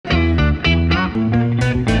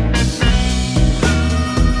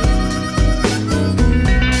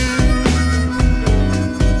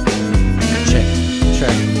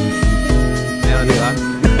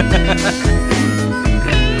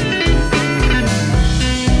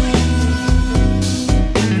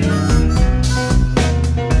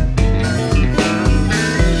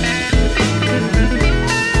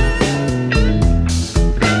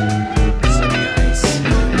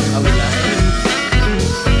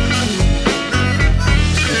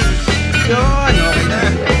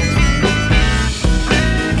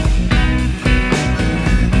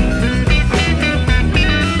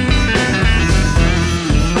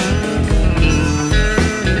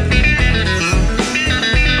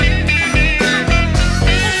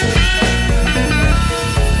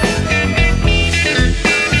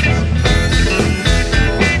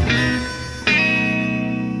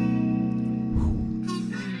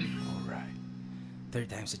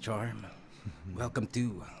charm. Welcome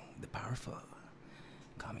to the powerful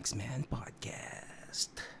Komiksman podcast.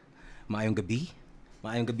 Maayong gabi.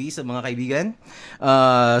 Maayong gabi sa mga kaibigan.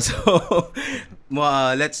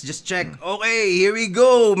 Let's just check. Okay, here we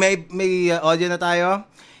go. May audio na tayo.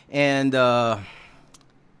 And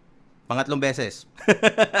pangatlong beses.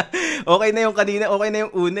 Okay na yung kanina, okay na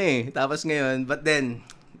yung una eh. Tapos ngayon, but then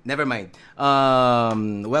never mind.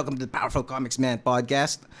 Welcome to the Powerful Komiksman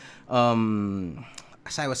podcast.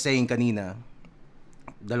 As I was saying kanina,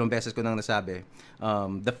 dalawang beses ko nang nasabi.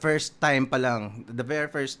 The very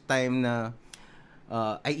first time na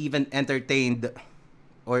I even entertained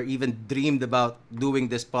or even dreamed about doing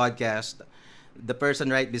this podcast, the person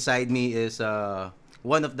right beside me is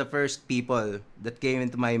one of the first people that came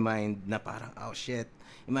into my mind na parang, oh shit,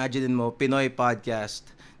 imagine mo, Pinoy podcast,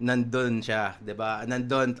 nandun siya, diba?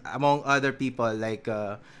 Nandun, among other people like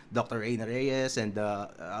Dr. Reina Reyes and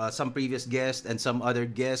some previous guests and some other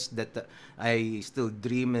guests that I still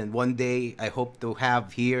dream and one day I hope to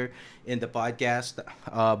have here in the podcast.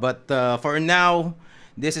 But for now,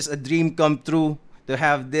 this is a dream come true to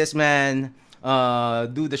have this man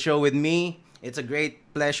do the show with me. It's a great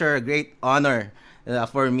pleasure, a great honor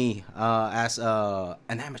for me as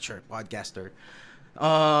an amateur podcaster.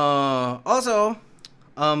 Also,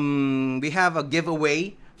 we have a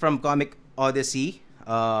giveaway from Comic Odyssey.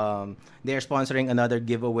 They're sponsoring another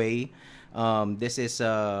giveaway. This is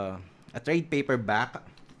a trade paperback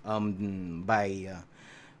by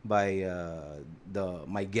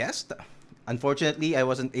my guest. Unfortunately, I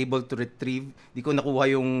wasn't able to retrieve. Di ko nakuha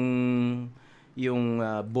yung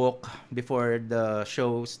book before the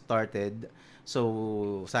show started.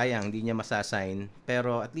 So, sayang, di niya masasign.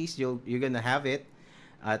 Pero at least you're gonna have it.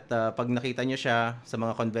 At pag nakita nyo siya sa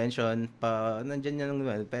mga convention, nandyan niya lang,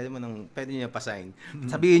 pwede niyo pa-sign.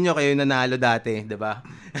 Sabihin nyo kayo nanalo dati, di ba?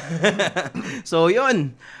 So,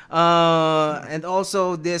 yun. And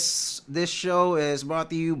also, this show is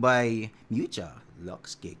brought to you by Mucha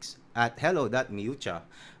Lux Cakes at hello.mucha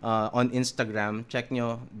on Instagram. Check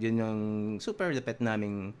nyo, yun yung super lapit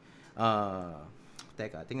naming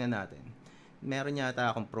teka, tingnan natin. Meron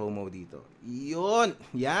yata akong promo dito. Yun!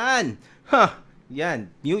 Yan!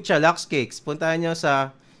 Yan, Mucha Lux Cakes. Puntahan nyo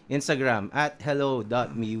sa Instagram at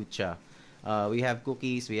hello.mucha. We have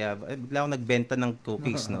cookies, bigla akong nagbenta ng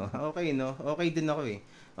cookies, no? Okay, no? Okay din ako eh.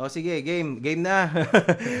 O sige, game na.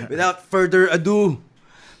 Without further ado,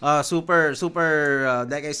 super,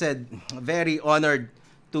 like I said, very honored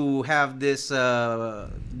to have this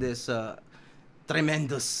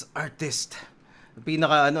tremendous artist.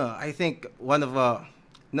 I think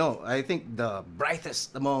I think the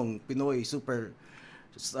brightest among Pinoy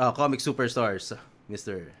comic superstars,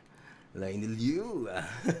 Mr. Leinil Yu.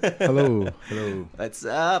 Hello. What's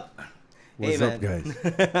up? What's up, guys?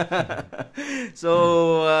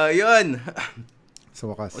 So, yun.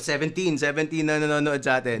 Sa wakas. 17 na nanonood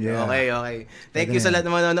sa atin. Yeah. Okay. Thank you sa lahat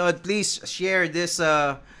ng mga nanonood. Please share this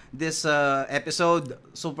episode.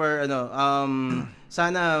 Super,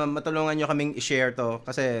 sana matulungan nyo kaming i-share to.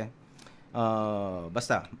 Kasi,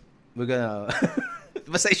 basta, we're gonna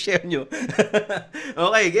basta i-share nyo.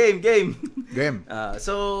 Okay, game.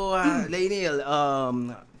 So, Leinil,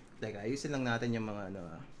 teka, ayusin lang natin yung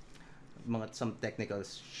mga some technical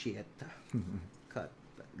shit. Cut,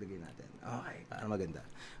 lagyan natin. Okay, para maganda.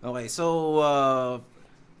 Okay, so,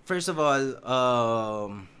 first of all,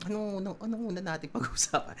 ano muna natin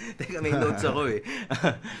pag-usapan? Teka, may notes ako eh.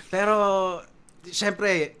 Pero,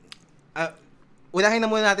 syempre, unahin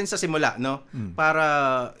na muna natin sa simula, no?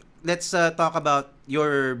 Para let's talk about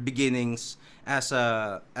your beginnings as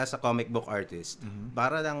a comic book artist.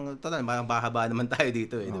 Para lang total bahaba naman tayo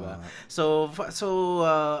dito eh, di ba? So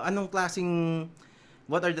anong klaseng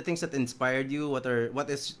what are the things that inspired you?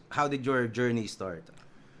 How did your journey start?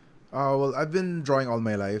 Well, I've been drawing all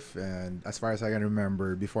my life, and as far as I can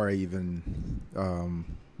remember, before I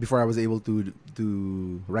was able to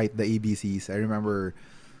write the ABCs, I remember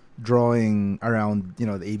drawing around, the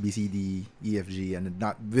ABCD, EFG, and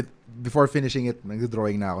before finishing it,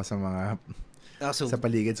 nag-drawing na ako sa mga sa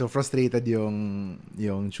paligid. So frustrated yung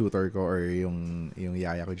tutor ko or yung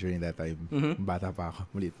yaya ko during that time. Bata pa ako,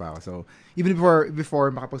 maliit pa ako. So even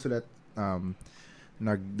before makapagsulat,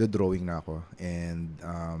 nag-drawing na ako, and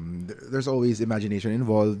there's always imagination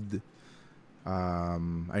involved.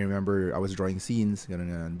 I remember I was drawing scenes,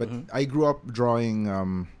 ganun. But I grew up drawing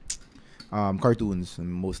cartoons,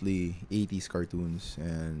 mostly 80s cartoons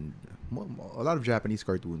and a lot of Japanese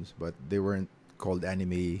cartoons, but they weren't called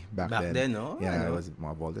anime back then. No? Yeah, it was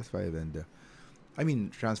mga Voltes 5 and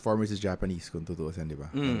Transformers is Japanese kung tutuusin, di ba?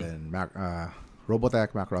 And then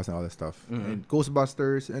Robotech, Macross and all that stuff. And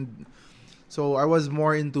Ghostbusters and So I was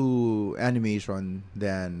more into animation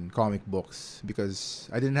than comic books because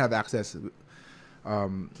I didn't have access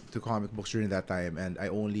to comic books during that time, and I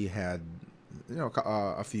only had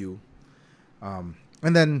a few.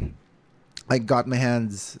 And then I got my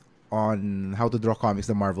hands on how to draw comics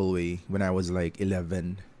the Marvel way when I was like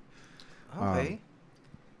 11. Okay.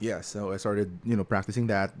 Yeah, so I started, practicing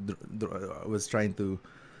that. I was trying to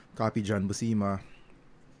copy John Buscema.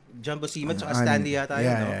 Jumbo Seaman tsaka I mean, Stanley yata yun,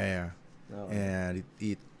 yeah, no? yeah, yeah. Okay. And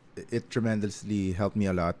it tremendously helped me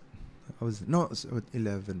a lot. I was no, so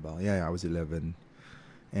 11 ba? Yeah, I was 11.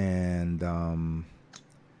 And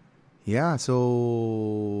yeah,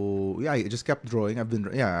 so yeah, I just kept drawing.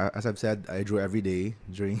 As I've said, I drew every day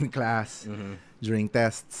during class, Mm-hmm. during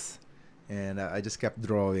tests, and I just kept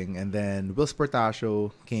drawing. And then Will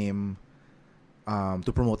Sportasio came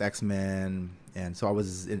to promote X-Men, and so I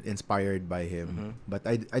was inspired by him. Mm-hmm. But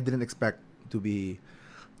I didn't expect to be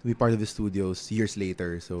part of the studios years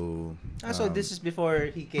later. So So this is before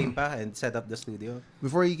he came pa and set up the studio?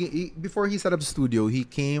 before he set up the studio, he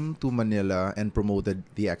came to Manila and promoted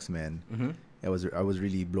the X-Men. Mm-hmm. I was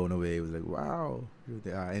really blown away. It was like, wow.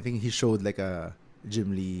 I think he showed like a Jim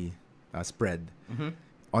Lee spread Mm-hmm.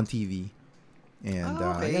 on TV, and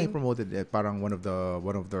Okay. yeah, he promoted it. Parang one of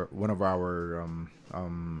our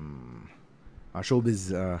showbiz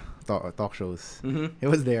talk shows. Mm-hmm. He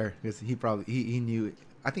was there because he knew.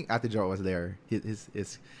 I think Ate Jo was there. His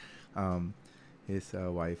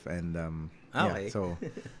wife, and Okay. so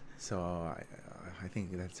I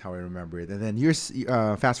think that's how I remember it. And then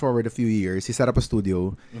fast forward a few years, he set up a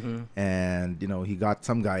studio, Mm-hmm. and he got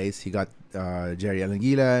some guys. He got Jerry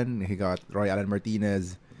Alangilan, he got Roy Alan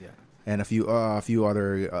Martinez, Yeah. and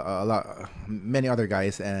many other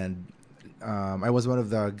guys. And I was one of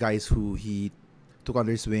the guys who he took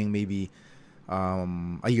under his wing maybe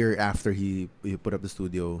a year after he put up the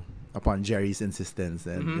studio upon Jerry's insistence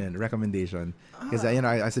Mhm. and recommendation, because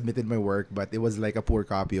I submitted my work, but it was like a poor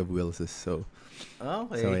copy of Will's. So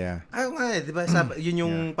Okay. So, yeah. Nga eh, di ba, yun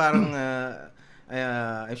yung parang,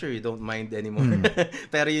 I'm sure you don't mind anymore.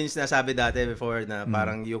 Pero yun yung sinasabi dati before na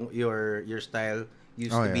parang your style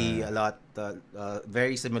used Oh, to be yeah. a lot,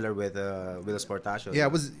 very similar with Will Sportasio. yeah,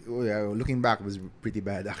 looking back, it was pretty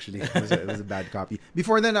bad actually. It was a bad copy.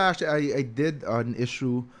 Before then, actually, I did an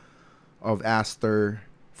issue of Aster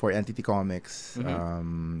for Entity Comics.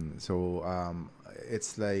 Mhm.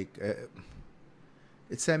 It's like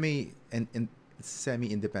it's semi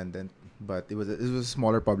independent, but it was a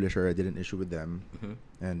smaller publisher. I did an issue with them Mhm.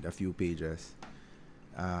 and a few pages.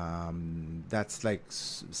 That's like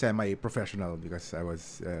semi professional because I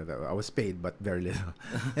was paid but very little.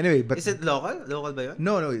 Anyway, but Is it local? Local ba yun?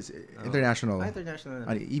 no, it's Oh. international. International.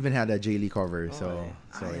 I even had a J. Lee cover. Okay.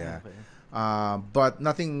 Yeah. Okay. But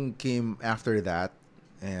nothing came after that,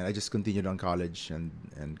 and I just continued on college and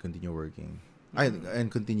continue working. And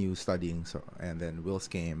continue studying. So and then Wills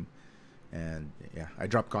came, and yeah, I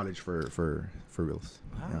dropped college for Wills.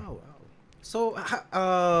 Yeah. Wow. So,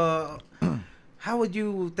 how would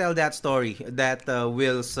you tell that story? That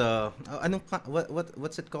Will's,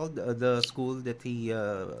 what's it called? The school that he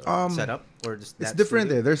set up, or It's that different.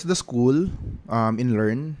 studio? There's the school, in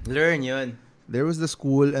Learn. Learn yun. There was the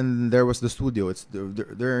school and there was the studio.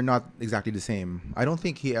 They're not exactly the same. I don't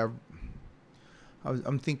think he ever.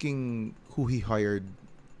 I'm thinking who he hired.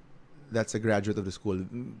 That's a graduate of the school.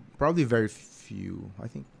 Probably very few. I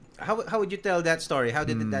think How would you tell that story? How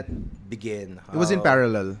did that begin? it was in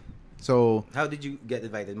parallel. So How did you get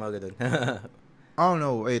invited? Mga ganun. oh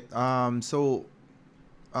no, wait.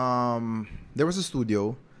 There was a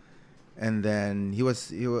studio, and then he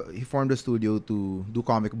formed a studio to do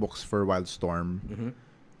comic books for Wildstorm. Mhm.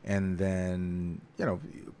 And then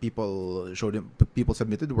people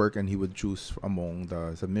submitted work, and he would choose among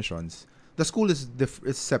the submissions. The school is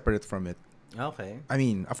separate from it. Okay. I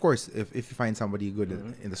mean, of course, if you find somebody good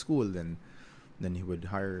Mhm. in the school, then he would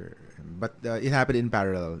hire him. But it happened in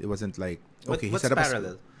parallel. It wasn't like okay, he What's set up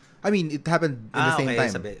parallel? I mean, it happened in the same okay.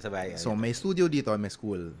 time. Sabay, yeah, So yeah. may studio dito, may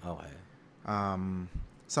school. Okay.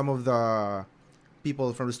 Some of the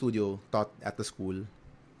people from the studio taught at the school.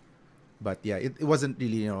 But yeah, it wasn't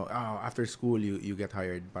really, after school you get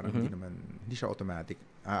hired. Parang hindi siya automatic.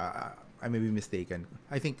 I may be mistaken.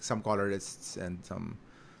 I think some colorists and some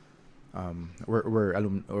were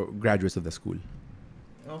or graduates of the school.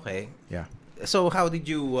 Okay. Yeah. So how did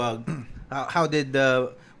you how did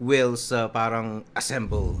Wills parang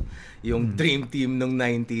assemble yung dream team ng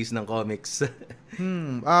 90s ng comics?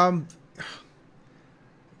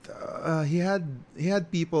 He had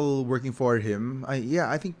people working for him.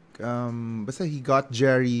 I think basta he got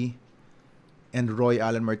Jerry and Roy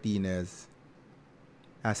Alan Martinez,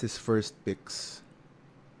 as his first picks,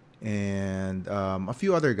 and a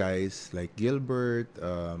few other guys like Gilbert,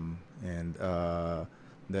 and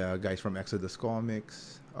the guys from Exodus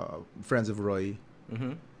Comics, friends of Roy,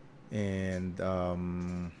 Mm-hmm. and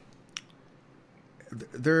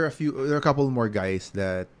there are a couple more guys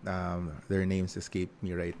that their names escape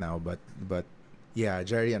me right now, but yeah,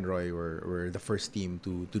 Jerry and Roy were the first team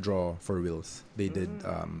to draw for Wills. They did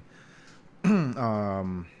um,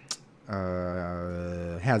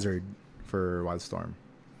 Hazard for Wildstorm.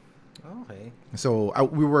 Okay. So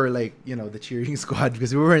we were like, the cheering squad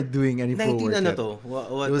because we weren't doing any full 19 work ano yet. to?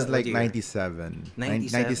 What, It was what like year? 97,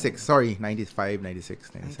 97. 96, sorry, 95,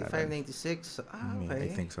 96, 95, 97. 96. Ah, I okay.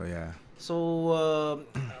 think so, yeah. So,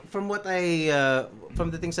 from what from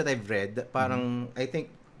the things that I've read, parang, I think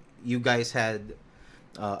you guys had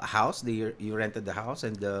a house. You rented the house,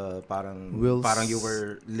 and Will's- parang you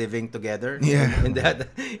were living together Yeah. in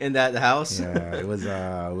that house. Yeah, it was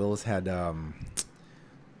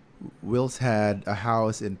Will's had a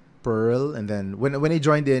house in Pearl, and then when he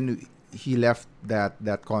joined in, he left that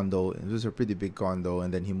condo. It was a pretty big condo,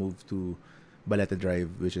 and then he moved to Baleta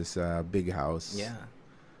Drive, which is a big house. Yeah.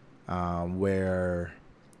 Where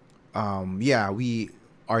we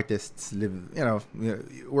artists live.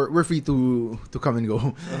 We're free to come and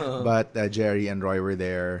go. But Jerry and Roy were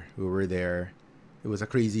there. We were there. It was a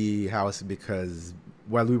crazy house because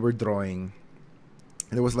while we were drawing,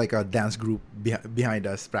 there was like a dance group behind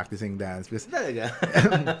us practicing dance. Because Talaga.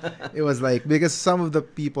 it was like, because some of the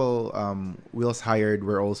people Will's hired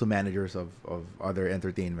were also managers of other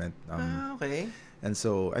entertainment. Okay. And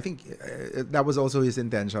so I think that was also his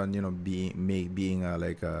intention, being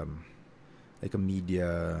like a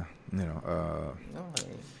media,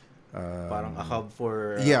 Okay. Parang a hub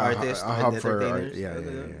for artists a and hub for art,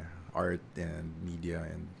 entertainers. art and media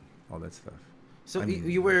and all that stuff. So I mean,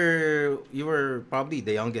 you were probably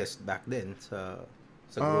the youngest back then sa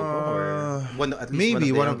grupo, or at least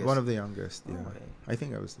maybe one of the youngest? one of the youngest. Yeah, Okay. I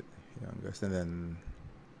think I was the youngest, and then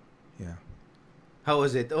How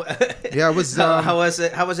was it? Yeah, it was. How was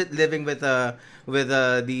it? How was it living with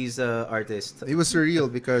these artists? It was surreal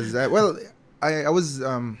because I was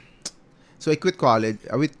so I quit college.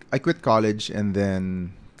 I quit college, and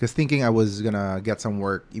then because thinking I was gonna get some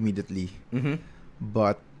work immediately, Mm-hmm.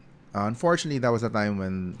 but unfortunately that was a time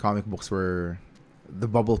when comic books were the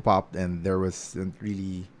bubble popped, and there wasn't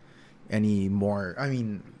really any more. I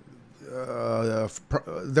mean,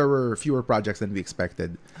 there were fewer projects than we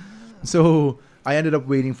expected, so I ended up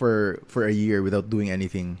waiting for a year without doing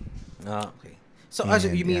anything. Okay. So And,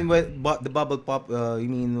 you mean the bubble pop? You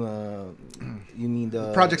mean the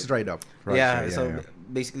Projects dried up.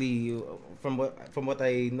 Basically, from what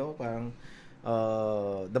I know, parang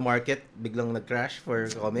the market biglang nag-crash for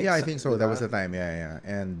comics. Yeah, I think so. That was the time.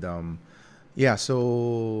 And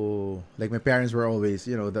so like my parents were always,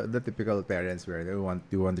 the typical parents where they want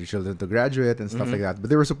their children to graduate and stuff like that. But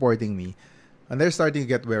they were supporting me, and they're starting to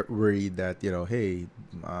get worried that hey,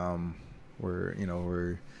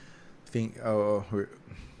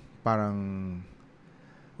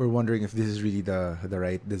 we're wondering if this is really the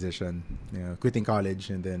right decision. Quitting college,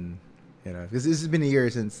 and then because this has been a year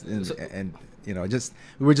since, and we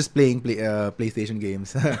were just playing PlayStation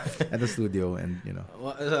games at the studio, and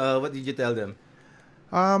What did you tell them?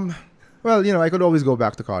 well, I could always go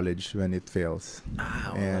back to college when it fails.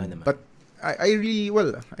 But I really,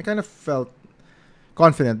 I kind of felt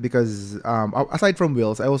confident because aside from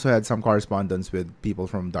Wills, I also had some correspondence with people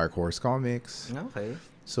from Dark Horse Comics. Okay.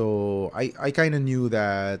 So I kind of knew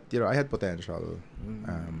that I had potential,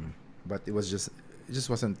 but it just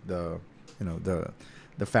wasn't the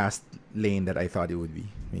the fast lane that I thought it would be,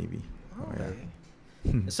 maybe. Okay.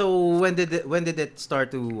 So when did it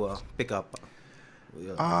start to pick up?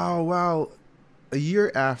 Well, a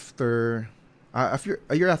year after I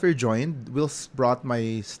joined, Wills brought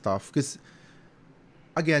my stuff because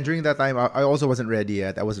again during that time I also wasn't ready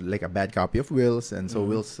yet. I was like a bad copy of Wills, and so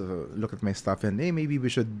Wills looked at my stuff and hey, maybe you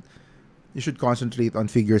should concentrate on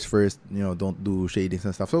figures first. Don't do shadings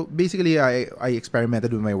and stuff. So basically, I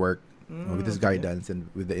experimented with my work with his guidance and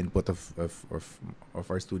with the input of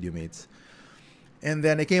our studio mates, and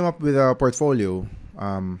then I came up with a portfolio.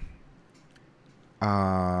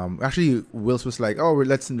 Actually, Wills was like, "Oh,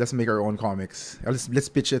 let's make our own comics. Let's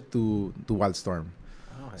pitch it to Wildstorm."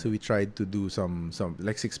 Okay. So we tried to do some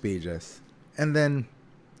like 6 pages, and then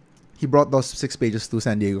he brought those 6 pages to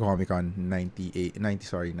San Diego Comic Con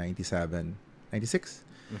 97, 96,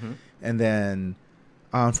 and then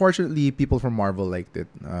unfortunately people from Marvel liked it.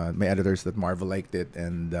 My editors at Marvel liked it,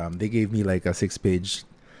 and they gave me like a 6-page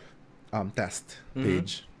test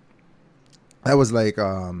page. that was like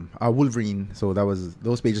Wolverine. So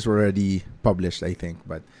those pages were already published, I think.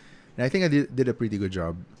 But and I think I did a pretty good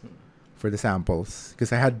job for the samples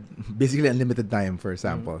because I had basically unlimited time for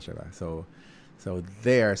samples. So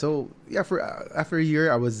there. So yeah, for after a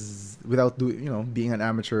year, I was without being an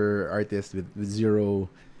amateur artist with zero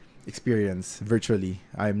experience virtually.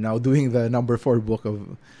 I'm now doing the number 4 book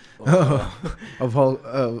of of whole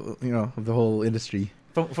of the whole industry.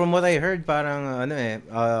 From what I heard, parang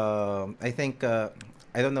I think I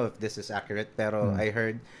don't know if this is accurate, pero I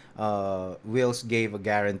heard Wills gave a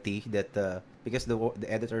guarantee that because the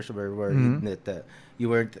editors were worried that you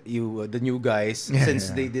the new guys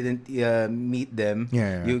since they didn't meet them,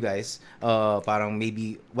 you guys parang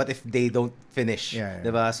maybe what if they don't finish,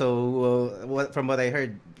 diba? So from what I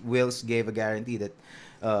heard, Wills gave a guarantee that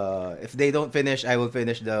if they don't finish, I will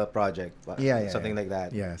finish the project. Something like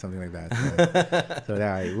that. Yeah, something like that. Yeah. So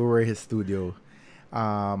we were his studio.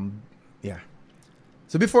 Yeah.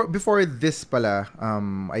 So before this pala,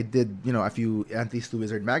 I did a few entries to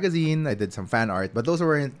Wizard magazine. I did some fan art, but those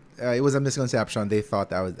weren't. It was a misconception. They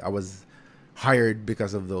thought I was hired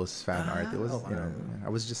because of those fan art. It was I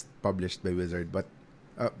was just published by Wizard, but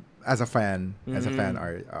as a fan,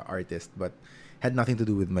 artist, but had nothing to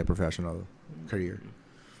do with my professional career.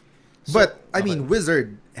 So, but I mean,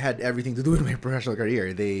 Wizard had everything to do with my professional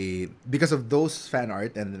career. They because of those fan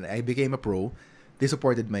art, and I became a pro. They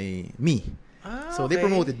supported me. So they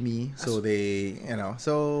promoted me. So they,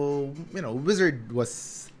 Wizard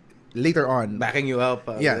was later on backing you up.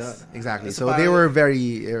 Yes, exactly. So they were very,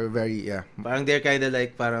 yeah. Parang they're kind of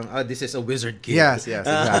like this is a Wizard kid. Yes,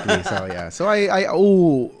 exactly. So yeah. So I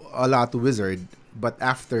owe a lot to Wizard, but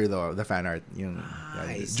after the fan art,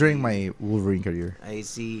 during my Wolverine career. I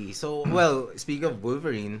see. So well, speaking of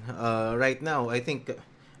Wolverine, right now I think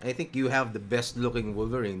you have the best looking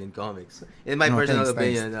Wolverine in comics. In my personal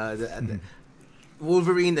opinion,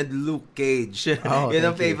 Wolverine and Luke Cage. Yun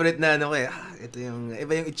ang favorite na ito yung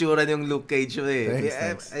iba yung itsura ng Luke Cage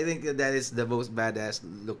Thanks. I think that is the most badass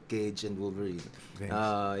Luke Cage and Wolverine.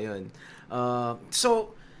 Yun.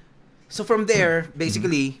 So from there,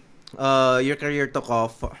 basically, your career took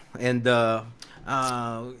off, and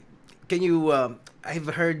can you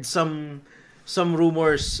I've heard some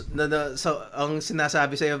rumors na ang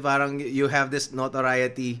sinasabi sa'yo parang you have this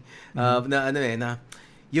notoriety na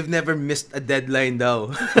you've never missed a deadline daw.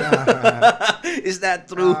 Is that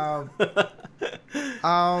true?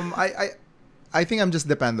 I think I'm just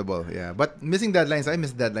dependable, yeah. But missing deadlines, I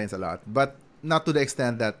miss deadlines a lot, but not to the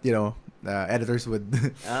extent that editors would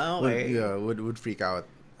would freak out.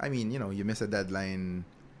 I mean, you miss a deadline,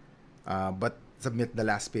 but submit the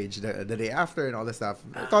last page the day after and all the stuff.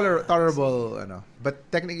 Tolerable, But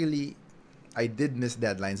technically, I did miss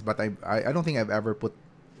deadlines, but I don't think I've ever put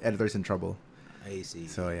editors in trouble. I see.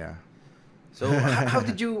 So yeah. So how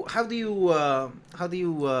do you what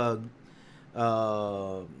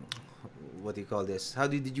do you call this? How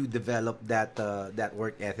did you develop that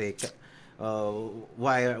work ethic?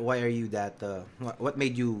 Why are you that? What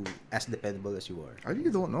made you as dependable as you are? I really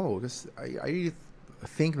don't know, because I really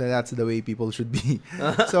think that's the way people should be.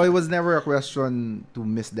 So it was never a question to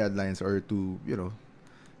miss deadlines or to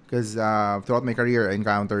because throughout my career I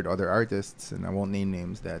encountered other artists, and I won't name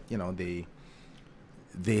names, that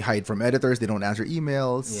they hide from editors, they don't answer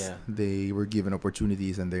emails, they were given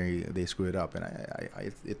opportunities and they screw it up, and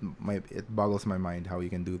it boggles my mind how you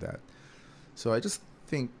can do that. So I just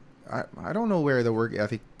think I don't know where the work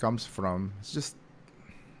ethic comes from. It's just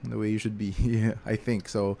the way you should be. I think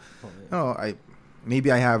so.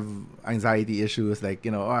 Maybe I have anxiety issues, like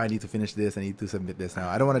I need to finish this, I need to submit this now.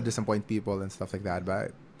 I don't want to disappoint people and stuff like that,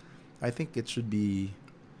 but I think it should be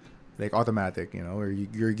like automatic, where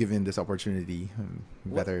you're given this opportunity.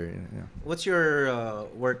 Better. What's your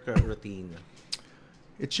work routine?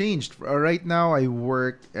 It changed. Right now, I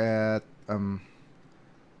work at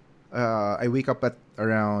I wake up at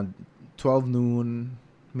around 12 noon,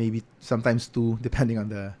 maybe sometimes 2, depending on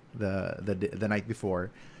the night before.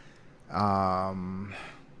 I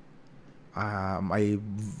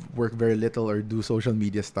work very little or do social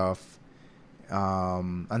media stuff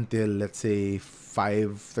until, let's say,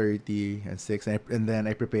 5:30 and 6, and then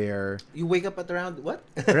I prepare. You wake up at around what?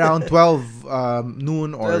 Around 12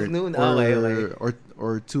 noon or 12 noon.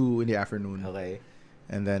 Or 2 in the afternoon. Okay.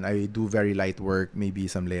 And then I do very light work, maybe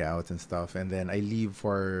some layouts and stuff, and then I leave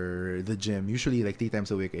for the gym. Usually like 3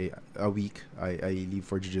 times a week. I leave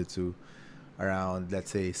for jiu-jitsu around,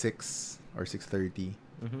 let's say, 6 or 6:30.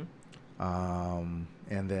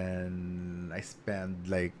 And then I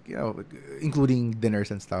spend including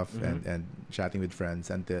dinners and stuff, and chatting with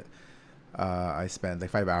friends until I spend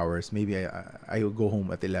like 5 hours. Maybe I will go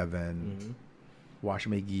home at 11, wash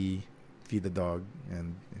my gi, feed the dog,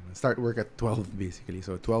 and start work at 12 basically.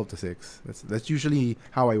 So 12 to 6. That's usually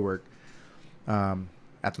how I work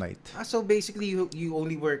at night. So basically, you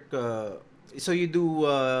only work. So you do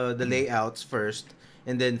the layouts first,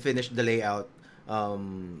 and then finish the layout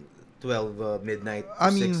 12 midnight to I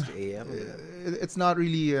mean, 6 a.m. it's not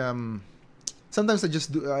really. Sometimes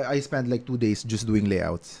I spend like 2 days just doing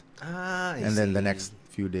layouts, I and see. then the next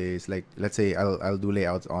few days, like let's say I'll do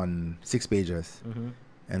layouts on 6 pages,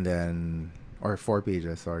 and then or 4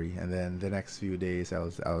 pages, sorry, and then the next few days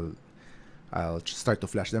I'll start to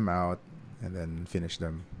flesh them out, and then finish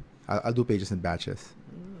them. I'll do pages in batches.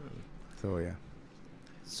 So yeah.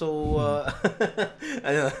 So,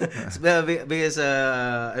 ano, because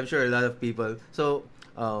I'm sure a lot of people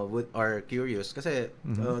are curious kasi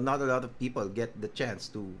not a lot of people get the chance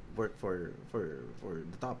to work for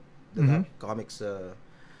the top comics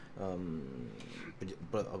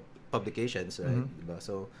publications, right? Diba?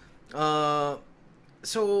 So,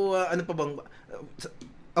 ano pa bang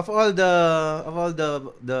of all the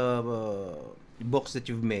books that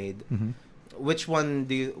you've made, which ones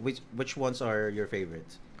are your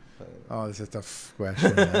favorites? Oh, this is a tough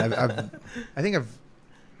question. I think I've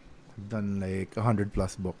done like 100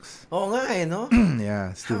 plus books. Oo nga eh, no?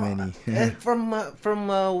 Yeah, it's too many. And from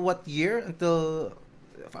what year until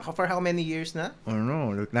for how many years na? I don't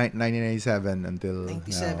know, like 1997 until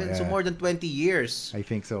 97. now, So yeah. more than 20 years. I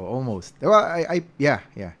think so, almost. Well, yeah.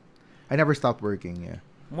 I never stopped working. Yeah.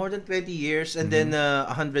 More than 20 years, and then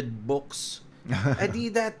 100 books. That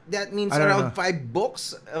means I don't around know. 5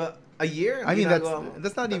 books a year. I mean, ginagawa mo.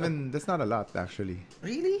 that's not a lot actually.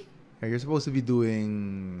 Really? Yeah, you're supposed to be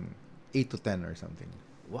doing 8 to 10 or something.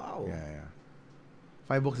 Wow. Yeah.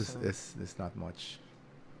 5 books is not much.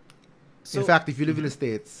 So, in fact, if you live in the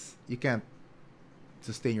States, you can't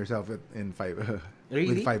sustain yourself in 5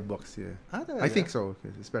 Really? with 5 books. Yeah, I think so.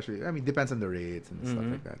 Especially, I mean, depends on the rates and stuff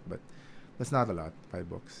like that. But that's not a lot. 5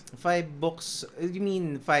 books. 5 books. You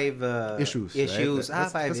mean 5 Issues. Issues. Right?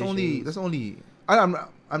 5 that's issues. That's only.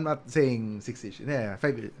 I'm not saying 6 issues. Yeah,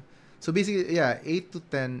 5. So basically, yeah, 8 to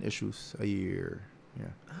 10 issues a year.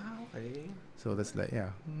 Yeah. Okay. So that's like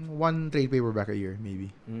 1 trade paperback a year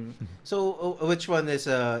maybe. So which one is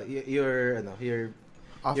your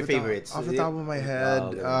favorites? Off the top of my head,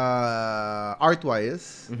 okay. art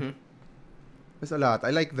wise, there's a lot.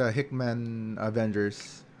 I like the Hickman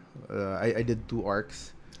Avengers. I did 2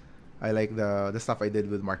 arcs. I like the stuff I did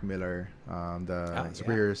with Mark Miller, the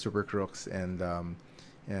Superior Super Crooks and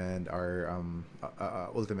our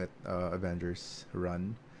Ultimate Avengers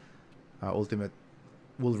run, Ultimate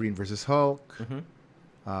Wolverine versus Hulk,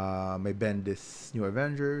 my Bendis New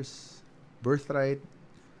Avengers, Birthright,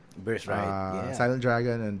 Yeah. Silent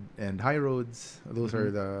Dragon and High Roads. Those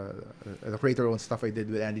are the creator-owned stuff I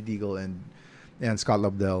did with Andy Deagle and Scott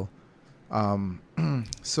Lobdell.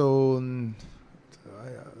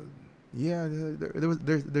 Yeah,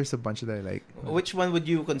 there's a bunch that I like. Which one would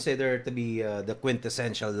you consider to be the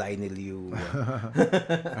quintessential Leinil Yu?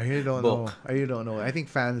 I really don't know. I think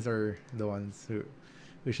fans are the ones who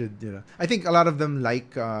should, I think a lot of them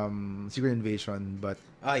like Secret Invasion, but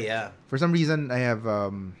for some reason I have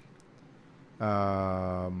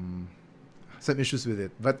some issues with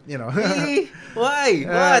it. But Really? Why?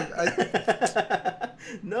 What?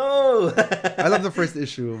 No. I love the first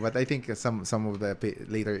issue, but I think some of the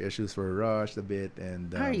later issues were rushed a bit,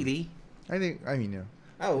 and Really? I mean,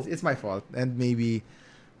 Oh. it's my fault, and maybe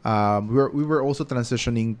we were also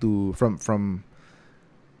transitioning to from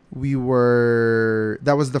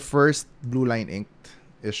that was the first Blue Line inked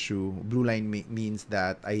issue. Blue Line means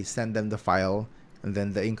that I send them the file, and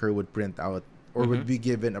then the inker would print out or would be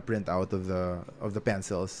given a printout of the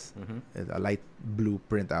pencils, a light blue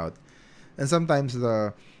printout, and sometimes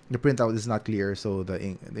the printout is not clear, so the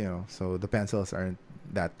ink, so the pencils aren't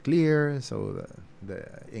that clear, so the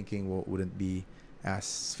inking wouldn't be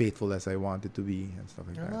as faithful as I want it to be and stuff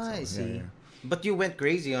like that. I So, see. yeah. But you went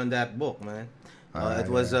crazy on that book, man. It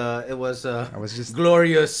was I was just.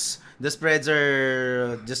 glorious. The spreads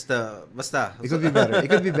are just basta. It could be better. It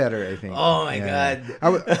could be better, I think. Oh my Yeah.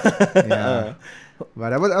 god. Yeah.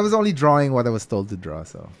 But I was only drawing what I was told to draw,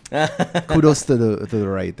 so kudos to the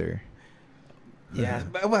writer. Yeah.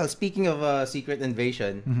 But, well, speaking of Secret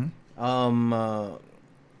Invasion,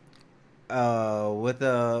 with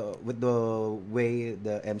the way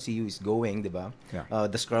the MCU is going, diba? Yeah.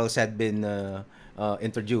 The Skrulls had been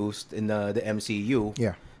introduced in the MCU.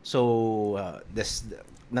 Yeah. So this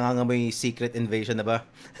nangangamoy Secret Invasion na ba?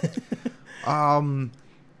 I'm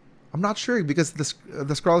not sure because the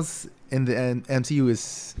Skrulls in the MCU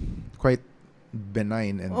is quite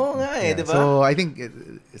benign and di ba? so I think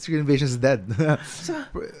Secret Invasion is dead.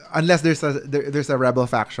 Unless there's a rebel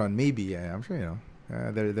faction, maybe. Yeah, I'm sure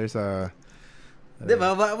there's a. Di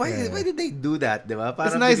ba? Why did they do that? Di ba?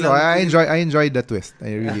 It's nice though. I enjoyed the twist.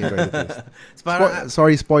 I really enjoyed the twist.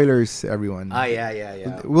 Sorry, spoilers, everyone.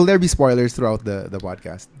 Yeah. Will there be spoilers throughout the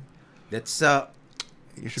podcast? That's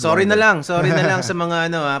sorry na lang sa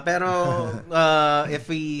mga pero if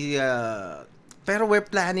we pero we're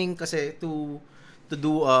planning kasi to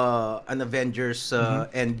do an Avengers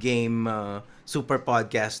Endgame super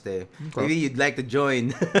podcast eh. Okay. Maybe you'd like to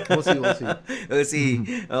join. We'll see.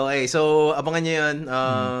 Okay, so abangan niyo 'yun.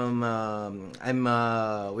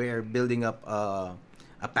 We're building up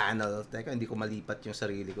a panel. Teka, hindi ko malipat yung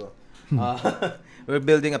sarili ko. We're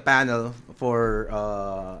building a panel for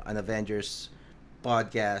an Avengers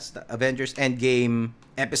podcast, Avengers Endgame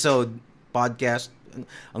episode podcast.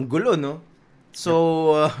 Ang gulo, no?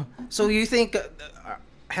 So you think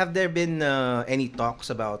have there been any talks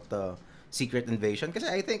about Secret Invasion? Kasi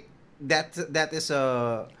I think that is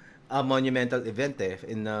a monumental event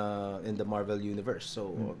in the Marvel universe.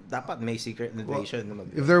 So dapat may Secret Invasion. Well,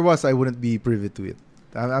 if there was, I wouldn't be privy to it.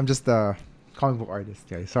 I'm just a comic book artist,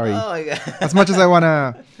 guys. Sorry. Oh my God. As much as I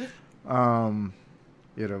wanna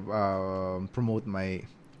promote my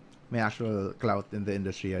actual clout in the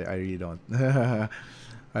industry, I really don't.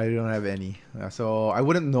 I don't have any. So I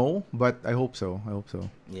wouldn't know, but I hope so.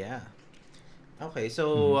 Yeah. Okay,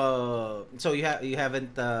 so so you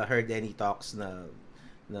haven't heard any talks na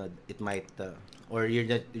it might or you're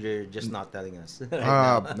just not telling us right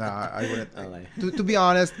now? Nah, I wouldn't. Okay. To be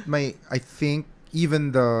honest, I think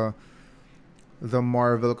even the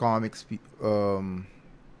Marvel Comics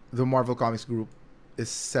the Marvel Comics group is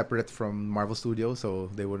separate from Marvel Studios, so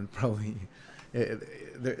they wouldn't probably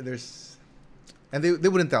there's and they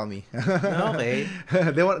wouldn't tell me. Okay.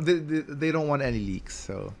 They don't want any leaks,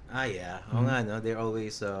 so yeah. Oo nga, no, they're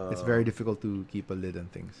always it's very difficult to keep a lid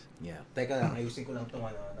on things. Yeah. Teka lang, ayusin ko lang tong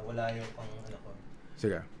nawala yung pang ko.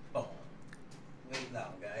 Sige. Oh. Wait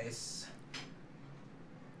lang, guys.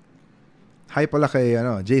 Hi pala kay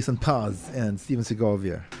Jason Paz and Steven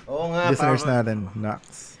Segovia. Oo nga, listeners natin,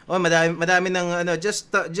 Knox. Oh, madami ng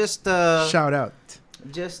just shout out.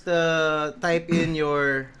 Just type in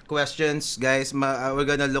your questions, guys. We're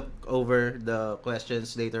gonna look over the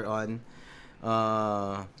questions later on.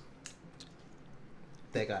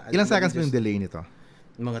 Teka. Ilang seconds yung delay nito?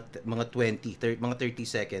 Mga 20, mga 30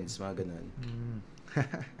 seconds, mga ganun.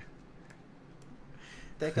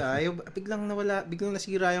 Teka, biglang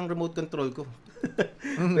nasira yung remote control ko.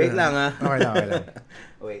 Wait lang ha. Okay lang.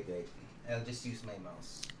 Wait. I'll just use my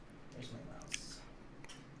mouse. Where's my mouse?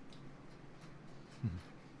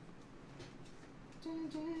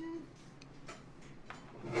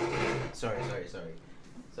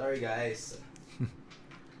 Sorry guys.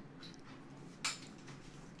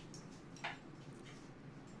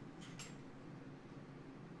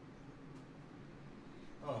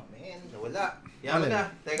 Oh man, nawala. Yaman na.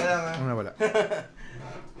 Teka lang ha. Nawala.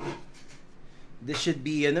 This should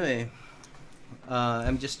be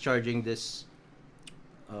I'm just charging this.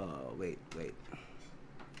 Wait.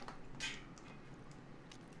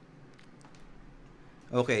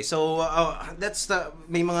 Okay, so let's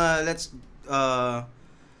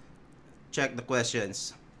check the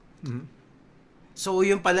questions. Mm-hmm. So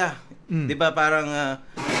yun pala, 'di ba parang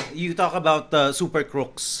you talk about Super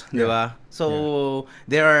Crooks, 'di ba? So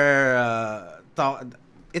there are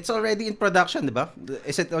it's already in production, 'di ba?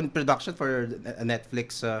 Is it on production for a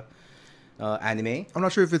Netflix anime? I'm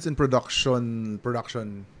not sure if it's in production.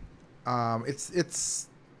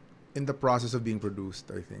 It's in the process of being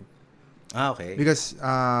produced, I think. Okay. Because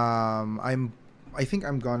I think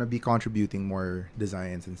I'm gonna be contributing more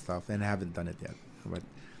designs and stuff, and I haven't done it yet. But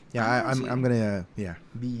yeah, I'm gonna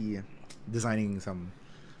be designing some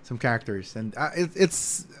characters, and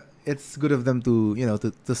it's good of them to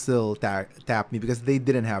to still tap me because they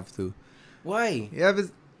didn't have to. Why?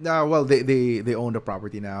 Yeah, well they own the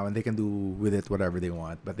property now and they can do with it whatever they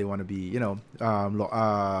want, but they want to be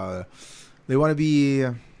they want to be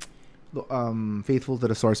faithful to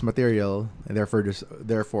the source material, and therefore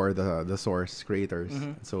the source creators.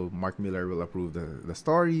 Mm-hmm. So Mark Miller will approve the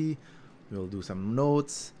story. We'll do some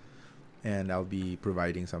notes, and I'll be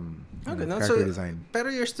providing some character design.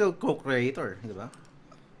 Pero you're still co-creator, di ba?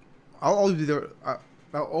 I'll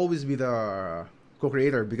always be the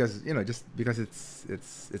co-creator because just because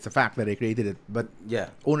it's a fact that I created it. But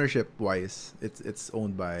yeah, ownership wise, it's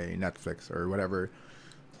owned by Netflix or whatever.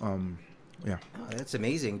 Yeah. Oh, that's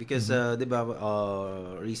amazing because diba,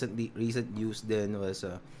 recent news then was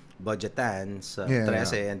Budgetan,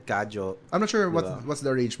 13 and Kadjo. I'm not sure diba? what's the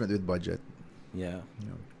arrangement with Budget. Yeah. You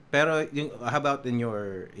know. Pero how about in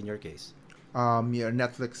your case? Yeah,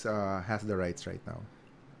 Netflix has the rights right now.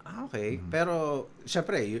 Okay. Mhm. Pero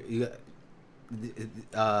syempre,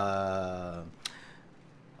 uh,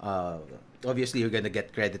 uh, obviously you're gonna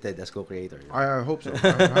get credited as co-creator. I hope so.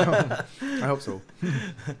 I hope so.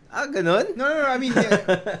 Ganun? No. I mean,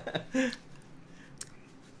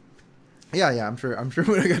 yeah. I'm sure. I'm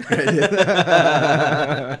gonna get credit.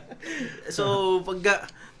 So,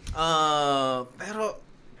 pero,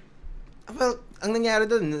 well, ang nangyari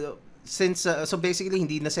dun, since, so basically,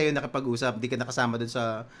 hindi na sa'yo nakapag-usap, hindi ka nakasama dun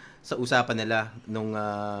sa usapan nila nung,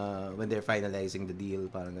 when they're finalizing the deal,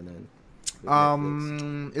 parang ganun. With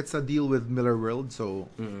Netflix. It's a deal with Millarworld, so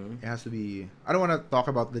Mm-hmm. it has to be. I don't want to talk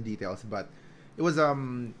about the details, but yeah,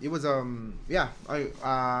 I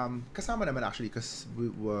kasama naman actually, because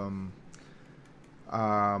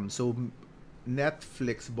so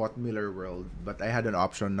Netflix bought Millarworld, but I had an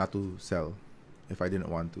option not to sell if I didn't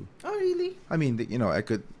want to. Oh, really? I mean, I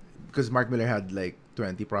could, because Mark Miller had like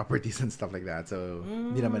 20 properties and stuff like that, so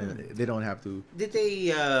hindi naman, they don't have to. Did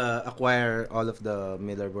they acquire all of the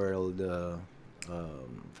Millarworld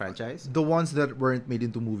franchise? The ones that weren't made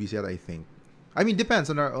into movies yet, I think. I mean, depends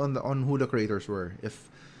on who the creators were. If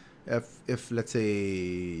let's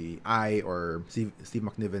say I or Steve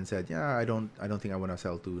McNiven said, yeah, I don't think I want to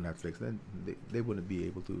sell to Netflix, then they wouldn't be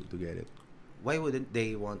able to get it. Why wouldn't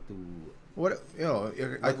they want to? What I What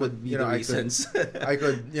could would be the reasons? I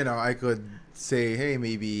could say, hey,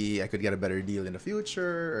 maybe I could get a better deal in the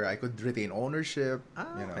future, or I could retain ownership.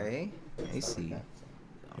 Okay. I see.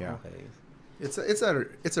 Yeah. Okay. It's a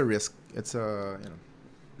risk. It's a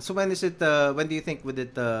So when is it? When do you think would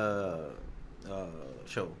it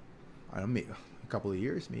show? I don't know, a couple of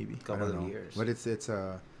years maybe. I Couple don't of know. years. But it's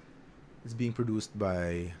being produced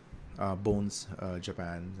by Bones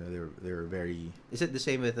Japan. They're very. Is it the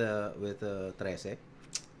same with 13?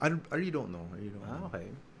 I really don't know. Okay.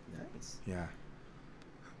 Nice. Yeah.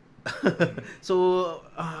 So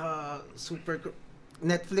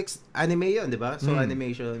Netflix anime 'yon, 'di ba? So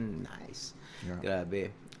animation, nice. Yeah. Grabe.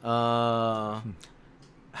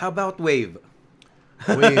 How about Wave?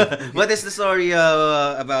 Wave. What is the story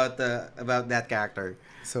about that character?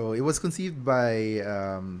 So it was conceived by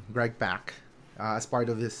Greg Pak as part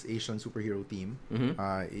of this Asian superhero team. Mhm.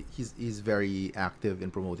 He's very active in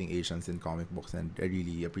promoting Asians in comic books, and I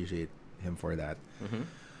really appreciate him for that. Mhm.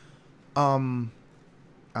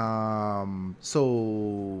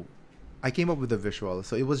 So I came up with the visual.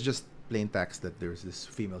 So it was just plain text that there's this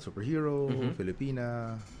female superhero, Mhm.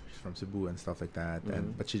 Filipina, she's from Cebu and stuff like that.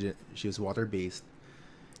 Mhm. But she was water based.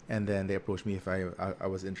 And then they approached me if I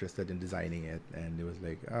was interested in designing it, and it was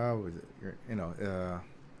like,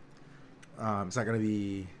 it's not gonna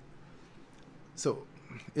be. So,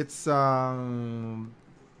 it's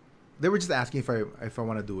they were just asking if I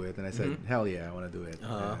want to do it, and I said, Mhm. hell yeah, I want to do it.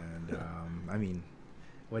 Uh-huh. And I mean,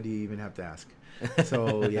 what do you even have to ask?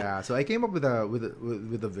 So yeah, so I came up with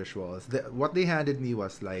the visuals. What they handed me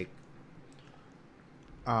was like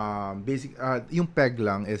basic yung peg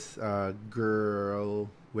lang is a girl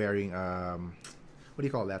wearing what do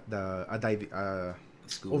you call that,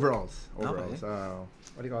 School. overalls Okay.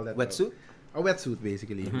 what do you call that, Wetsuit? a wetsuit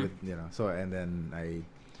basically, Mhm. with so, and then I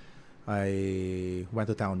went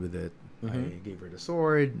to town with it. I Mhm. gave her the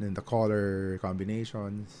sword and the color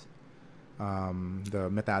combinations, the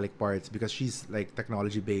metallic parts, because she's like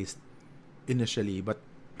technology based initially, but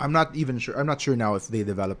I'm not sure now if they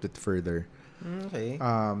developed it further. Okay.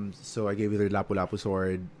 So I gave her the lapu-lapu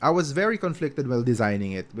sword. I was very conflicted while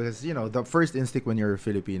designing it, because the first instinct when you're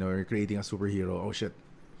Filipino, you're creating a superhero, oh shit,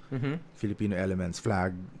 Mhm. Filipino elements,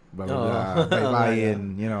 flag, blah blah Oh. blah,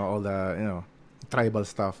 baybayin, Yeah. all the tribal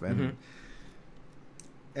stuff, Mhm.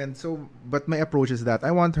 and so, but my approach is that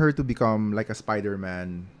I want her to become like a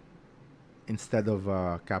Spider-Man instead of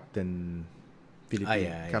Captain Philippine,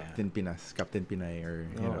 yeah. Captain Pinas, Captain Pinay, or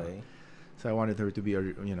Okay. So I wanted her to be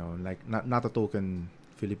like not a token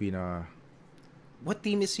Filipina. What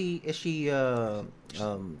team is she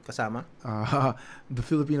kasama? The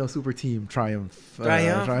Filipino super team Triumph.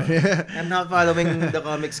 Triumph? I'm not following the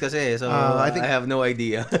comics kasi, so I think- I have no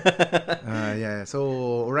idea. Yeah.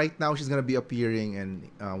 So right now she's gonna be appearing in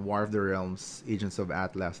War of the Realms, Agents of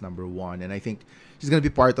Atlas #1, and I think she's gonna be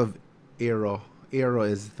part of Aero. Aero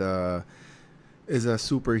is a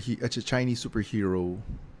Chinese superhero.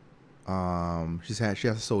 She has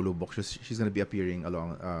a solo book. She's gonna be appearing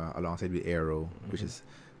alongside with Aero, which is,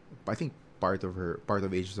 I think, part of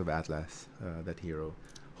Agents of Atlas. That hero.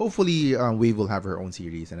 Hopefully, Wave will have her own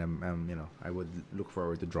series, and I would look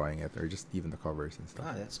forward to drawing it, or just even the covers and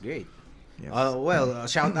stuff. That's great. Yes.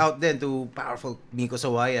 Shout out then to powerful Miko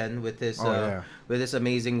Sawayan with his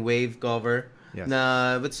amazing Wave cover. Yes.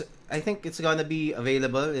 I think it's gonna be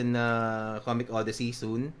available in Comic Odyssey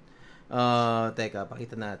soon. Teka,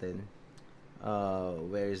 pakita natin.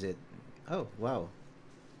 Where is it? Oh, wow.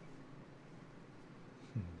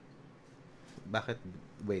 Bakit?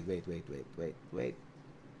 Wait.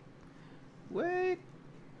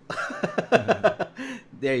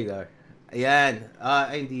 There you go. Ayan.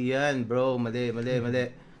 Ay, hindi yan, bro. Mali.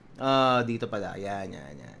 Dito pala. Yan.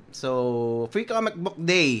 So, Free Comic Book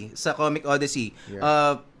Day sa Comic Odyssey.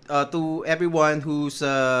 Yeah. To everyone who's...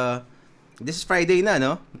 this is Friday na,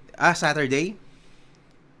 no? Saturday?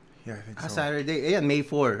 Yeah, I think so. Saturday. Ayan, May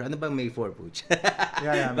 4. Ano bang May 4, Pooch?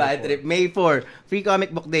 Yeah, Bad trip. May 4. Free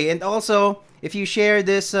Comic Book Day. And also, if you share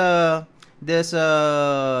this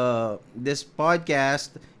podcast,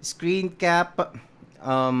 screen cap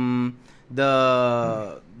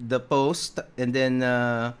the post and then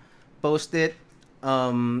post it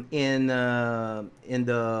in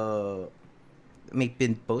the may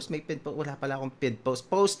pinned post. Wala pala akong pinned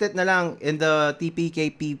post. Post it na lang in the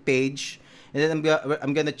TPKP page, and then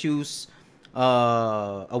I'm gonna choose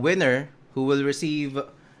a winner who will receive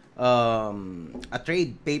a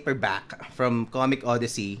trade paperback from Comic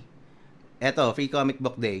Odyssey. Eto, Free Comic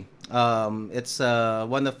Book Day. It's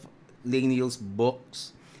one of Leinil's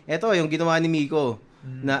books. Eto, yung ginawa ni Miko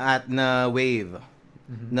na Wave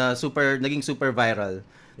na naging super viral.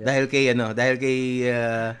 Yeah. Dahil kay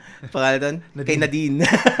pangalan doon? Kay Nadine.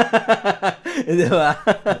 Diba?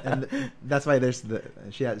 And that's why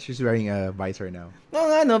she's wearing a visor now.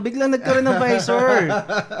 Biglang nagkaroon ng visor.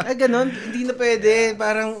 Ay, ganun, hindi na pwede.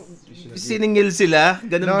 Parang siningil sila.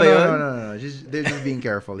 Ganun ba yun? No. They're just being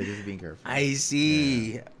careful. I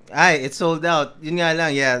see. Yeah. Ay, it's sold out. Yun nga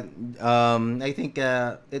lang, yeah. I think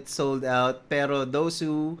it's sold out. Pero those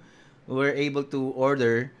who were able to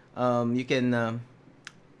order, you can...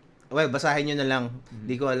 basahin nyo na lang.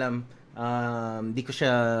 Di ko alam. Di ko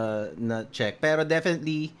siya na-check. Pero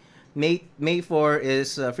definitely, May 4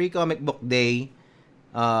 is Free Comic Book Day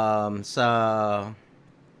sa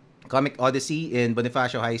Comic Odyssey in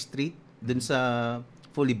Bonifacio High Street. Dun sa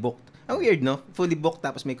Fully Booked. Ang weird, no? Fully booked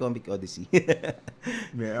tapos may Comic Odyssey.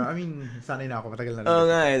 Yeah, I mean, sanay na ako. Matagal na rin. Oo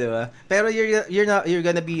nga, diba? Pero you're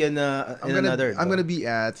gonna be in another. I'm gonna be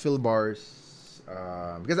at Phil Bar's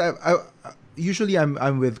because I usually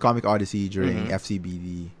I'm with Comic Odyssey during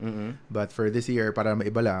FCBD. But for this year, para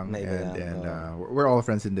maiba lang. We're all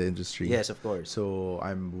friends in the industry. Yes, of course. So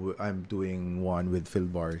I'm doing one with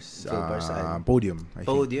Phil Bar's Podium.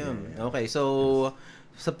 Podium. Yeah. Okay, so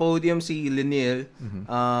sa Podium si Leinil.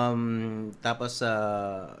 Tapos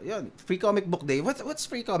yun, Free Comic Book Day. What's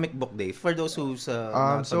Free Comic Book Day for those who's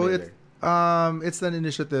not familiar? It's an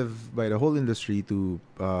initiative by the whole industry to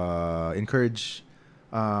encourage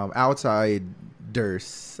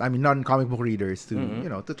outsiders, I mean non-comic book readers, to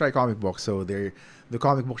to try comic books. So the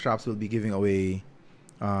comic book shops will be giving away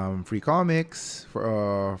free comics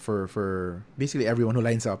for basically everyone who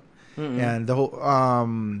lines up. And the whole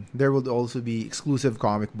there will also be exclusive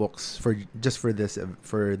comic books for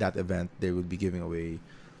that event. They will be giving away.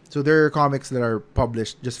 So there are comics that are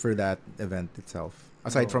published just for that event itself.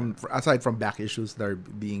 Aside from back issues that are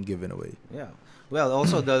being given away. Yeah. Well,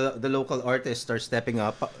 also the local artists are stepping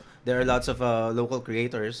up. There are lots of local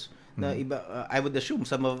creators. Na iba, I would assume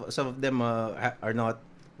some of them are not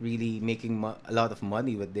really making a lot of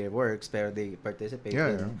money with their works, pero they participate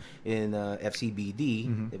in FCBD,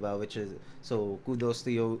 diba? Which is, so kudos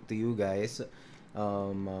to you guys.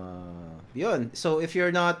 Yun. So if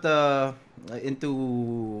you're not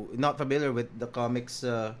familiar with the comics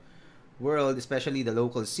world, especially the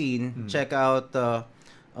local scene, check out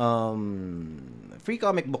Free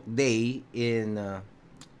Comic Book Day in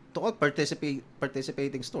to all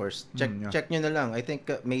participating stores. Check nyo na lang. I think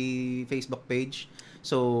may Facebook page.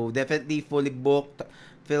 So definitely Fully Booked,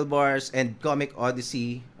 Phil Bars, and Comic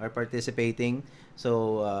Odyssey are participating.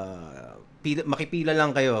 So makipila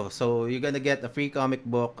lang kayo. So you're gonna get a free comic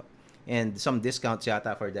book and some discounts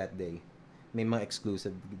yata for that day. May mga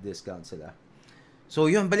exclusive discounts sila. So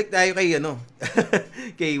yun, balik tayo kay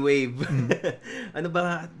kay Wave. Ano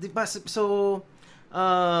ba? Di ba? So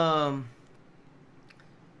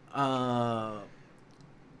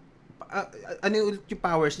ano yung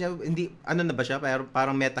powers niya? Hindi, ano na ba siya?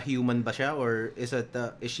 Parang meta-human ba siya? Or is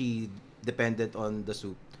she dependent on the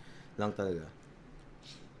suit lang talaga?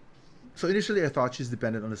 So initially I thought she's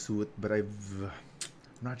dependent on the suit, but I'm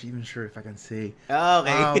not even sure if I can say.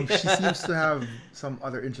 Okay. She seems to have some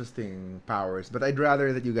other interesting powers, but I'd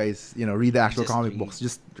rather that you guys, read the actual comic books.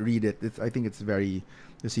 Just read it. I think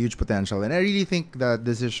there's huge potential, and I really think that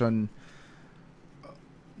decision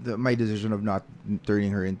my decision of not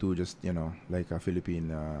turning her into just like a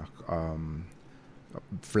Philippine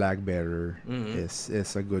flag bearer is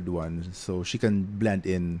a good one. So she can blend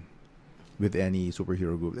in with any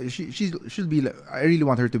superhero group. She'll be. I really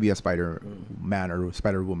want her to be a Spider Man or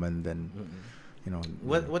Spider Woman. Then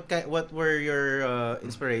What were your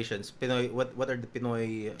inspirations? Pinoy. What are the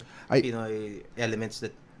Pinoy elements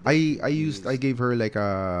that I gave her like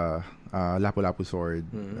a lapu-lapu sword,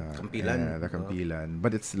 Kampilan. the Kampilan,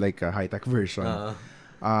 but it's like a high-tech version.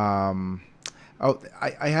 Um,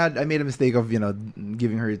 I made a mistake of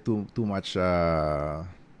giving her too much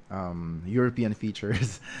European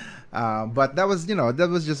features, but that was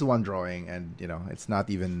just one drawing, and it's not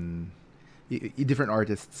even. Different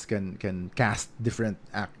artists can cast different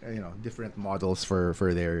different models for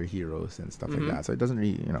their heroes and stuff like that. So it doesn't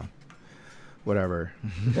really whatever.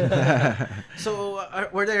 So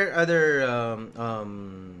were there other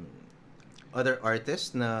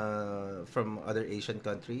artists from other Asian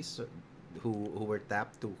countries who were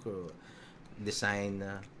tapped to design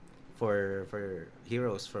for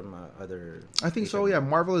heroes from other I think Asian so. Yeah,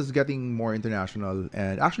 Marvel is getting more international,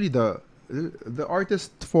 and actually the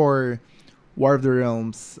artist for War of the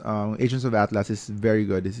Realms, Agents of Atlas is very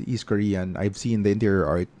good. He's Korean. I've seen the interior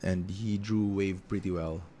art, and he drew Wave pretty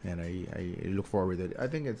well, and I look forward to it. I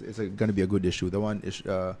think it's gonna be a good issue. The one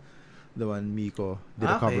Miko did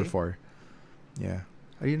a cover for. Yeah,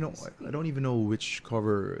 I don't even know which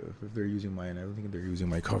cover if they're using mine. I don't think they're using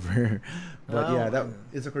my cover, but that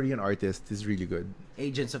it's a Korean artist. He's really good.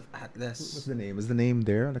 Agents of Atlas. What's the name? Is the name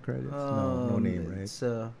there on the credits? No name, right? It's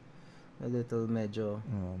a little medyo.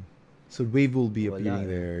 So Wave will be appearing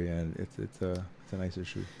there, and it's a nice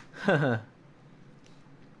issue.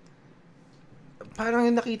 Parang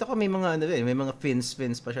yung nakita ko may mga may mga fins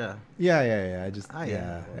pa siya. Yeah.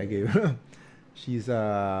 I gave her. She's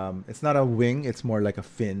it's not a wing, it's more like a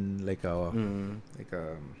fin, like a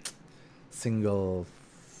single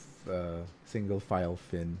file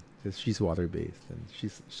fin. She's water based, and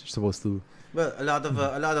she's supposed to. Well, a lot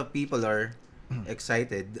of people are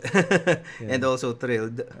excited and also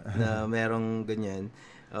thrilled na merong ganyan.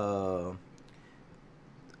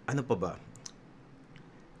 Ano pa ba?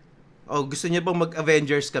 Oh, gusto niyo bang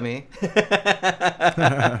mag-Avengers kami?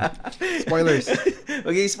 Spoilers.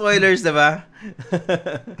 Okay, spoilers, diba?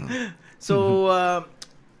 So,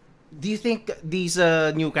 do you think these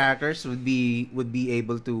new characters would be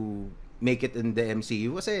able to make it in the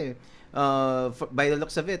MCU? Kasi by the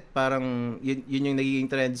looks of it, parang yun yung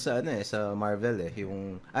nagiging trend sa sa Marvel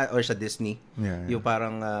yung or sa Disney. Yeah. Yung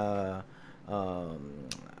parang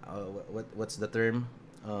what's the term?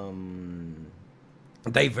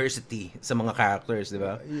 Diversity sa mga characters, di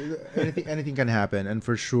ba? Anything can happen, and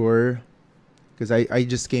for sure, because I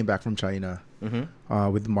just came back from China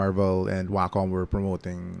with Marvel and Wacom were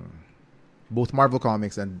promoting both Marvel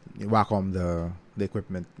Comics and Wacom the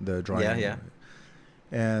equipment, the drawing. Yeah.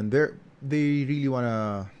 And they really want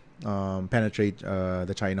to penetrate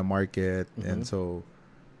the China market, and so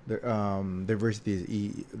diversity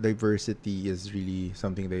is really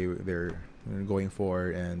something they're going for,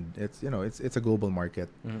 and it's it's a global market,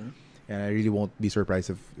 and I really won't be surprised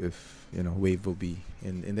if Wave will be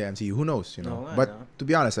in the MCU. Who knows, but to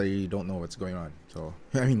be honest, I really don't know what's going on. So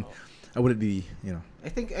I mean, I wouldn't be I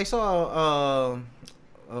think I saw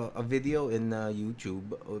a video in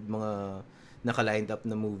YouTube of mga naka-lined up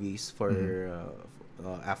na movies for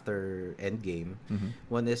after Endgame.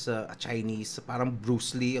 One is a Chinese, parang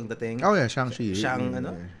Bruce Lee ang dating. Oh yeah, Shang-Chi.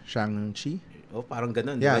 Shang-Chi? Oh, parang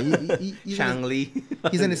ganun. Yeah, Shang Li.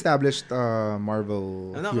 He's an established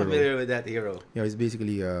Marvel I'm not hero. familiar with that hero. Yeah, he's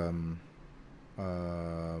basically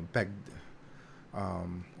pegged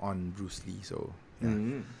on Bruce Lee. So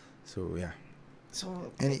yeah. So yeah.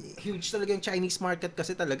 So huge talaga yung Chinese market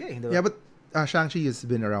kasi talaga eh. Diba? Yeah, but Shang-Chi has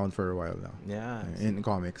been around for a while now. Yeah. In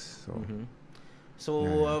comics.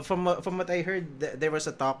 So from what I heard, there was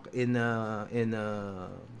a talk in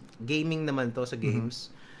gaming naman to sa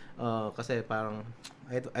games. Kasi parang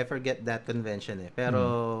I forget that convention eh.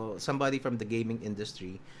 Pero somebody from the gaming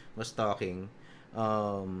industry was talking.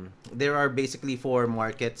 There are basically 4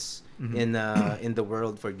 markets in the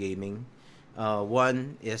world for gaming.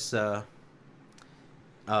 One is the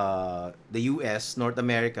US, North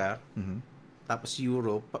America, tapos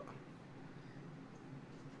Europe.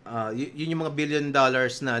 Yun yung mga $1 billion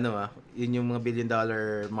na yun yung mga $1 billion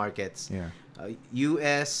markets. Yeah.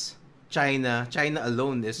 US, China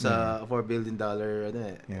alone is $4 billion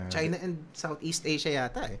Yeah. China and Southeast Asia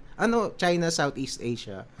yata eh. China, Southeast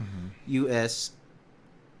Asia, US,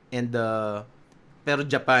 and Pero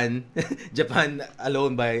Japan, Japan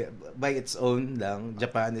alone by its own lang,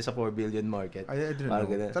 Japan is a 4 billion market. I didn't Parang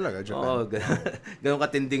know. ganun. Talaga, Japan. Oo, Wow. ganun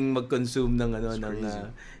katinding mag-consume ng ano It's ng crazy.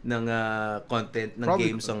 content ng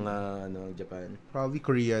Probably games ng Japan. probably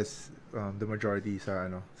Korea's the majority sa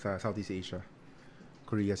Southeast Asia.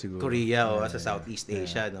 Korea siguro. Korea o Yeah, sa Southeast yeah.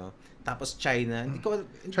 Asia, no. Tapos China, hindi ko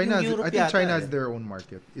China, yung Europe I think yata. China has their own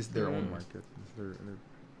market. Is their own Mm. market. Is their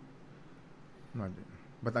not,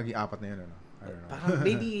 but naging apat na yun, ano? I don't know. Parang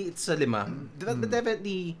maybe it's sa 5. But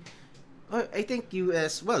definitely I think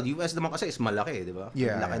US, well, US naman kasi is malaki, di ba?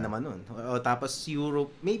 Yeah, Laki yeah. naman nun. Tapos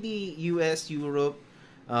Europe, maybe US, Europe,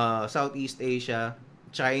 Southeast Asia,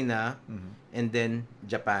 China, and then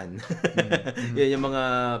Japan. Yan yung mga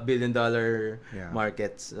billion-dollar Yeah.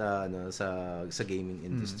 markets sa gaming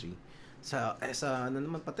industry. Sa ano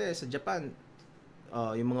naman pati sa Japan,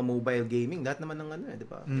 yung mga mobile gaming, lahat naman ng ano, di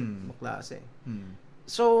ba? Mga klase.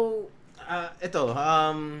 So, ito,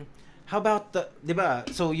 how about, di ba,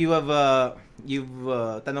 so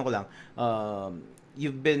tanong ko lang,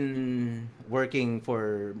 you've been working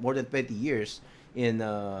for more than 20 years in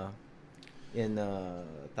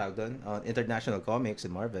tawag doon, international comics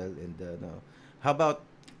and Marvel, and no. How about,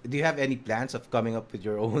 do you have any plans of coming up with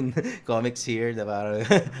your own comics here, diba?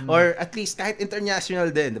 Or at least kahit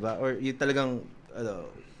international din, diba? Or you talagang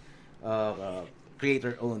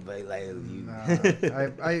creator owned by Leinil Yu?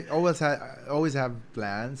 I always have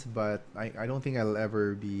plans, but I don't think I'll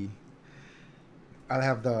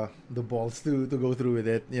have the balls to go through with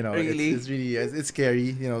it. You know, Really? it's really it's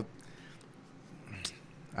scary. You know,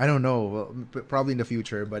 I don't know. Well, probably in the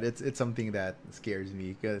future, but it's something that scares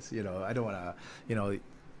me because I don't want to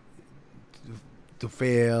to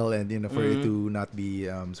fail and for it to not be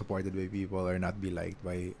supported by people or not be liked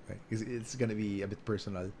by it's gonna be a bit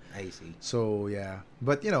personal. I see. So yeah,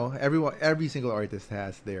 but every single artist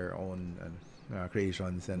has their own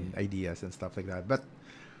creations and ideas and stuff like that. But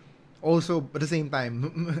also at the same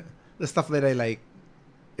time, the stuff that I like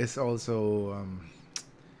is also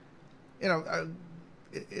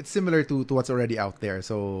it's similar to what's already out there.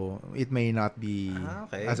 So it may not be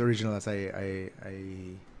okay. as original as I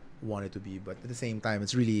want it to be, but at the same time,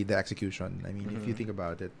 it's really the execution. I mean, if you think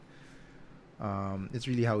about it, it's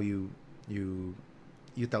really how you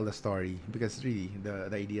tell the story, because really the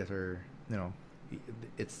ideas are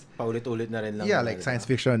it's paulit-ulit na rin lang. Yeah, like science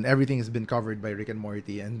fiction. Everything has been covered by Rick and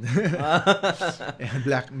Morty and, and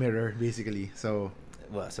Black Mirror, basically. So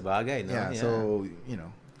well, sa bagay, no? yeah. So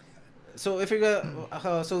So if you're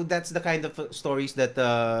so that's the kind of stories that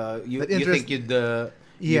you think you'd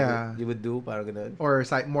you would do, parang ganun. Or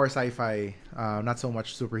more sci-fi, not so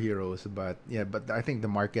much superheroes, but I think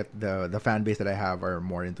the market, the fan base that I have are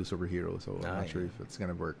more into superheroes, so I'm not sure if it's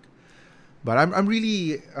gonna work. But I'm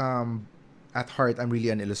really at heart, I'm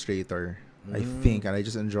really an illustrator, I think, and I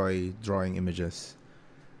just enjoy drawing images,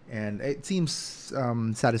 and it seems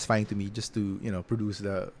satisfying to me just to produce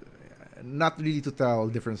not really to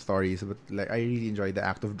tell different stories, but like I really enjoy the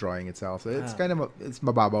act of drawing itself. So it's kind of it's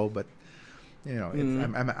mababaw, but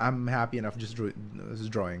I'm happy enough just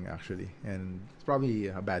drawing actually, and it's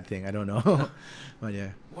probably a bad thing, I don't know. But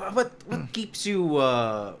yeah. What keeps you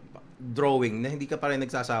drawing na hindi ka pa rin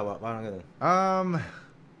nagsasawa, parang ganun?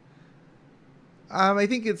 I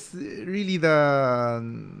think it's really the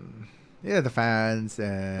fans,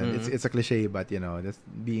 and it's a cliche, but just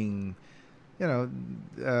being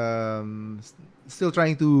still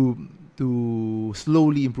trying to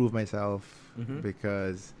slowly improve myself,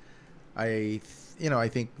 because I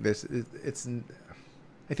think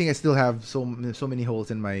I think I still have so many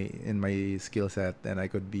holes in my skill set, and I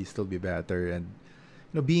could still be better, and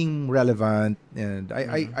being relevant, and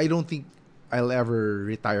I don't think I'll ever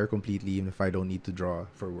retire completely, even if I don't need to draw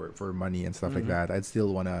for work, for money and stuff like that. I'd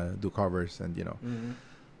still want to do covers, and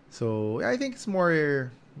so I think it's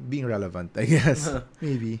more being relevant, I guess.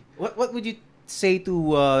 Maybe. What would you say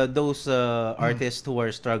to those artists who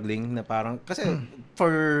are struggling, na parang kasi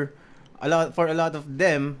for a lot of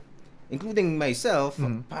them, including myself,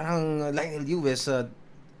 parang Leinil Yu is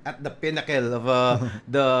at the pinnacle of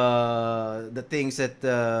the things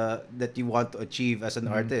that you want to achieve as an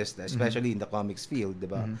artist, especially in the comics field,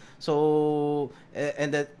 diba? So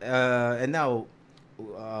and now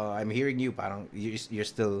I'm hearing you, parang you're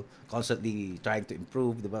still constantly trying to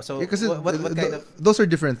improve, diba? So what kind of those are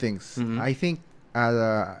different things. I think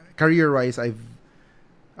career-wise, I've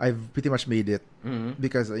pretty much made it,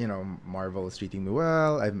 because Marvel is treating me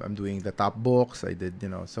well. I'm doing the top books. I did,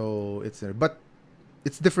 so it's but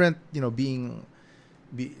it's different, drawing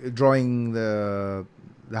the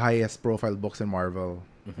highest profile books in Marvel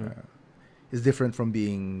is different from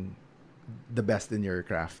being the best in your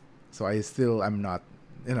craft. So I'm not,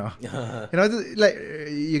 you know, like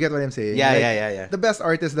you get what I'm saying. Yeah, like, yeah. The best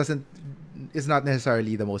artist is not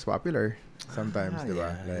necessarily the most popular. Sometimes,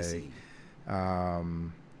 diba? Yeah, I see.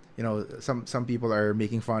 Some people are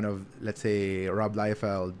making fun of, let's say, Rob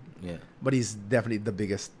Liefeld. Yeah. But he's definitely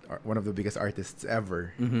one of the biggest artists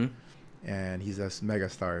ever, Mm-hmm. and he's a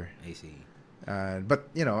megastar. I see. But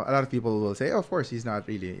a lot of people will say, oh, of course, he's not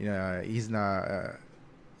really. He's not.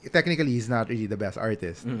 Technically, he's not really the best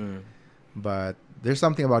artist. Mm-hmm. But there's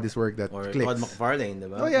something about his work that Or clicks. Todd McFarlane,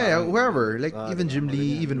 diba? Oh yeah, whoever. Like even diba? Jim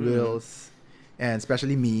Lee, even Wills, and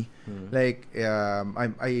especially me. Like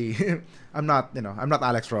I'm not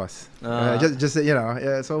Alex Ross.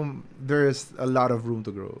 So there's a lot of room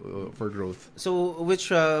to grow for growth. So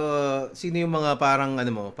sino yung mga parang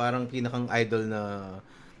pinakang idol na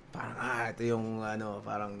parang ito yung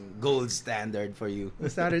parang gold standard for you? The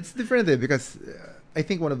standard, it's different because I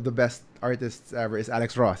think one of the best artists ever is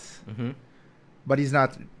Alex Ross. Mm-hmm. But he's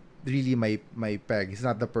not really my peg. He's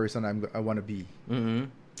not the person I want to be. Mm-hmm.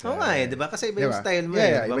 Oo nga diba? Kasi iba yung style mo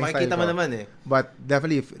diba? Makikita mo naman But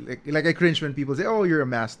definitely, like I cringe when people say, oh, you're a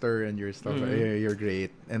master and you're stuff, you're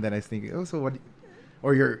great. And then I think, oh, so what?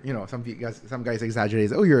 Or you're, some guys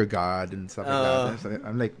exaggerate, oh, you're a god and stuff like that. So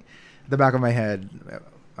I'm like, the back of my head,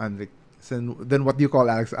 I'm like, so then what do you call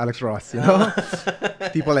Alex Ross?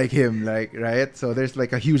 People like him, like, right? So there's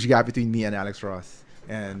like a huge gap between me and Alex Ross,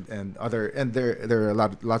 and there are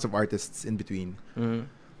lots of artists in between. Mm-hmm.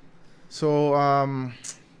 So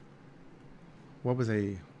what was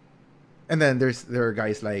I? And then there are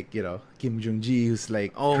guys like Kim Jung-gi, who's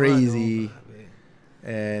like crazy,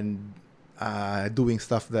 and doing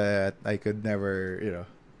stuff that I could never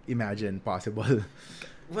imagine possible.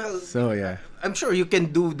 Well, so yeah, I'm sure you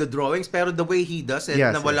can do the drawings, pero the way he does it,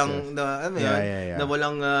 yes, na walang, yes. na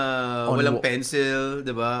walang pencil,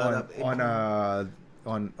 diba?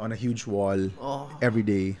 On a huge wall every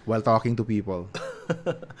day while talking to people.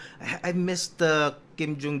 I missed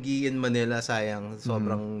Kim Jung-gi in Manila, sayang.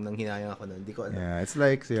 Sobrang nanghinayang ako nun. Hindi ko alam. Yeah, it's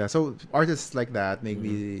like, so artists like that make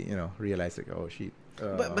me, realize like, oh, shit.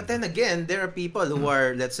 But then again, there are people who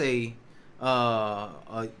are, let's say,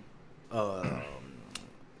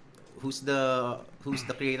 who's the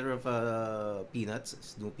creator of Peanuts,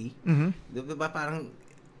 Snoopy? Mm-hmm. Diba parang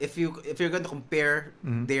if you're going to compare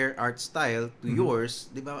their art style to yours,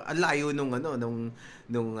 'di ba? Ang layo nung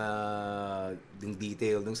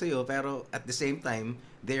detail nung sayo, pero at the same time,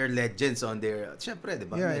 they are legends on their, syempre, 'di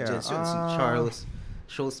ba? Legends yun. Si Charles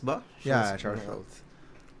Schultz ba? Charles Schultz.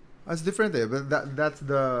 That's different, but that's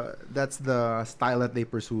the style that they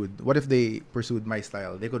pursued. What if they pursued my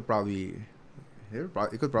style? It could probably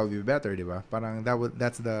be better, di ba? Parang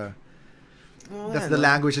that's the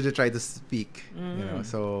language that they try to speak,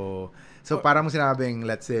 So parang sinabing,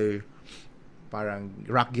 let's say, parang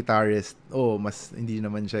rock guitarist, mas hindi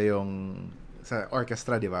naman siya yung sa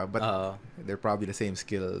orchestra, di ba? But they're probably the same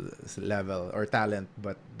skill level or talent,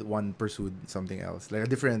 but one pursued something else, like a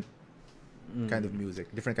different kind of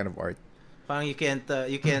music, different kind of art. Parang you can't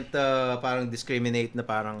parang discriminate na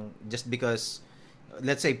parang just because,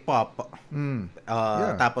 let's say pop,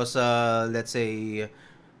 tapos let's say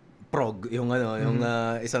prog, yung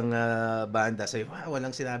isang banda, say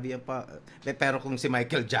walang sinabi yung pero kung si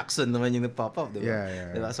Michael Jackson naman yung nag-pop up, di ba?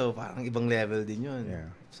 Yeah. Diba? So parang ibang level din yun.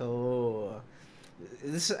 Yeah. So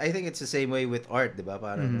I think it's the same way with art, di ba?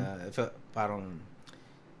 Parang parang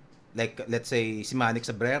like, let's say si Manix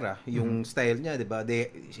Sabrera, yung style niya, 'di ba?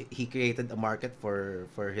 He created a market for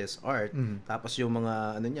his art. Tapos yung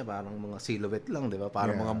mga niya, parang mga silhouette lang, 'di ba?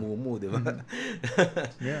 Parang mga mumu, 'di ba?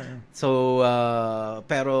 Yeah. So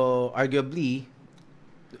pero arguably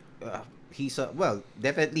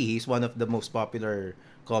definitely he's one of the most popular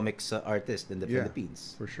comics artists in the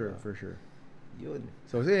Philippines. For sure. Yun.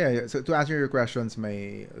 So to answer your questions,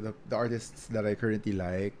 the artists that I currently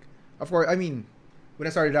like, of course, I mean, when I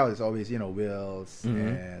started out, it's always, Wills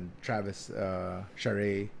and Travis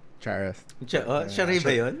Charest. Charest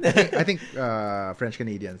ba yun? I think French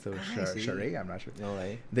Canadian, so Charest, I'm not sure.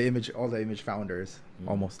 Okay. All the image founders,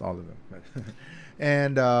 almost all of them.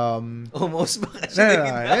 And almost ba?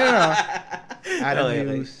 No. Adam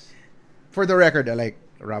Hughes. For the record, I like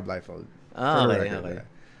Rob Liefeld. Okay.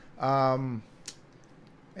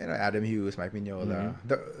 Adam Hughes, Mike Mignola,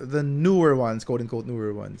 the newer ones, quote unquote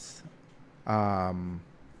newer ones.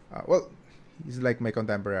 Well, he's like my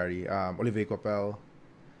contemporary. Olivier Coppel.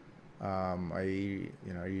 I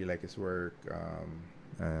really like his work.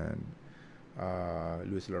 And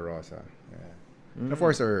Luis La Rosa. Yeah. And of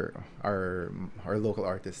course, our local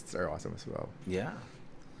artists are awesome as well. Yeah.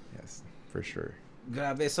 Yes, for sure.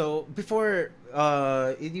 Grabe. So before,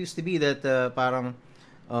 it used to be that parang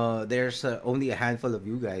there's only a handful of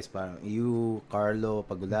you guys. Parang you, Carlo,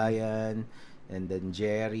 Pagulayan, and then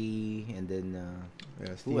Jerry, and then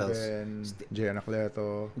who else? Steven, Jay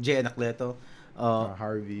Anacleto, Jay Anacleto.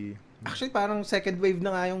 Harvey. Actually, parang second wave na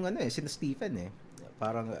nga yung sina Stephen eh.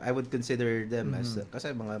 Parang I would consider them as kasi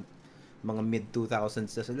mga mid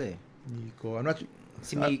 2000s na sila eh. Miko.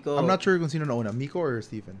 Si Miko. I'm not sure kung sino nauna, Miko or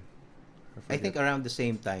Stephen. I think around the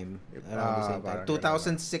same time. Around the same time.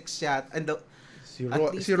 2006 yat. And si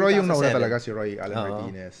Roy yung nauna talaga, si Roy Alan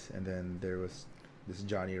Martinez. And then there was this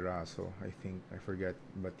Johnny Raso, I think. I forget,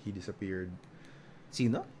 but he disappeared.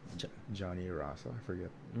 Sino? Johnny Raso. I forget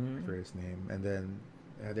his name. And then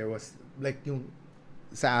there was like yung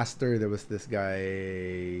sa Aster, there was this guy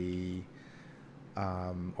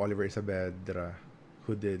Oliver Isabedra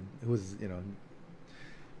who did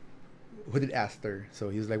Aster. So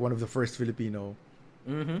he was like one of the first Filipino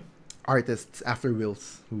artists after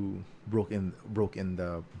Wills who broke in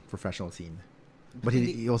the professional scene. But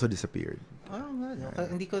he also disappeared. Oh, no.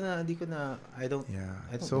 Hindi ko na I don't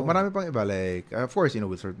So know. marami pang iba like of course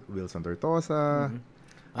Wilson Tortosa.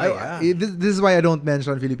 Yeah. This is why I don't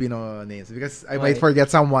mention Filipino names because I might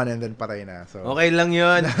forget someone and then patay na. So okay lang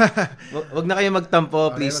 'yun. Wag na kayo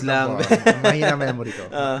magtampo, please lang. Mahina memory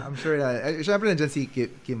ko. I'm sure na syempre nandiyan si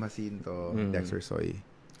Kim Jacinto, Dexter Soy.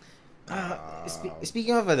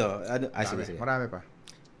 Speaking of sige. Marami pa.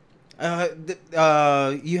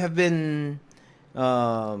 You have been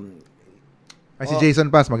si Jason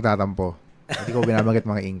Paz magtatampo. Hindi ko binabanggit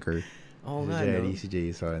mga inker. Si Jerry, si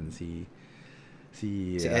Jason, si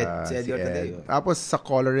Edgar Tadeo. Tapos sa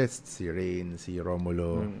colorist, si Rain, si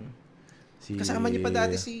Romulo. Kasama niyo pa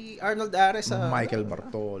dati si Arnold Ares sa Michael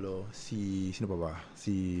Bartolo, sino pa ba?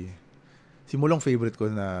 Si Mulong favorite ko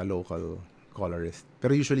na local colorist.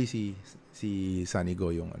 Pero usually si Sunny Go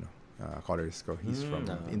yung colorist ko. He's from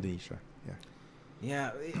Indonesia.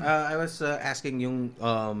 Yeah, I was asking yung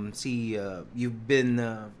you've been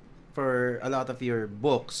for a lot of your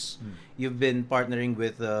books, you've been partnering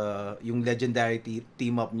with yung legendary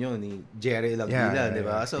team up nyo ni Jerry Lagdila, di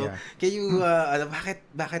ba? So, can you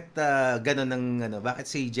bakit ganun ng bakit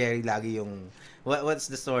si Jerry lagi yung what's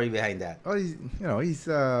the story behind that? Oh, he's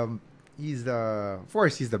of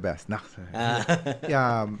course he's the best.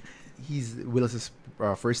 He's Will's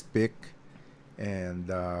first pick, and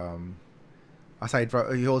aside from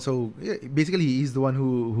he also basically he's the one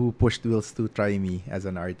who pushed Wills to try me as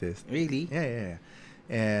an artist. Really? Yeah.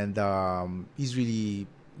 And he's really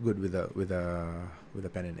good with a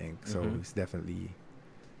pen and ink. So he's definitely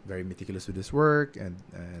very meticulous with his work and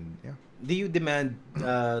yeah. Do you demand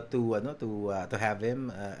to have him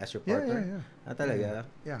as your partner? Yeah. Talaga?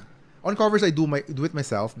 Yeah. On covers I do it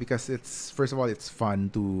myself because it's first of all it's fun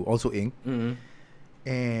to also ink.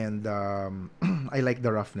 And I like the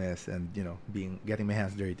roughness and getting my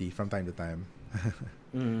hands dirty from time to time.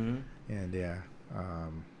 And yeah.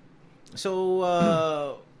 So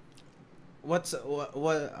ano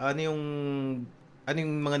yung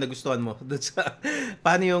mga nagustuhan mo doon sa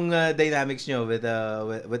paano yung dynamics nyo with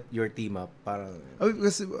your team up? Parang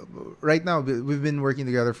because right now we've been working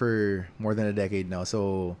together for more than a decade now,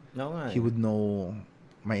 so he would know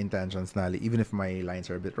my intentions na even if my lines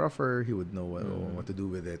are a bit rougher, he would know what to do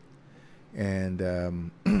with it. And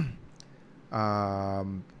I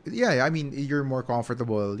mean you're more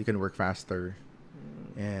comfortable, you can work faster.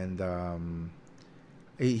 And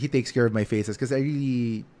he takes care of my faces because I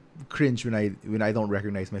really cringe when I don't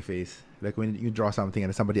recognize my face. Like when you draw something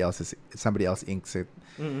and somebody else inks it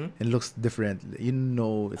and it looks different.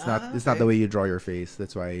 It's not the way you draw your face.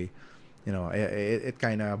 That's why it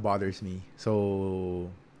kind of bothers me.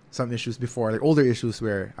 So some issues before, like older issues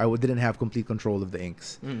where I didn't have complete control of the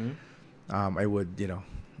inks, I would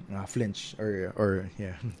flinch or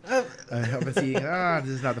I'm seeing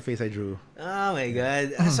this is not the face I drew. Oh my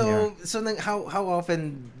god. So how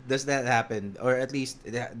often does that happen, or at least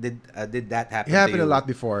did that happen? It happened a lot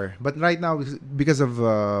before, but right now because of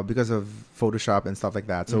Photoshop and stuff like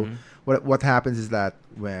that. So what happens is that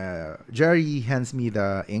when Jerry hands me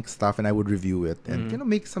the ink stuff and I would review it and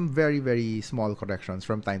make some very very small corrections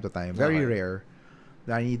from time to time. Very rare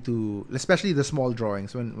that I need to, especially the small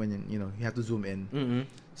drawings when you have to zoom in.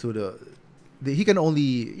 So he can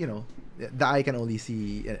only the eye can only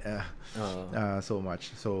see so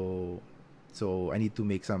much. So I need to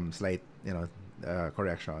make some slight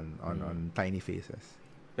correction on tiny faces.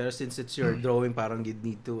 Pero since it's your drawing, parang you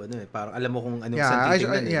need to parang alam mo kung anong saan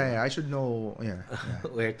titingnan. I should know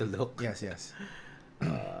where to look. Yes.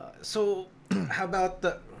 So how about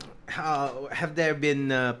have there been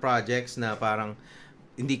projects na parang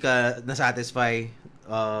hindi ka na-satisfy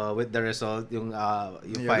with the result, yung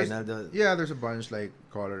final? There's a bunch like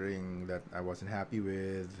coloring that I wasn't happy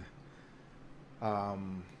with,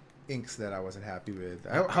 inks that I wasn't happy with.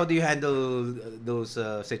 How do you handle those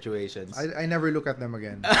situations? I never look at them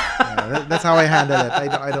again. That's how I handle it.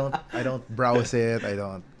 I don't browse it. I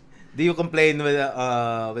don't. Do you complain with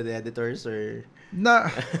the editors or?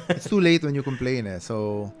 Nah, it's too late when you complain.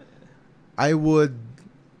 So I would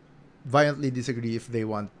violently disagree if they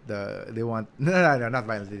want no, not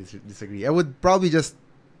violently disagree. I would probably just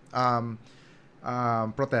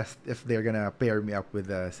protest if they're gonna pair me up with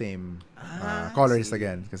the same colorist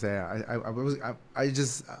again, because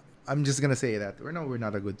I'm just gonna say that we're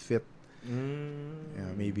not a good fit.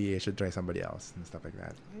 Maybe I should try somebody else and stuff like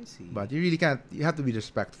that. I see. But you really can't. You have to be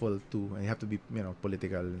respectful too, and you have to be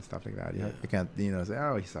political and stuff like that. You can't say,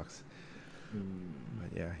 oh, he sucks.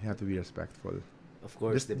 But yeah, you have to be respectful. Of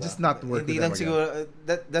course, just not work Hindi with them lang siguro,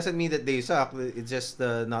 that doesn't mean that they suck. It's just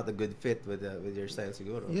not a good fit with your style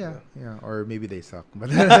siguro. Yeah, or maybe they suck.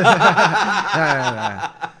 But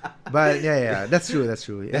but yeah, that's true.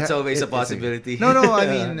 That's always a possibility. No, I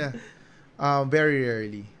mean, very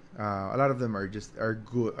rarely. A lot of them are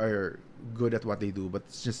good at what they do, but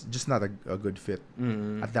it's just not a good fit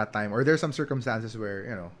at that time. Or there's some circumstances where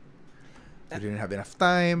you didn't have enough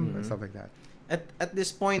time and stuff like that. At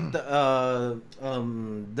this point, does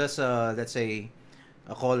let's say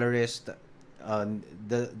a colorist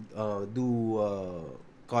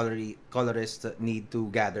colorists need to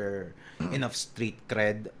gather enough street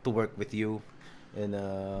cred to work with you? And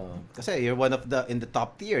kasi you're one of in the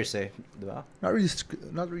top tiers, di ba? Not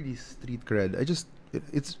really street cred.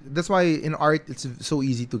 It's that's why in art it's so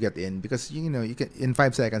easy to get in, because you can in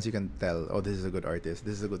 5 seconds you can tell, oh, this is a good artist,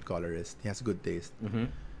 this is a good colorist, he has good taste.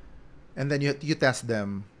 And then you test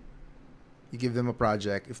them, you give them a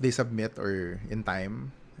project. If they submit or in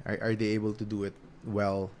time, are they able to do it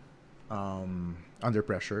well under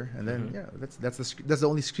pressure? And then that's the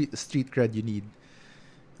only street cred you need.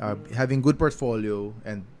 Having good portfolio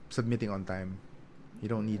and submitting on time. You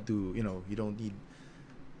don't need to, you don't need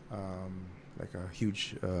like a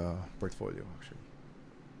huge portfolio actually.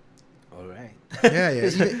 All right.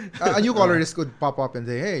 Yeah. A new colorist could pop up and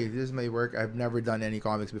say, "Hey, this is my work. I've never done any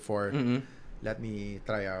comics before. Let me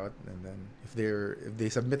try out." And then if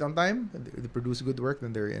they submit on time, they produce good work,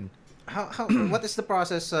 then they're in. How what is the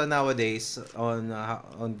process nowadays on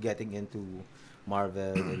getting into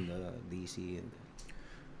Marvel and DC and?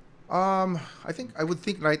 I would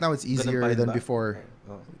think right now it's easier than before,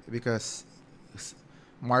 because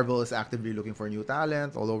Marvel is actively looking for new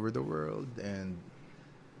talent all over the world, and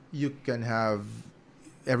you can have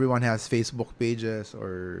everyone has Facebook pages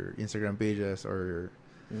or Instagram pages or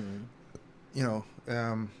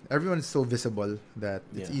everyone is so visible that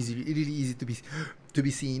it's really easy to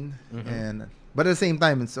be seen. And but at the same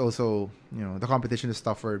time, it's also the competition is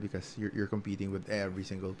tougher because you're competing with every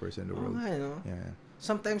single person in the world. Yeah.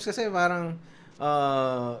 Sometimes kasi parang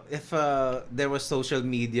if there was social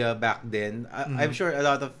media back then, I'm sure a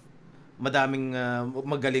lot of madaming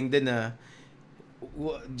magaling din na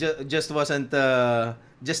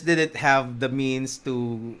just didn't have the means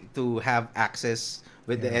to have access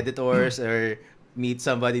with the editors or meet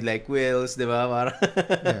somebody like Wills, 'di ba? Parang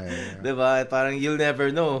 'di ba? Parang you'll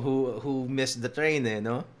never know who missed the train,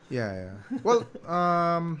 no? Yeah. Well,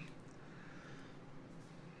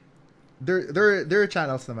 there are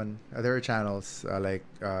channels naman. There are channels like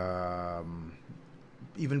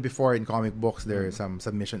even before in comic books there are some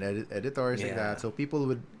submission editors like that. So people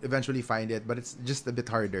would eventually find it, but it's just a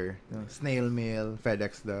bit harder. Snail mail,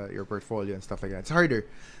 FedEx your portfolio and stuff like that. It's harder.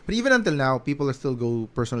 But even until now, people are still go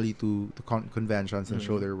personally to conventions and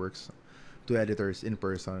show their works to editors in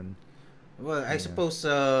person. Well, I suppose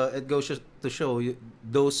it goes to show you,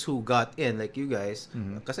 those who got in, like you guys,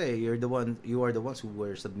 kasi you are the ones who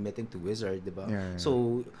were submitting to Wizard, diba?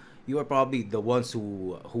 So you are probably the ones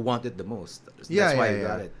who wanted the most. That's why you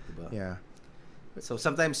got it, diba? Yeah. So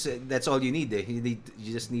sometimes that's all you need. You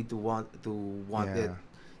just need to want it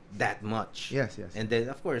that much. Yes. And then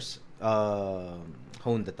of course,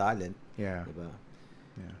 hone the talent. Yeah. Diba?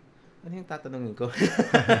 Yeah. Ano yung tatanungin ko?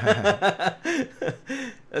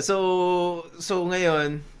 So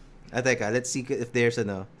ngayon, teka, let's see if there's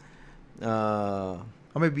am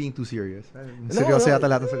I being too serious? Seryoso yata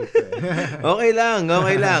lahat ng sagot ko. Okay lang.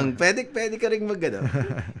 Pwede ka ring mag-ano.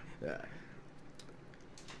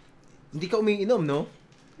 Hindi ka umiinom, no?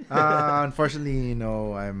 Unfortunately,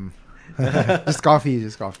 no. I'm just coffee.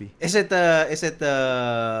 Is it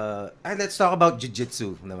let's talk about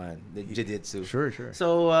jiu-jitsu naman. The jiu-jitsu. Sure.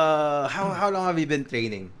 So how long have you been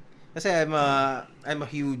training? Kasi I'm a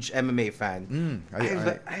huge MMA fan.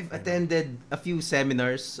 I've attended a few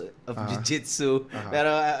seminars of jiu-jitsu,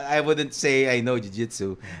 pero I wouldn't say I know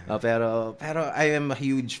jiu-jitsu. Pero I am a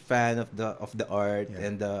huge fan of the art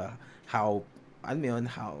and how ano yun,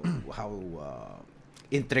 how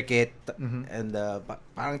intricate and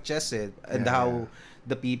parang chess and how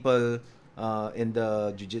the people in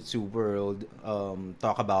the jiu-jitsu world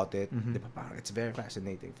talk about it. Di ba? Parang it's very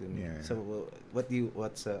fascinating to me. Yeah. So what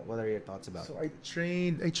are your thoughts about So it?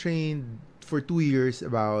 I trained for 2 years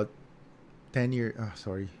about 15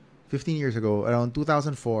 years ago, around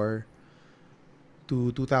 2004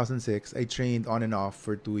 to 2006. I trained on and off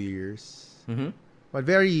for 2 years. But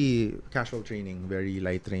very casual training, very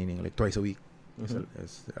light training, like twice a week.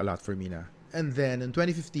 It's a lot for me na. And then in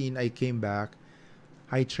 2015, I came back.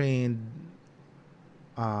 I trained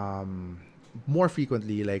more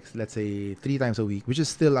frequently, like let's say 3 times a week, which is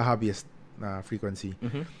still a hobbyist frequency.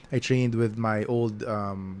 I trained with my old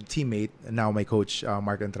teammate and now my coach,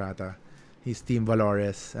 Mark Entrata. He's Team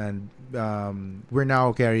Valores, and we're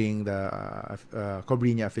now carrying the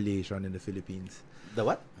Cobrinia affiliation in the Philippines. The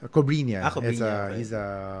what? Cobrinia. Cobrinia, okay. He's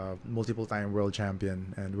a multiple-time world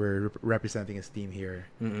champion, and we're representing his team here.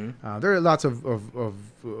 There are lots of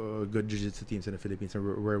good jiu-jitsu teams in the Philippines, and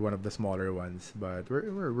we're one of the smaller ones, but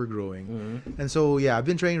we're growing. And so yeah, I've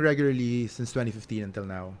been training regularly since 2015 until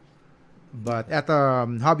now, but at a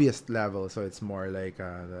hobbyist level, so it's more like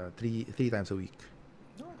the three times a week.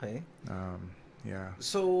 Okay. Yeah.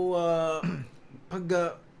 So pag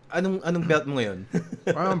anong belt mo ngayon?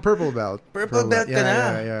 Purple belt. Purple belt ka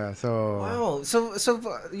na. Yeah. So wow. So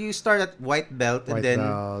you start at white belt and white then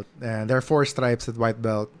belt, and there are 4 stripes at white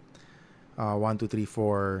belt. 1, 2, 3,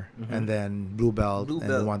 4, and then blue belt,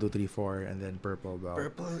 and 1, 2, 3, 4, and then purple belt.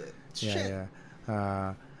 Purple. Shit.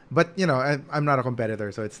 Yeah. But you know, I'm not a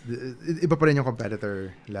competitor, so iba pa rin yung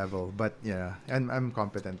competitor level. But yeah, I'm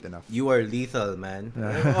competent enough. You are lethal, man.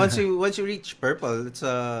 once you reach purple, it's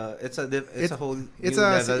a whole new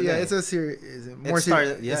level. Yeah, it's a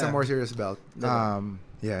more serious belt.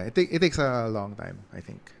 Yeah, it takes a long time, I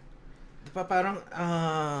think. Parang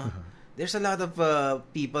there's a lot of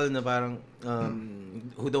people na parang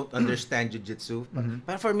who don't understand jiu-jitsu.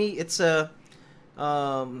 But for me, it's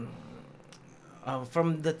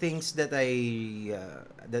from the things that I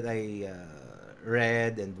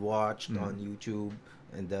read and watched on YouTube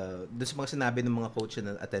and doon sa mga sinabi ng mga coach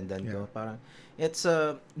na attendant ko, parang it's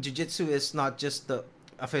jiu-jitsu is not just a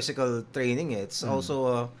physical training, it's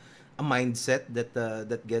also a mindset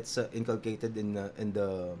that gets inculcated in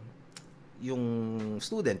the yung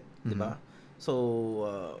student, di ba?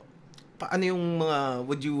 So paano yung mga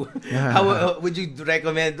how would you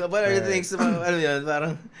recommend, what are the things ano yun,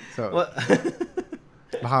 parang so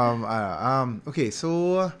okay,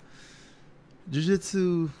 so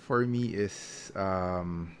jiu-jitsu for me is I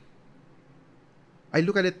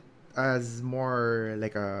look at it as more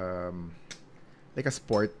like a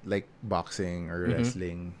sport, like boxing or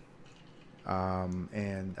wrestling,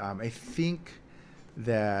 and I think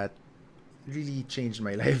that really changed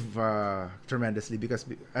my life tremendously, because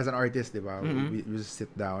as an artist, diba, we just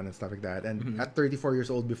sit down and stuff like that, and at 34 years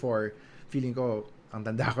old, before, feeling ko ang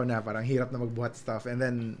tanda ko na, parang hirap na magbuhat stuff, and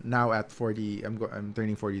then now at 40, I'm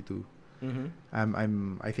turning 42.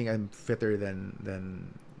 I think I'm fitter than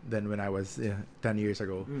when I was 10 years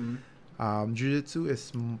ago. Jiu-jitsu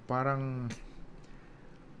is parang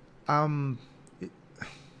I'm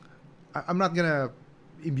not gonna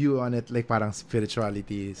imbue on it like parang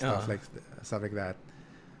spirituality stuff like that.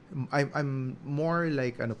 I'm more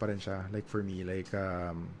like ano pa rin siya, like for me, like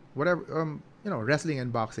whatever, wrestling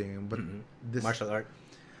and boxing, but this martial art.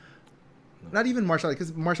 Not even martial art,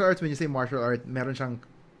 because martial arts, when you say martial art, meron siyang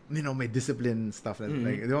may discipline stuff na,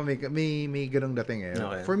 like, di ba, may ganung dating eh.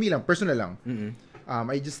 Okay. For me lang, personal lang.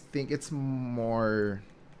 I just think it's more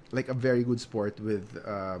like a very good sport with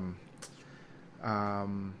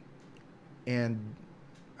and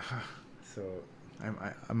so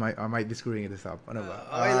I might be screwing this up. Ano ba?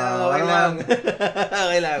 Okay lang.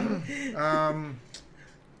 Okay lang.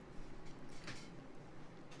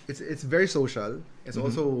 It's very social. It's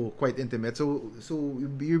also quite intimate. So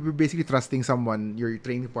you're basically trusting someone, your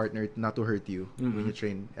training partner, not to hurt you when you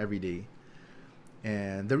train every day.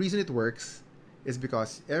 And the reason it works is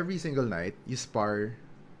because every single night you spar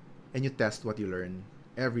and you test what you learn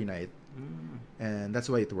every night. And that's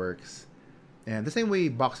why it works. And the same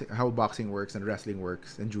way how boxing works and wrestling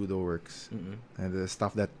works and judo works, and the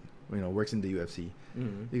stuff that works in the UFC,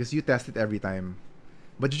 because you test it every time.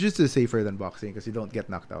 But jiu-jitsu is safer than boxing because you don't get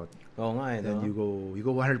knocked out. Oo nga, and you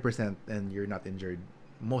go 100% and you're not injured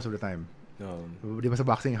most of the time. Di ba sa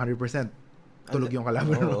boxing 100%? tulog yung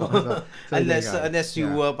kalaban mo. So, unless you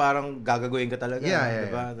parang gagagawin ka talaga,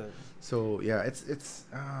 diba? So yeah, it's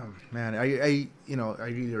man, I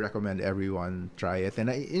really recommend everyone try it. And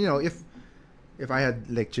if I had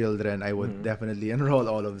like children, I would definitely enroll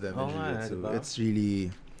all of them in jiu-jitsu. Diba? It's really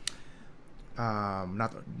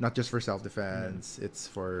not just for self-defense, it's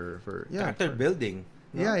for character building.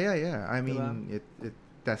 No? Yeah. I mean, diba? It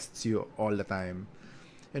tests you all the time.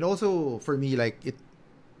 And also for me, like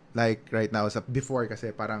right now, before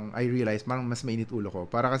kasi parang I realized parang mas mainit ulo ko.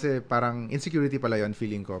 Para kasi parang insecurity pala yon,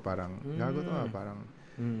 feeling ko parang gago to, parang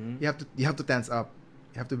you have to tense up.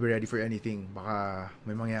 You have to be ready for anything. Baka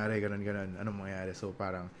may mangyari, ganun, anong mangyari. So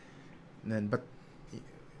parang but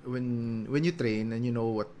when you train and you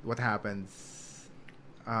know what happens,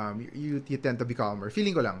 you tend to be calmer.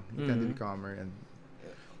 Feeling ko lang, you tend to be calmer. And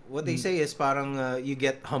what they say is parang you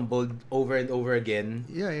get humbled over and over again.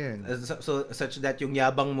 Yeah. So such that yung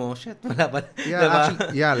yabang mo, shit, wala pa. Yeah, diba?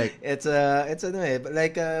 actually, yeah, like it's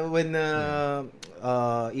like when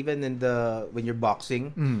even in when you're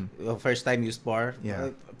boxing, first time you spar,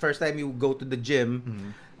 first time you go to the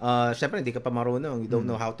gym, syempre hindi ka pa marunong, you don't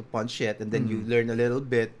know how to punch yet, and then you learn a little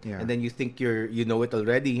bit, and then you think you know it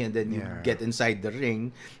already, and then you get inside the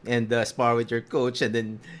ring and spar with your coach, and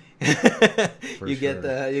then you get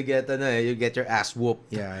your ass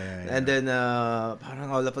whooped. Yeah. And then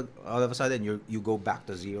parang all of a sudden you go back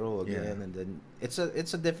to zero again, and then it's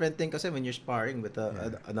a different thing kasi when you're sparring with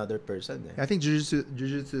another person. I think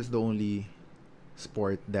jiu-jitsu is the only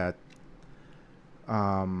sport that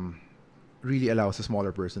really allows a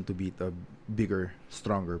smaller person to beat a bigger,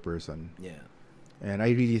 stronger person. Yeah. And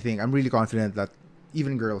I'm really confident that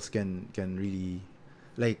even girls can really,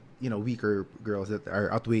 like, weaker girls that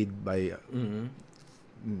are outweighed by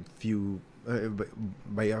few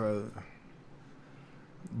by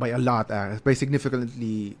a lot, by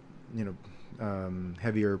significantly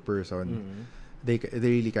heavier person. They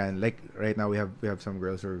really can, like right now we have some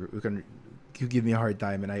girls who give me a hard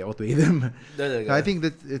time and I outweigh them. So I think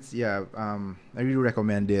that it's I really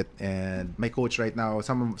recommend it. And my coach right now,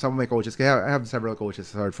 some of my coaches, I have several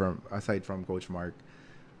coaches aside from Coach Mark.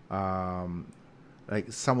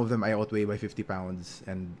 Like some of them I outweigh by 50 pounds,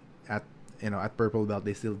 and at purple belt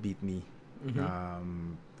they still beat me,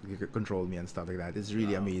 control me and stuff like that. It's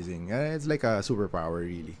really amazing. It's like a superpower,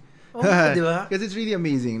 really. Because it's really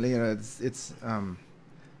amazing. Like, it's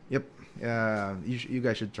you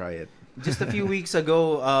guys should try it. Just a few weeks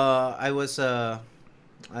ago, I was I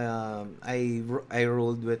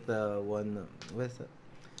rolled with one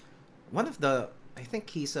of the, I think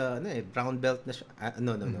he's brown belt na siya.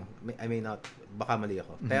 No. I may not, baka mali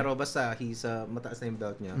ako. Pero basta he's mataas na yung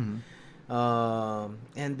belt niya.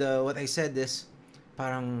 And what I said is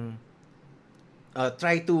parang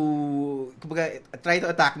try to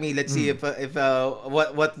attack me. Let's see if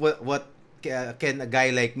what can a guy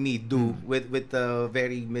like me do with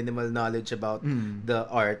very minimal knowledge about the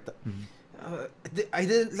art. I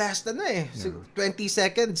didn't last so 20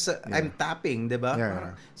 seconds I'm tapping,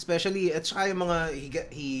 diba? Especially at saka yung mga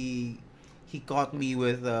he caught me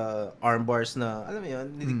with arm bars na alam mo yun,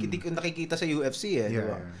 hindi ko nakikita sa UFC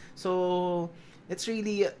diba? So it's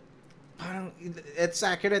really parang it's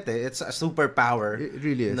accurate it's a superpower. It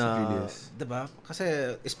really is. Diba?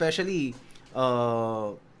 Kasi especially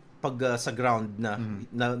pag sa ground na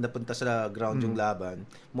napunta sa ground yung laban,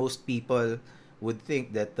 most people would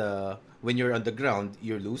think that when you're on the ground,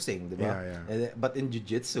 you're losing, diba? But in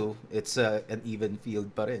jiu-jitsu, it's an even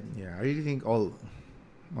field pa rin. Yeah, I really think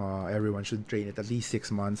everyone should train it at least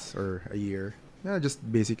 6 months or a year. Yeah, just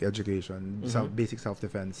basic education, basic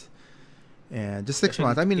self-defense. And just 6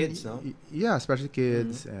 months. I mean, kids, no? Yeah, especially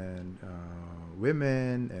kids and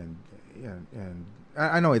women and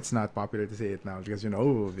I know it's not popular to say it now because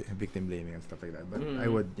victim blaming and stuff like that, but I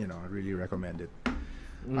would really recommend it.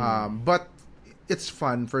 But it's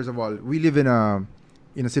fun. First of all, we live in a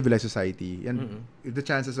civilized society, and the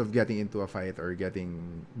chances of getting into a fight or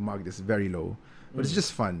getting mugged is very low. But it's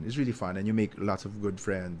just fun. It's really fun, and you make lots of good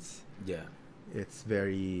friends. Yeah, it's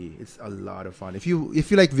a lot of fun. If you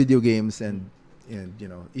like video games and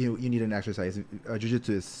you need an exercise,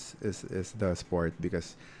 jiu-jitsu is the sport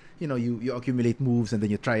because you accumulate moves and then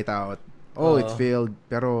you try it out. It failed,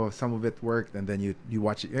 pero some of it worked, and then you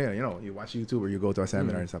watch you watch YouTube or you go to a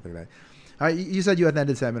seminar and stuff like that. You said you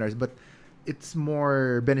attended seminars, but it's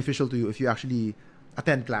more beneficial to you if you actually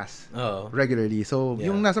attend class regularly. So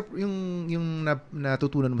yung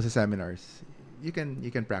natutunan mo sa seminars, you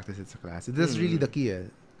can practice it sa class. That's really the key.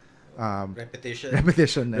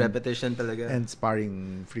 Repetition and talaga. And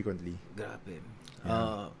sparring frequently. Grabe.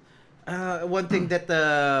 One thing that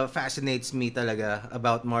fascinates me talaga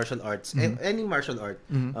about martial arts, any martial art,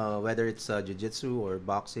 whether it's jiu-jitsu or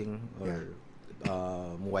boxing or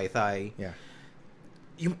Muay Thai, Yeah.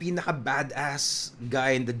 yung pinaka badass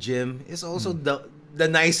guy in the gym is also the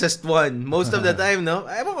nicest one most of the time, no?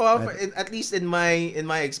 Ewan ko, at least in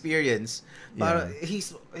my experience, para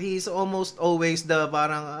he's almost always the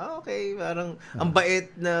parang okay, parang ang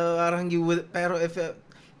bait na parang you will, pero if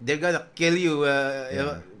they're gonna kill you,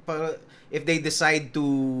 para, if they decide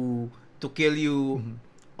to kill you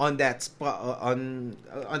on that spot, on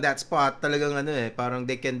that spot, talagang ano parang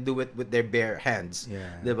they can do it with their bare hands,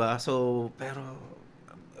 'di ba? So pero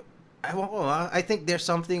ewan ko, I think there's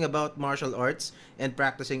something about martial arts and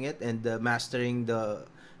practicing it and mastering the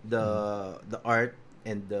art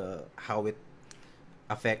and how it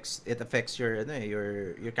affects your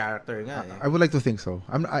your character nga. I would like to think so.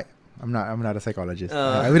 I'm not a psychologist.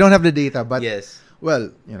 We don't have the data, but yes. Well,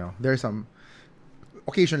 there's some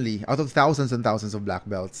occasionally out of thousands and thousands of black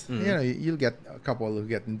belts, you'll get a couple who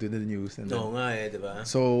get into the news and Oo nga diba?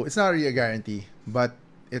 So it's not really a guarantee, but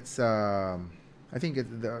it's I think it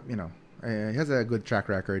he has a good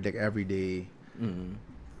track record. Like every day,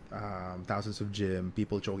 thousands of gym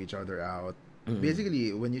people choke each other out.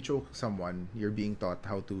 Basically, when you choke someone, you're being taught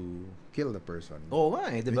how to kill the person. Oo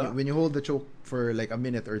nga diba? When you hold the choke for like a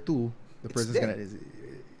minute or two, the person's gonna.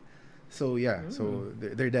 So yeah, so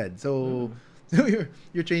they're dead. So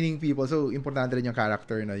you're training people. So importante rin yung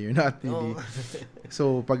character na you're not really.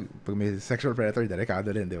 So pag may sexual predator,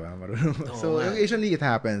 delikado rin, di ba? So occasionally it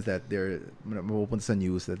happens that they're mapupunta sa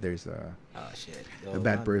news that there's a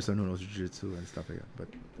bad person who knows jiu-jitsu and stuff like that. But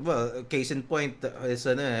well, case in point is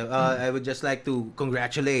I would just like to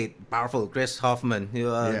congratulate powerful Chris Hoffman,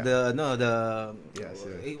 a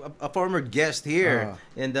former guest here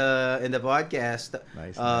in the podcast.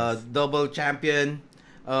 Nice. Double champion,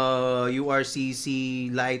 URCC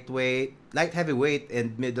light heavyweight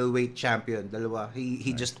and middleweight champion. Dalawa.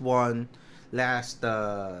 He just won last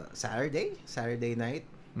Saturday night.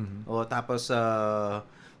 O tapos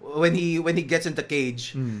when he gets in the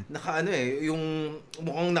cage, naka yung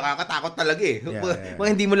mukhang nakakatakot talaga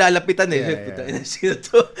hindi mo lalapitan sino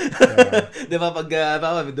to? Di ba pag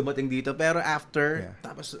dumating dito, pero after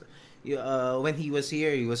tapos when he was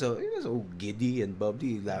here, he was so giddy and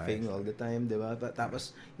bubbly, laughing all the time, di ba?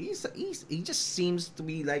 Tapos he just seems to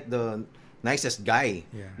be like the nicest guy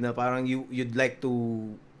na parang you'd like to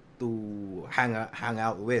hang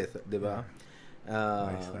out with, di ba?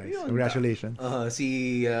 Nice. Congratulations.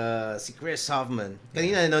 Si Chris Hoffman.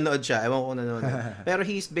 Kanina nanonood siya. Ewan ko kung nanonood. Pero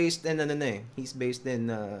he's based in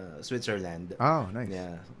Switzerland. Oh, nice.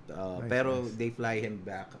 Yeah. Nice, pero nice. they fly him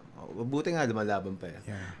back. Buti nga lumalaban pa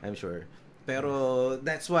Yeah. I'm sure. Pero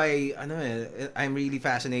that's why I'm really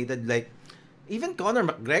fascinated, like even Conor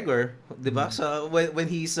McGregor, 'di ba? So when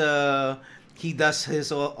he's he does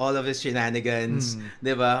all of his shenanigans,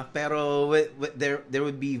 'di ba? Pero there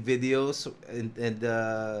would be videos and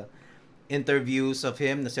interviews of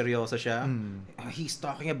him na seryoso siya. He's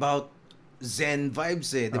talking about Zen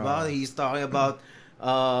vibes, 'di ba? He's talking about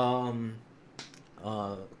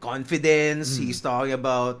confidence. He's talking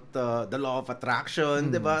about the law of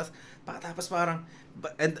attraction, 'di ba? Tapos parang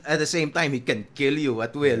and at the same time he can kill you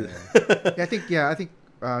at will. I think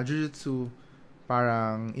jiu-jitsu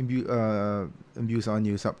parang imbues on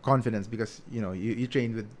you some confidence because you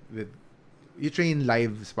train with you train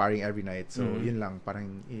live sparring every night, so yun lang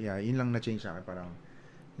parang yun lang na change sa akin, parang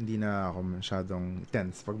hindi na ako masyadong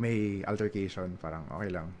tense pag may altercation, parang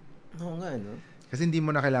okay lang. Oo nga, no? Kasi hindi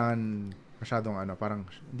mo na kailangan masyadong parang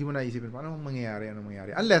hindi mo na isipin anong mangyayari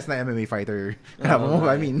unless na MMA fighter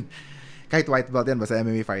I mean kahit white belt yan, basta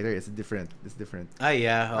MMA fighter, it's different.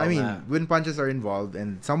 I mean, when punches are involved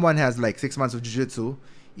and someone has like 6 months of jiu-jitsu,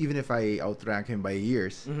 even if I outrank him by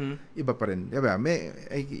years, iba pa rin. Diba?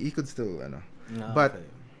 He could still, but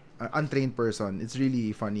untrained person, it's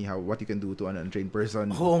really funny what you can do to an untrained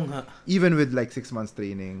person. Oo nga. Even with like 6 months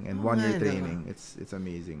training and 1 year training, it's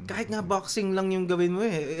amazing. Kahit nga boxing lang yung gawin mo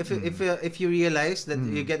if you realize that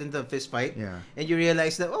you get into a fist fight and you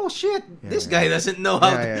realize that this guy doesn't know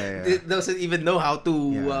how doesn't even know how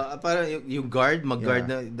to parang yung mag-guard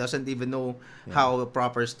na doesn't even know how a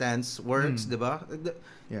proper stance works, 'di ba?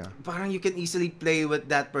 Parang you can easily play with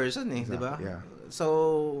that person, exactly, 'di ba?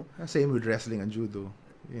 So same with wrestling and judo.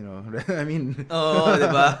 I mean,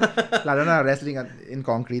 diba? Lalo na wrestling in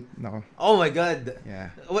concrete, nako. Oh my God.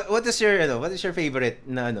 Yeah. What is your favorite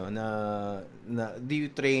na do you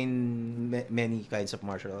train many kinds of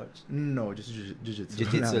martial arts? No, just jiu-jitsu.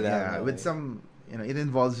 Jiu-jitsu lang. Yeah, with some, it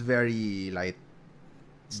involves very light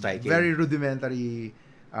striking. Very rudimentary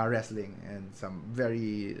wrestling, and some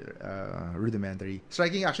very rudimentary.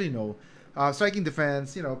 Striking, actually, no. Striking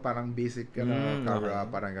defense, parang basic, cover-up,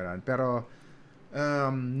 Okay. parang ganon. Pero,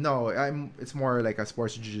 no, it's more like a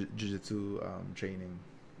sports jiu-jitsu training.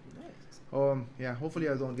 Nice. Yeah, hopefully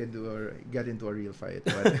I don't get into a real fight.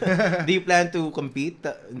 But Do you plan to compete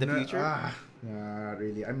in the no, future? not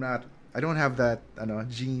really. I don't have that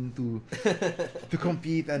gene to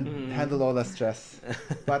compete and handle all the stress.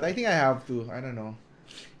 But I think I have to. I don't know.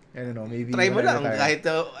 Maybe Try mo when I lang retire.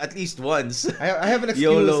 kahit at least once. I have an excuse.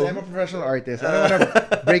 YOLO. I'm a professional artist. I don't want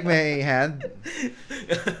to break my hand.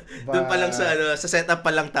 Doon pa lang sa setup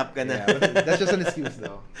pa lang top ka na. Yeah, but that's just an excuse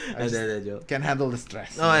though. I just Joke. can't handle the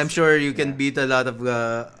stress. No, I'm sure you can Yeah. beat a lot of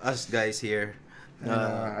us guys here.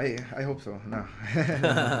 I hope so. No.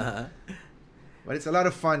 But it's a lot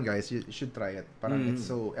of fun, guys. You should try it. Parang it's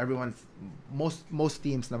so everyone's most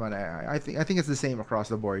teams naman. I think it's the same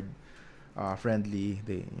across the board. Friendly.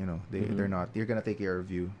 They're not. They're gonna take care of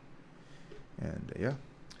you. And yeah.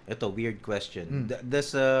 Ito, weird question.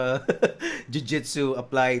 Does jiu-jitsu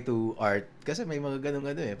apply to art? Kasi may mga ganung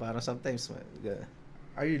parang sometimes I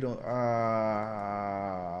really don't.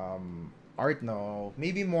 Art, no.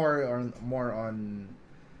 Maybe more on.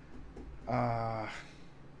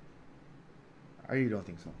 I really don't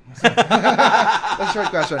think so. That's a short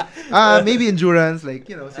question. Maybe endurance, like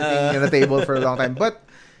sitting at a table for a long time. But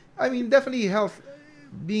I mean, definitely health.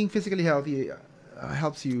 Being physically healthy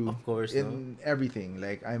helps you, Of course, in everything.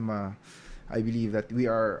 Like I believe that we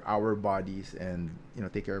are our bodies, and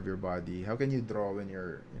take care of your body. How can you draw when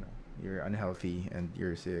you're unhealthy and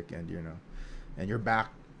you're sick, and and your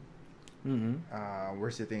back?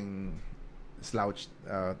 We're sitting slouched.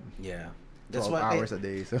 Yeah. 12 That's why hours a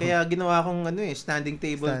day. So kaya ginawa kong standing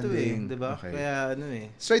table to Standing, 'di ba? okay. Kaya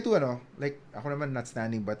try to like ako naman not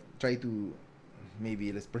standing, but try to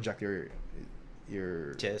maybe let's project your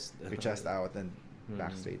chest out and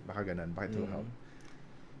back straight. Baka ganun. Baka it will help.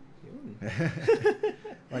 Yun.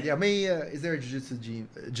 But yeah, is there a jiu-jitsu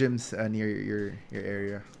gyms near your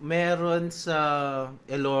area? Meron sa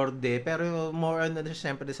Elorde, pero more on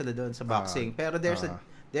syempre sila doon sa boxing. Pero there's a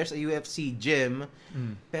UFC gym,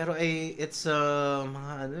 pero it's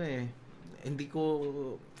mga hindi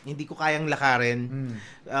ko kayang lakarin.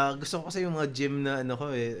 Gusto ko kasi yung mga gym na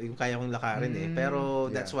yung kaya kong lakarin Pero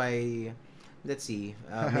that's why, let's see,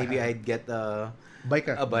 maybe I'd get a bike,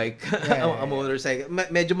 a motorcycle.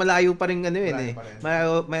 Medyo malayo pa rin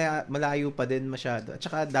malayo pa din masyado. At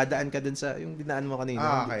saka dadaan ka dun sa yung dinaan mo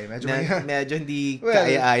kanina. Okay, medyo hindi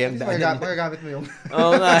kaya-ayang daan. Magagamit mo yung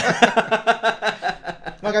Oo nga.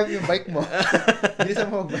 magamit yung bike mo.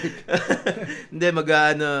 Bilisan mo mag-bike. Hindi,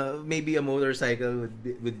 maybe a motorcycle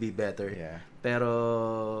would be better. Yeah.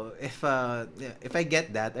 Pero if I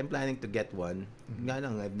get that, I'm planning to get one. Nga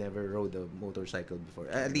lang, I've never rode a motorcycle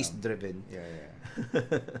before. At least driven. Yeah.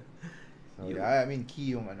 So I mean,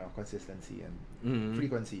 key yung consistency and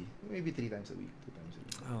frequency. Maybe 3 times a week, 2 times a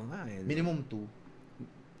week. Oh, nga. Minimum 2.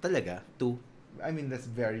 Talaga? 2? I mean, that's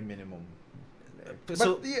very minimum.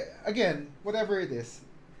 So, But again, whatever it is,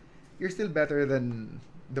 you're still better than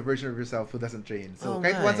the version of yourself who doesn't train. So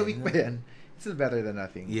kahit once a week pa yan, it's still better than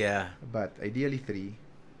nothing. Yeah. But ideally 3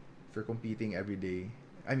 if you're competing every day.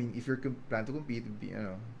 I mean, if you're plan to compete, it'd be,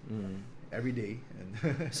 every day.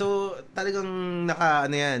 And So, talagang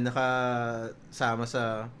nakasama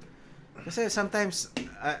sa... Kasi sometimes,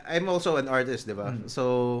 I'm also an artist, di ba?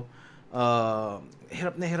 So,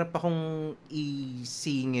 hirap na hirap akong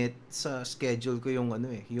i-singit sa schedule ko yung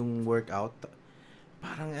yung workout.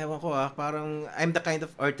 Parang ewan ko parang I'm the kind of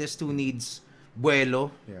artist who needs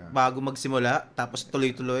buwelo bago magsimula, tapos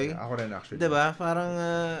tuloy-tuloy. ako rin actually. 'Di ba? Parang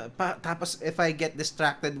tapos if I get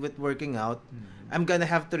distracted with working out, I'm gonna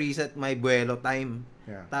have to reset my buwelo time.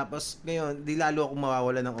 Yeah. Tapos ngayon, di lalo akong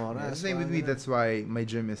mawawala ng oras. Same with me. That's why my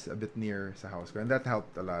gym is a bit near sa house ko, and that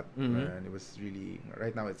helped a lot. And it was really,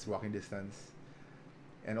 right now it's walking distance.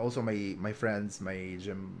 And also my friends, my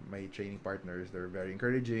gym, my training partners, they're very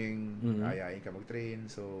encouraging. Ayayin ka mag-train.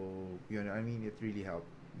 So, I mean, it really helped.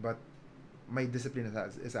 But my discipline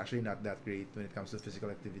is actually not that great when it comes to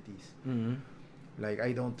physical activities. Like,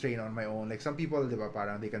 I don't train on my own. Like some people, diba,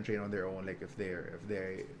 parang they can train on their own. Like if they're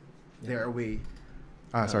away.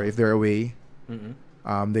 If they're away,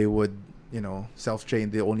 they would,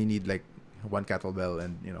 self-train. They only need like 1 kettlebell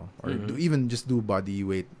and, or even just do body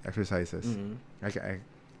weight exercises.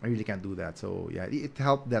 I really can't do that. So yeah, it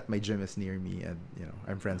helped that my gym is near me, and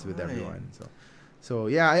I'm friends with everyone. So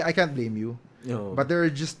yeah, I can't blame you. But there are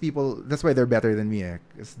just people. That's why they're better than me,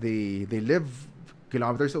 because they live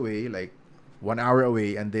kilometers away, like 1 hour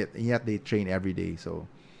away, and yet they train every day. So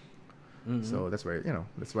So that's why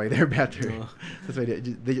that's why they're better. Oh. That's why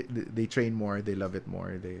they train more, they love it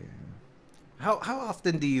more. How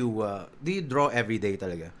often do you draw every day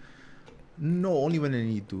talaga? No, only when I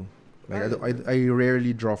need to. Like Ay, I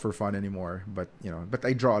rarely draw for fun anymore, but but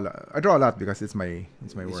I draw a lot. I draw a lot because it's my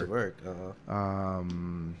it's work. work.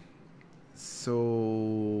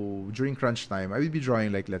 So during crunch time, I will be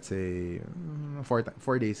drawing like, let's say,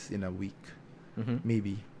 4 days in a week,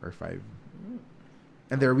 maybe, or 5.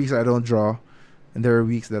 And there are weeks I don't draw, and there are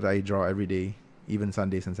weeks that I draw every day, even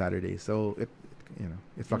Sundays and Saturdays. So it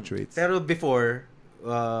fluctuates. Pero before,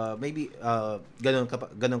 maybe ganun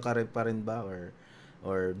ka rin pa rin ba,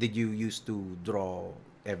 or did you used to draw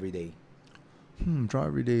every day? Draw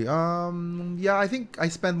every day. Yeah, I think I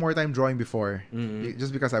spent more time drawing before,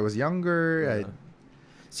 just because I was younger.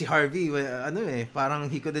 Si Harvey, parang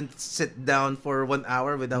he couldn't sit down for 1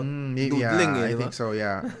 hour without doodling. Yeah, I diba? think so.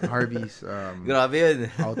 Yeah, Harvey's Grabe yun.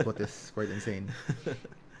 output is quite insane.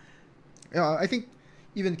 Yeah, I think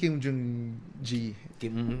even Kim Jung Ji.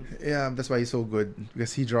 Yeah, that's why he's so good,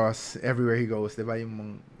 because he draws everywhere he goes. Diba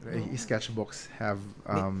yung his sketchbooks have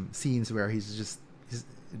scenes where he's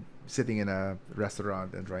sitting in a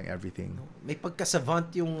restaurant and drawing everything. May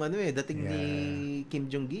pagka-savant yung dating ni Kim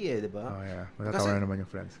Jong-gi, di ba? Oh yeah, matatawa na naman yung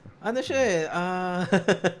friends ko. Ano siya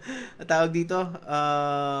tawag dito,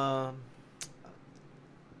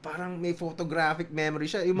 parang may photographic memory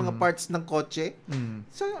siya. Yung mga parts ng kotse.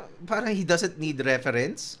 So, parang he doesn't need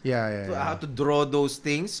reference. Yeah. How to draw those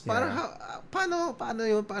things. Parang, paano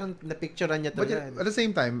yun? Parang napicturean niya talaga. But at the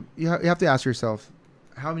same time, you have to ask yourself,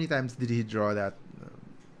 how many times did he draw that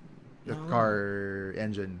car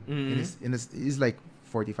engine? He's like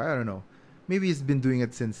 45, I don't know. Maybe he's been doing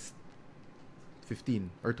it since 15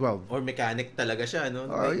 or 12. Or mechanic talaga siya, no?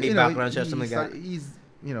 May background siya sa mga... He's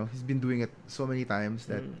been doing it so many times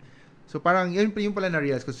that so parang yun pala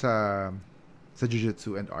na-realize ko sa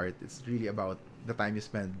jiu-jitsu and art. It's really about the time you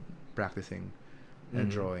spend practicing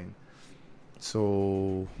and drawing.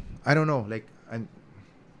 So I don't know, like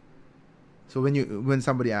so when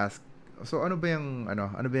somebody asks, so ano ba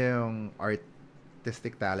yung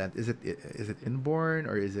artistic talent? Is it inborn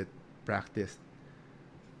or is it practiced?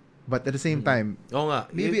 But at the same time,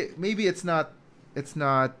 maybe it's not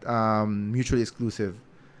mutually exclusive.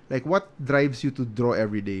 Like, what drives you to draw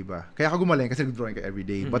every day ba? Kaya ka gumaling kasi drawing ka every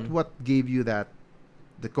day. But what gave you the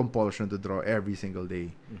compulsion to draw every single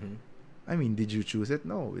day? I mean, did you choose it?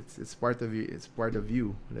 No, it's part of you. It's part of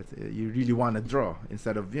you. You really want to draw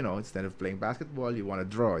instead of playing basketball. You want to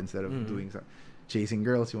draw instead of chasing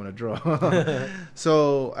girls. You want to draw.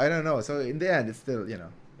 So I don't know. So in the end, it's still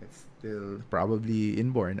probably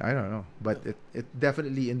inborn. I don't know, but it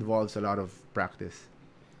definitely involves a lot of practice.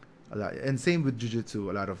 A lot, and same with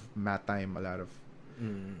jiu-jitsu. A lot of mat time. A lot of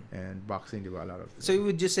and boxing. A lot of. So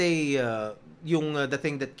would you say the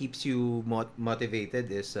thing that keeps you motivated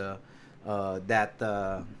is that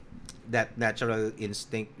natural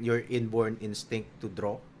instinct, your inborn instinct to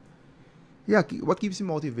draw? Yeah, what keeps you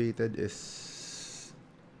motivated is,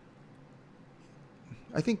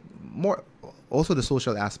 I think, more also the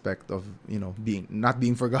social aspect of not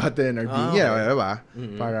being forgotten or being diba?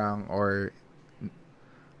 Parang or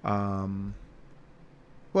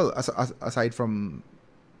well, aside from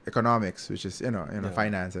economics, which is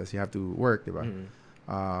finances, you have to work, diba?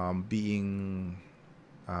 Being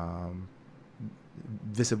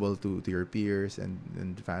visible to your peers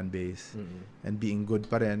and fan base, and being good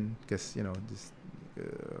pa rin, because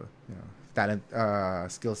talent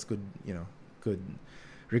skills could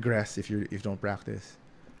regress if you don't practice.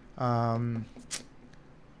 But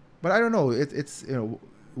I don't know, it's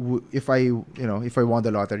if I won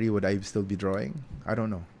the lottery, would I still be drawing? I don't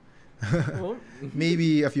know.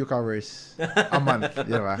 Maybe a few covers a month,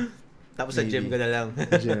 diba? Tapos sa gym ka na lang.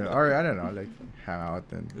 Or I don't know, like hang out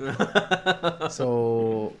and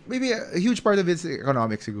so maybe a huge part of it's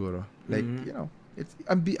economic siguro. Like it's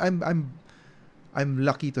I'm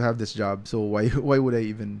lucky to have this job, so why would I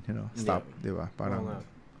even stop, diba? Parang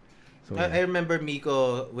so, I remember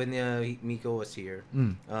Miko when Miko was here.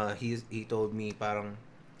 He told me parang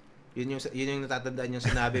yun yung natatandaan yung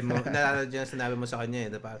sinabi mo sa kanya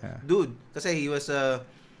dude, kasi he was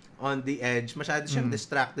on the edge, masyado siyang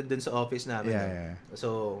distracted dun sa office namin.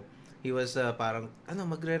 So he was parang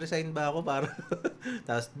magre-resign ba ako para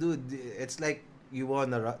tapos dude, it's like you won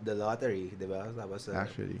the lottery, diba? Tapos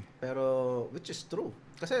actually, pero which is true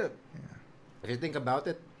kasi if you think about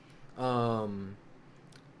it,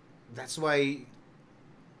 that's why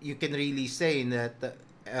you can really say that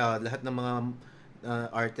lahat ng mga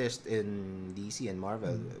artist in DC and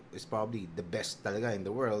Marvel is probably the best talaga in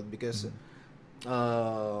the world, because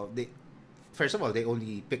first of all, they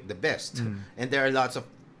only pick the best. And there are lots of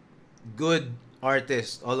good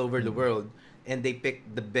artists all over the world, and they pick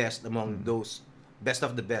the best among those best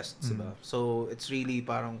of the best, diba? So it's really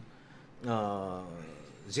parang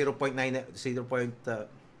 0.9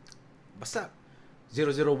 basta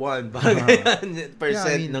 0.001 parang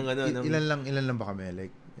percent ng ano ng ilan lang ba kami,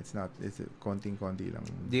 like it's konting-konti lang.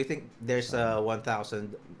 Do you think there's 1,000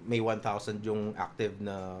 may 1,000 yung active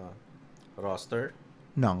na roster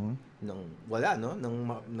ng wala no ng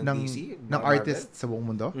DC ng artist sa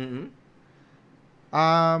buong mundo?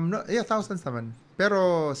 No, yeah, thousands naman.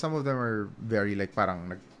 Pero some of them are very like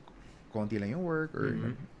parang konti lang yung work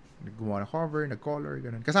or naggumawa ng cover, nag-color,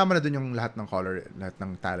 ganun. Kasama na dun yung lahat ng color, lahat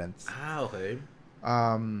ng talents. Okay.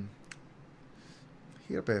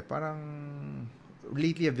 Hirap Parang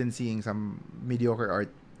lately I've been seeing some mediocre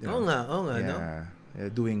art. Oo nga, no?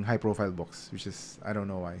 Doing high-profile books, which is, I don't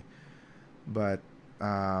know why. But,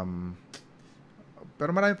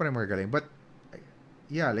 pero marami pa rin magagaling. But,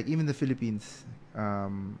 yeah, like even the Philippines,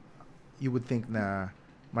 you would think na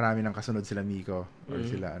marami nang kasunod sila Miko or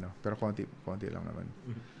sila pero konti lang naman.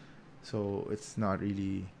 So it's not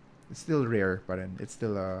really, it's still rare pa rin. It's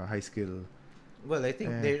still a high skill. Well, I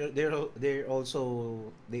think they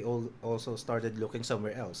also started looking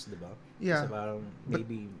somewhere else, 'di ba? Yeah. So parang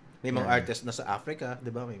maybe may mga artists na sa Africa, 'di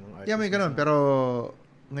ba? May mga artists. Yeah, may ganun, pero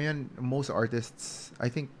ngayon most artists, I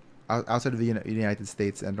think outside of the United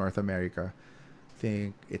States and North America, I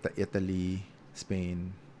think Italy,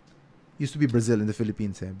 Spain, used to be Brazil and the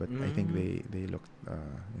Philippines, but I think they looked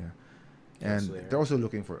and they're also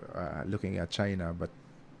looking at China, but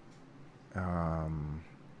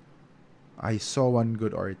I saw one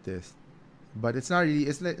good artist, but it's not really,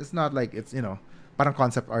 it's not like it's parang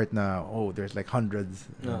concept art na there's like hundreds,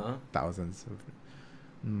 thousands of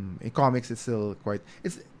in comics. It's still quite,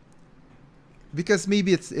 it's because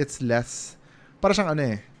maybe it's less parang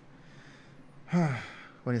siyang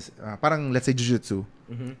when is parang let's say jitsu.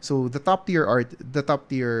 So the top tier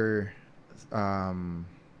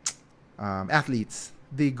athletes,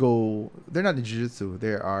 they're not in jiu-jitsu,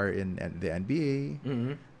 they are in the NBA,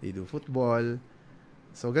 they do football.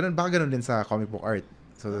 So baka ganun din sa comic book art.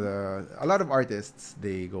 So a lot of artists,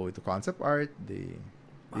 they go into concept art, they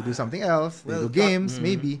do something else, they do games,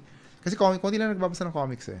 maybe. Kasi konti lang nagbabasa ng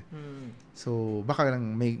comics So baka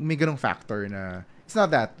lang may ganung factor na it's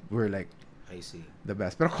not that we're like I see. The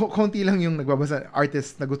best. Pero konti lang yung nagbabasa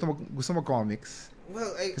artist na gusto mag-comics.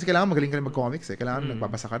 Well, kasi kailangan magaling ka rin mag-comics Kailangan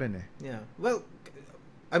nagbabasa ka rin Yeah. Well,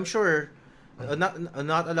 I'm sure not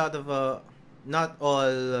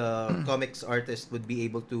all comics artists would be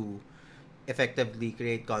able to effectively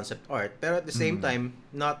create concept art. Pero at the same time,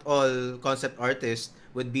 not all concept artists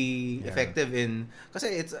would be effective in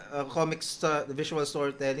kasi it's comics visual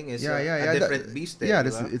storytelling is a different beast.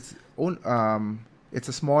 It's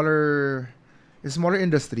a smaller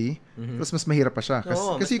industry, plus mas mahirap pa siya.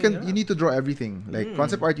 Kasi you need to draw everything. Like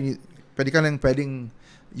concept art, pwedeng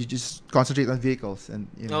you just concentrate on vehicles and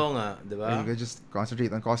Oo nga, 'di ba? You can just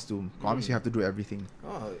concentrate on costume. Comics you have to do everything.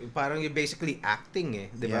 Parang you're basically acting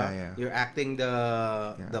 'di ba? Yeah. You're acting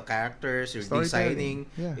the characters, you're designing,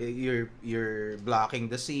 you're blocking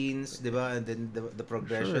the scenes, 'di ba? And then the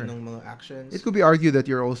progression ng mga actions. It could be argued that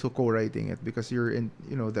you're also co-writing it because you're in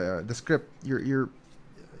the script, you're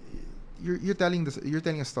telling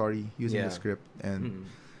a story using the script, and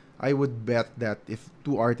I would bet that if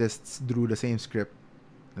two artists drew the same script,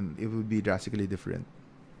 then it would be drastically different.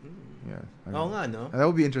 Yeah. Nga, no? That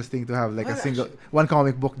would be interesting to have like one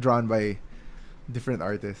comic book drawn by different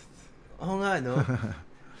artists. Nga, no?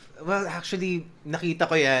 Well, actually, nakita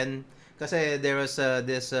ko yan kasi there was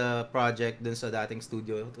this project dun sa dating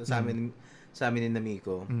studio sa amin ni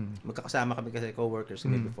Namiko. Magkakasama kami kasi co-workers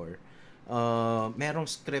kami before. Merong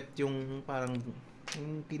script yung parang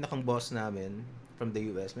yung pinakang boss namin from the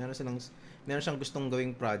US. Meron siyang gustong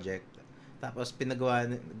gawing project. Tapos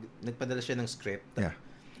nagpadala siya ng script. Yeah.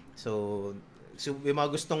 So yung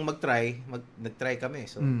mga gustong nag-try kami.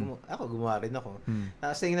 So gumawa rin ako.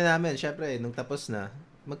 Tapos tingnan namin, syempre, nung tapos na,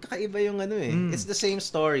 magkakaiba yung It's the same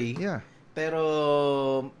story. Yeah.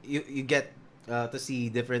 Pero you get to see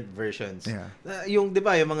different versions. Yeah. Yung 'di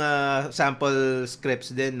ba, yung mga sample scripts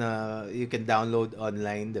din na you can download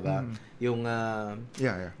online, 'di ba? Yung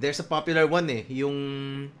there's a popular one yung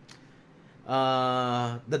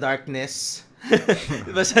The Darkness.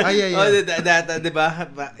 Diba? Di ba?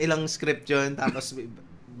 Ilang script yun. Tapos,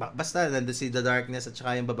 basta, nandun si The Darkness at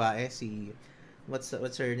saka yung babae, si, what's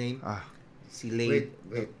her name? Si Lade.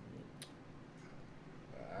 Wait.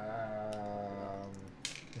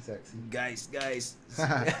 sexy. Guys.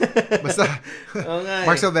 Basta, Oo nga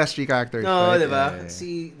Mark Silvestri characters. No, right? diba? Yeah.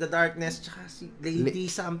 Si The Darkness, tsaka si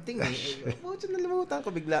Lady something eh. Oh, nalimutan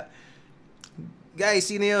ko bigla. Guys,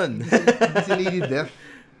 sino yun? Hindi si Lady Death.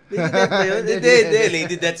 Lady Death ba yun? Hindi.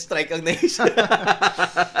 Lady Death Strike ang naisip.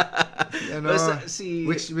 Ano,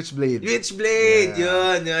 Witchblade. Witchblade!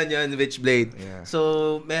 Yeah. Yun. Witchblade. Yeah.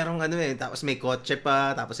 So, merong tapos may kotse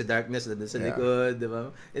pa, tapos si Darkness doon sa likod, di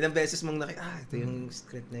ba? Ilang beses mong ito yung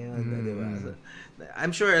script na yun, di ba? So,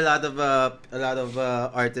 I'm sure a lot of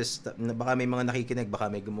artists, baka may mga nakikinig,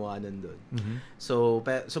 baka may gumawa nun doon. Mm-hmm. So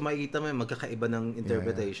makikita mo yung magkakaiba ng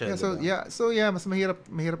interpretation. Yeah. So mas mahirap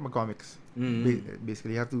mag-comics. Mm-hmm.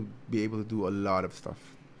 Basically, you have to be able to do a lot of stuff.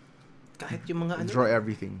 Kahit yung mga draw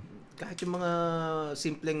everything. Kahit yung mga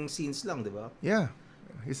simpleng scenes lang, di ba? Yeah.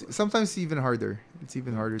 Sometimes even harder. It's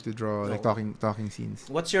even harder to draw like talking scenes.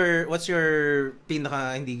 What's your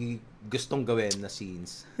pinaka hindi gustong gawin na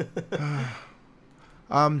scenes?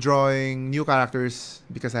 Drawing new characters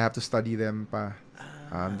because I have to study them pa.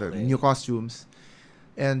 The new costumes.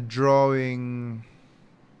 And drawing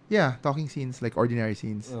talking scenes, like ordinary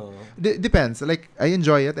scenes. Depends. Like, I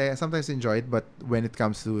enjoy it. I sometimes enjoy it, but when it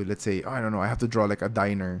comes to, let's say, I don't know, I have to draw like a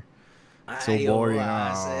diner. So boring.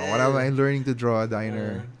 What am I learning to draw a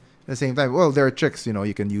diner? At the same time, well, there are tricks,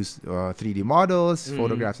 you can use 3D models,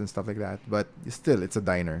 photographs and stuff like that, but still, it's a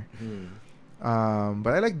diner.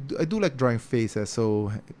 But I do like drawing faces,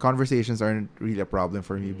 so conversations aren't really a problem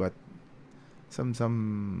for me, but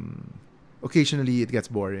some occasionally it gets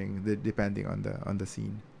boring depending on the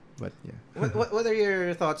scene. But yeah. What are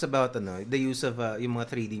your thoughts about the use of yung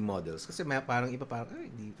mga 3D models? Kasi may parang iba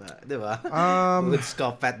hindi pa, 'di ba? Would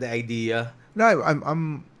scoff at the idea. No,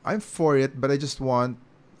 I'm for it, but I just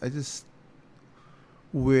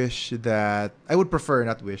wish that I would prefer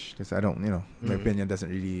not wish because I don't, my opinion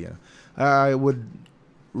doesn't really. I would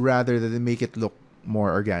rather that they make it look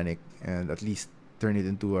more organic and at least turn it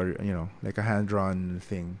into a like a hand-drawn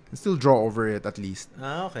thing and still draw over it at least.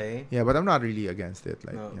 Okay. Yeah, but I'm not really against it.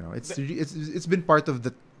 Like it's been part of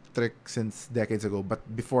the trick since decades ago. But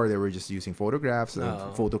before they were just using photographs and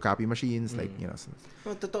photocopy machines, like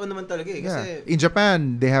So, totoo naman talaga eh. Kasi in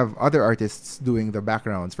Japan they have other artists doing the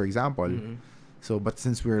backgrounds, for example. So, but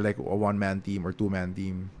since we're like a one-man team or two-man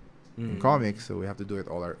team in comics, so we have to do it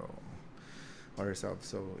all ourselves.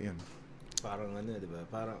 So, yun. Parang diba?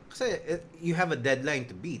 Parang kasi you have a deadline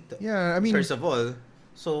to beat. Yeah, I mean, first of all,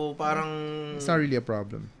 so parang it's not really a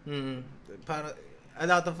problem. Para a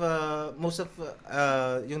lot of most of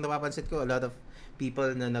yung napapansin ko, a lot of people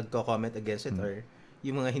na nagko-comment against it are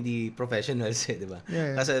yung mga hindi professionals, diba?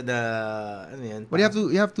 Yeah. Kasi But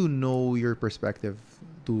you have to know your perspective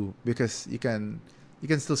too, because you can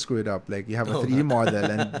still screw it up. Like you have a 3D model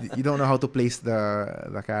and you don't know how to place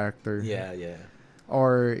the character. Yeah.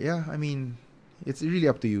 Or I mean, it's really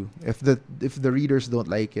up to you. If the readers don't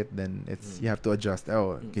like it, then you have to adjust.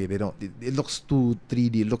 Oh, okay, they don't. It looks too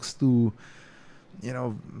 3D. It looks too,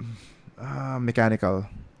 mechanical.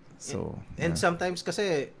 So and sometimes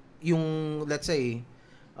kasi yung let's say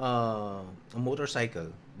a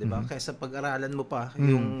motorcycle, 'di ba? Kaysa pag-aralan mo pa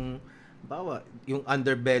yung yung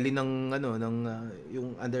underbelly ng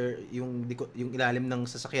yung ilalim ng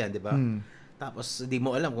sasakyan, 'di ba? Tapos di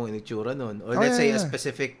mo alam kung itsura nun. Or let's say a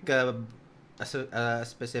specific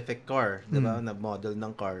specific car, 'di ba? Na model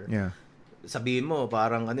ng car. Yeah. Sabihin mo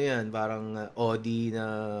parang parang Audi na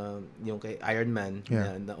yung kay Iron Man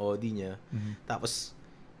na Audi niya. Tapos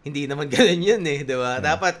hindi naman ganoon yun eh, 'di ba?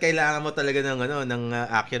 Dapat kailangan mo talaga ng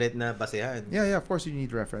accurate na basehan. Yeah, of course you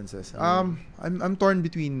need references. I'm torn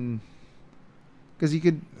between because you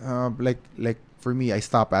could like for me I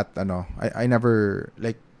stop at I never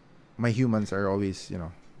like my humans are always,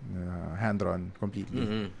 hand-drawn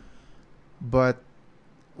completely. But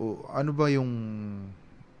ano ba yung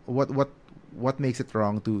what makes it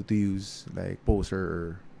wrong to use like poster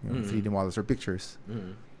or 3D models or pictures?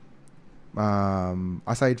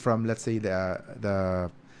 Aside from let's say the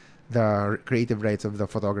creative rights of the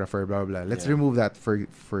photographer, blah blah. Let's remove that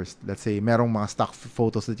first. Let's say merong mga stock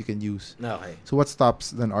photos that you can use. Okay. So what stops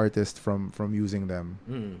an artist from using them?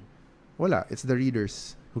 Wala. It's the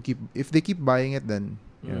readers who if they keep buying it, then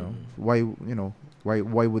why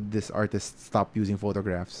would this artist stop using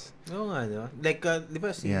photographs? Oo nga, no? Like di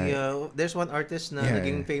ba there's one artist na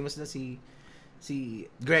naging famous na si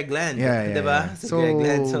Greg Land, di ba? So Greg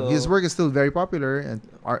Land, his work is still very popular and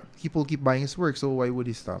people keep buying his work, so why would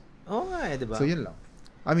he stop? Oo nga, di ba? So yun lang.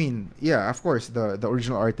 I mean, of course the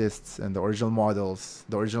original artists and the original models,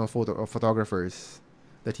 the original photographers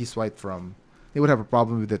that he swiped from, they would have a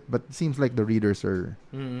problem with it, but it seems like the readers are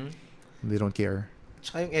they don't care.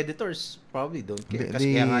 Tsaka yung editors probably don't care. They- Kasi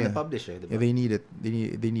kaya nga they- na-publish eh, di ba? Yeah, they need it.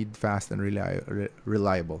 They need fast and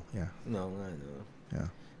reliable. Yeah. No, nga, no. Yeah.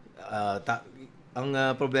 Ang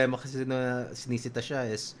problema kasi na sinisita siya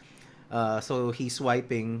is so he's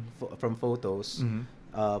swiping from photos.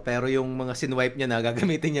 Pero yung mga sinwipe niya na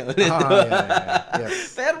gagamitin niya ulit.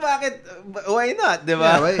 Yes. Pero bakit? Why not, di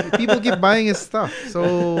ba? Yeah, well, people keep buying his stuff.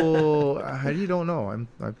 So I really don't know.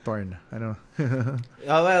 I'm torn. I don't know.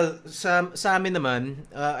 Well, sa amin naman,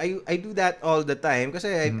 I do that all the time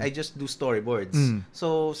kasi I just do storyboards.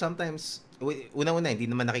 So sometimes unang-una hindi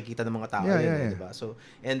naman nakikita ng mga tao yun, di ba? So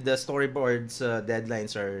and the storyboards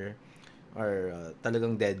deadlines are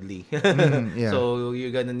talagang deadly. Yeah. So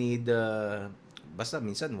you're gonna need basta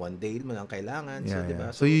minsan one day mo lang kailangan. So, di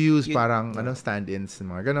ba? So you use parang stand-ins,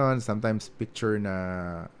 mga ganon. Sometimes picture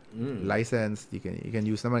na license, you can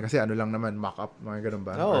use naman kasi ano lang naman, mock-up, mga ganon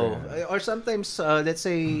ba? Or sometimes let's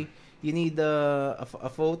say you need a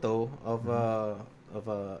photo of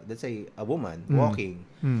let's say a woman walking.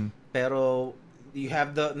 Pero you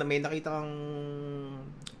have may nakita kang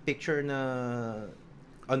picture na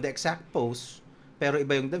on the exact pose pero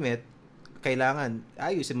iba yung damit, kailangan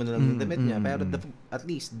ayusin mo na lang yung damit niya, pero at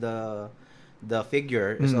least the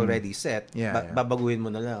figure is already set. Babaguhin mo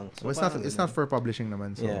na lang. So it's not for publishing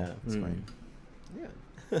naman, so it's fine. Yeah.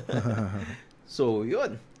 So,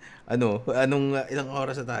 yun. Anong ilang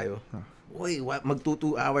oras na tayo? Uy, mag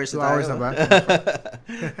 2 hours na 2 tayo. hours na ba?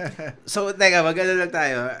 So, teka, mag-ano lang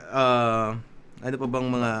tayo. Ano pa bang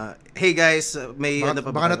mga... Hey guys, may ano pa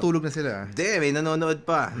ba? Baka natulog na sila. Hindi, may nanonood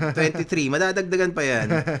pa. 23. Madadagdagan pa yan.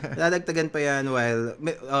 Madadagdagan pa yan while...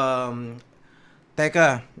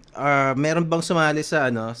 Teka, meron bang sumali sa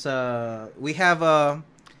we have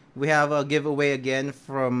a giveaway again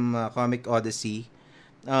from Comic Odyssey.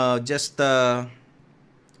 Just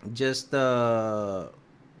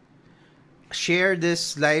share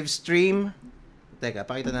this live stream. Teka,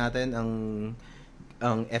 pakita natin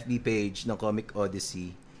ang FB page ng Comic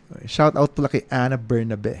Odyssey. Shout out pala kay Ana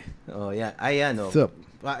Bernabe. Oh, yeah. Ayan, oh. Sup?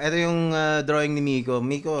 Ito yung drawing ni Miko.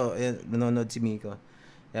 Miko, nanonood si Miko.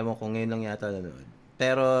 Ewan ko, ngayon lang yata nanonood.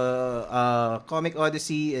 Pero Comic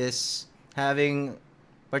Odyssey is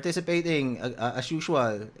participating as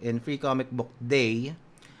usual in Free Comic Book Day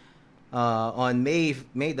on May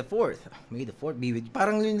the 4th. May the 4th be with you.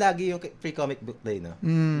 Parang yun lagi yung Free Comic Book Day, no?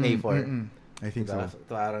 May 4. I think diba? so.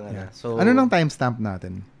 Parang So, ano nang timestamp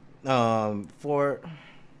natin? For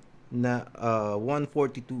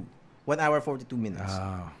 1:42. 1 hour 42 minutes.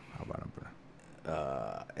 Haba na pala.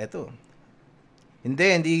 Eto.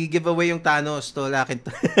 Hindi giveaway yung Thanos to lakin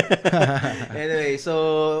to. Anyway,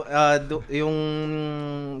 so yung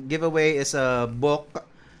giveaway is a book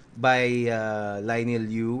by Leinil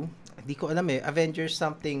Yu. Hindi ko alam Avengers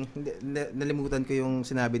something. Nalimutan ko yung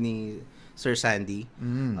sinabi ni Sir Sandy.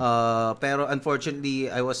 Pero unfortunately,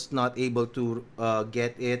 I was not able to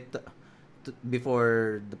get it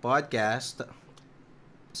before the podcast.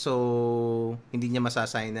 So, hindi niya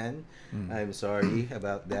masasignan. I'm sorry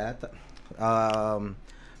about that.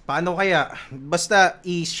 Paano kaya? Basta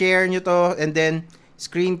i-share nyo to and then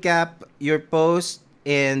screen cap your post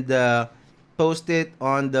and post it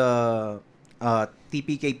on the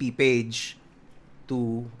TPKP page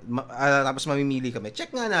tapos mamimili kami.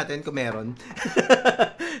 Check nga natin kung meron.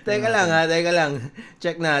 Teka lang.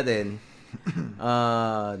 Check natin.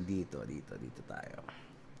 Dito tayo.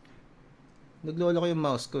 Naglolo ko yung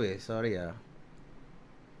mouse ko Sorry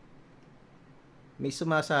May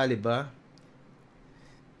sumasali ba?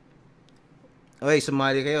 Oy,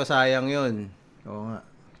 sumali kayo. Sayang yun. Oo nga.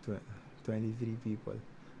 23 people.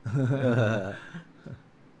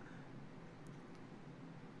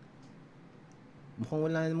 Mukhang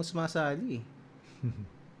wala namang sumasali.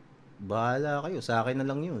 Bahala kayo. Sa akin na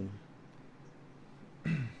lang yun.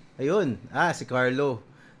 Ayun. Si Carlo.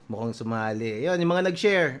 Mukhang sumali. Ayun, yung mga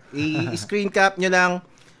nag-share. I-screen cap nyo lang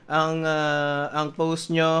ang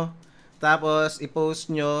post nyo. Tapos,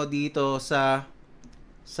 i-post nyo dito sa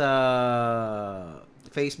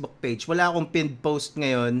Facebook page. Wala akong pinned post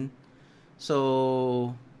ngayon.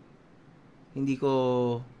 So, hindi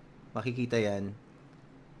ko makikita yan.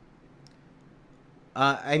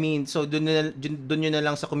 So doon nyo na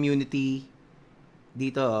lang sa community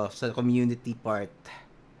dito sa community part.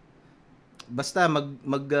 Basta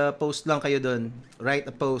mag-post lang kayo doon. Write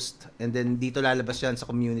a post and then dito lalabas yan sa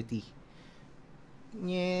community.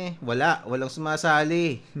 Walang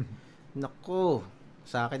sumasali. Nako,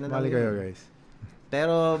 sa akin na lang. Mali kayo, guys.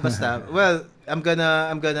 Pero basta, well, I'm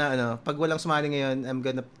gonna pag walang sumali ngayon, I'm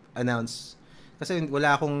gonna announce. Kasi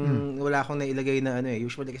wala akong nailagay na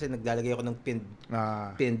usually kasi naglalagay ako ng pinned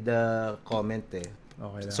comment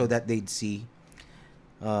Okay lang. so that they'd see.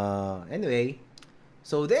 Anyway,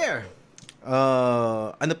 so there.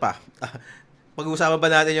 Ano pa? Pag-uusapan ba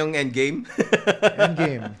natin yung Endgame?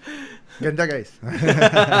 Endgame. Ganda, guys.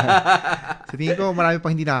 Sa tingin ko, marami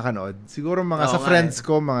pang hindi nakakanood. Siguro Oo sa nga friends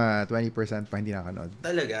ko, mga 20% pa hindi nakakanood.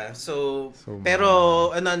 Talaga. So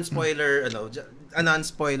pero mga- a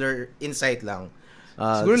non-spoiler insight lang.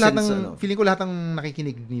 Siguro lahat Since, ng, feeling ko lahat ng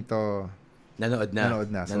nakikinig nito, nanood na. nanood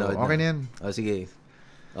na. So, okay na yan. Sige.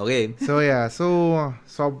 Okay. So, yeah. So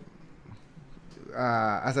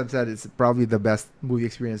as I've said, it's probably the best movie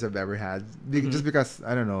experience I've ever had. Just because,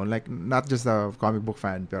 I don't know, like, not just a comic book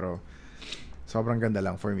fan, pero sobrang ganda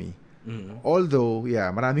lang for me. Mhm. Although,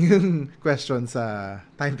 yeah, maraming questions sa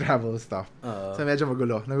time travel stuff. So, medyo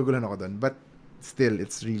nagugulan ako dun. But, still,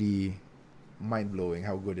 it's really mind-blowing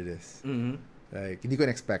how good it is. Mhm. Like, hindi ko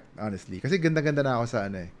na-expect, honestly. Kasi ganda-ganda na ako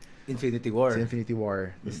sa, Infinity War. sa Infinity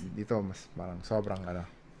War. Dito, mas parang sobrang,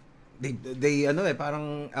 They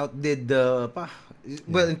parang outdid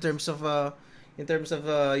well, in terms of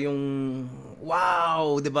yung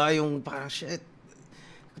wow, 'di ba, yung parang shit,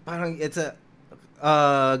 parang it's a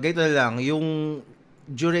ganito na lang yung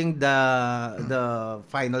during the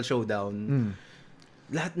final showdown,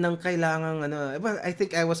 lahat ng kailangang well, I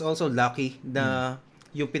think I was also lucky na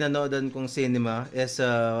yung pinanoodan kong cinema is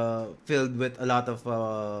filled with a lot of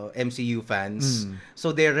MCU fans.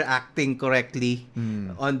 So they're reacting correctly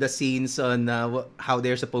on the scenes, on how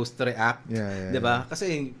they're supposed to react. Yeah, 'Di ba?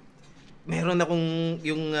 Kasi meron akong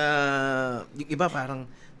yung iba parang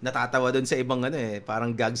natatawa doon sa ibang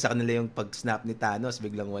parang gag sa kanila yung pag-snap ni Thanos,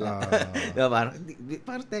 biglang wala. 'Di ba?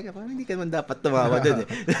 Parang teka, parang hindi ka naman dapat tumawa doon eh.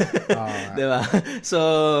 'Di ba?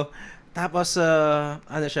 So tapos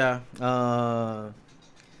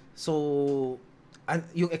so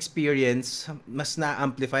yung experience mas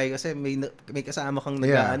na-amplify kasi may kasama kang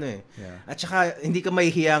Yeah. At saka hindi ka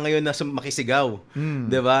mahihiya ngayon na makisigaw.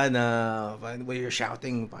 'Di ba? Na when you're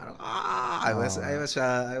shouting parang I was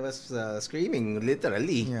screaming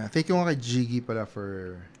literally. Yeah, thank you nga kay Jiggy pala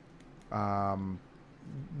for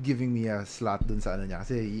giving me a slot dun sa niya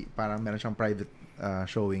kasi parang meron siyang private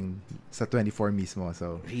showing sa 24 mismo.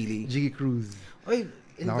 So, Really? Jiggy Cruz. Oy,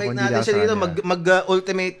 invite Nakapandila natin siya sa dito kanya. mag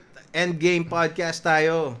Ultimate Endgame podcast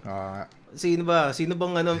tayo. Sino ba? Sino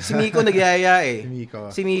bang Si Miko nagyaya eh.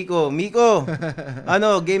 Si Miko. Miko.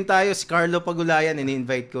 Game tayo. Si Carlo Pagulayan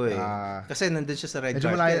ini-invite ko eh. Kasi nandun siya sa red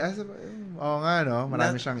Medyo carpet. Oo nga, no?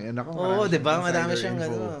 Marami siyang, Oo, diba? Marami insider siyang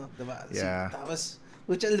info. Diba? Yeah. Tapos,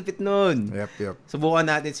 ang lupit nun. Yep. Subukan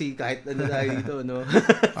natin kahit tayo dito, no?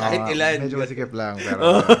 Kahit ilan. Medyo masikip lang,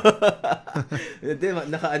 pero... Hindi,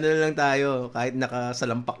 naka-ano na lang tayo. Kahit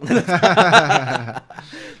nakasalampak na lang.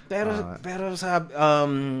 pero sa...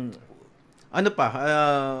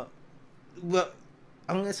 well,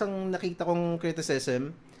 ang isang nakita kong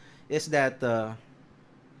criticism is that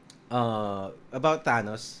about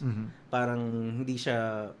Thanos, parang hindi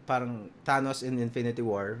siya... Parang Thanos in Infinity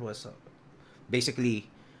War was... basically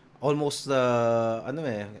almost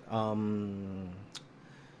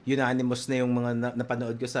unanimous na yung mga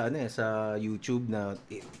napanood ko sa sa YouTube na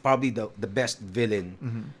probably the best villain.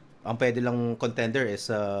 Ang pwede lang contender is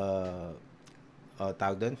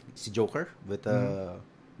tawag doon si Joker with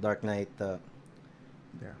Dark Knight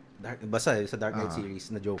basta sa Dark Knight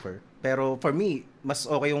series na Joker. Pero for me, mas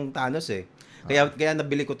okay yung Thanos eh. Kaya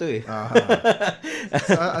nabili ko to eh.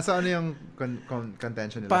 So ano yung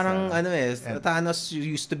contention nila? Parang Thanos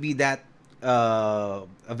used to be that a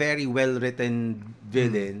very well-written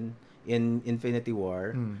villain in Infinity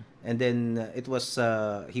War. And then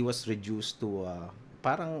he was reduced to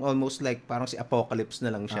parang almost like parang si Apocalypse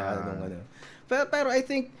na lang siya Pero I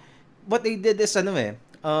think what they did is in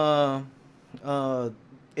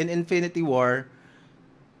Infinity War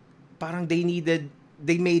parang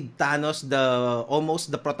they made Thanos almost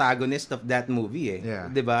the protagonist of that movie eh. Yeah.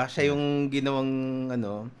 'Di ba? Siya yung ginawang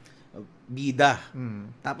bida.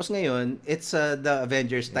 Tapos ngayon, it's the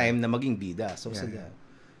Avengers time na maging bida. So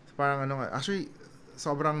parang actually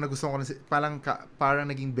sobrang nagustuhan ko na parang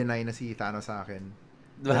naging benign na si Thanos sa akin.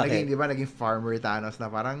 Naging, 'di ba, naging farmer Thanos na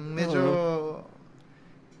parang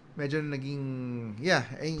medyo naging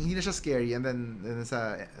hindi na siya scary, and then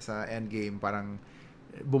sa Endgame parang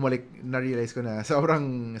bumalik, na-realize ko na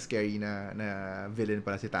sobrang scary na villain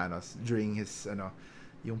pala si Thanos during his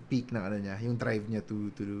yung peak ng niya, yung drive niya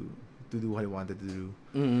to do what he wanted to do.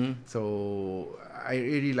 So I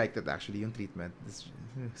really liked it actually, yung treatment. It's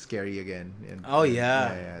scary again. And,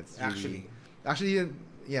 it's really, actually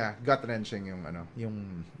gut-wrenching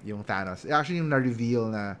yung Thanos. Actually yung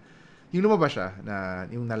na-reveal na yung lumabas siya na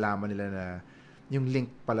yung nalaman nila na yung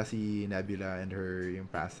link pala si Nebula and her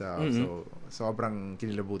yung past self. So, sobrang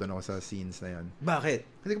kinilabutan ako sa scenes na yun.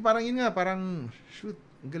 Bakit? Kasi parang yun nga, parang, shoot,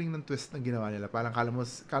 ang galing ng twist na ginawa nila. Parang kala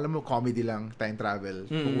mo comedy lang, time travel,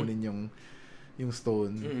 kukunin yung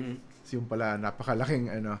stone. So, yung pala,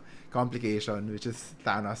 napakalaking, complication, which is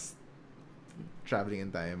Thanos traveling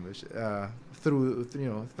in time, which, through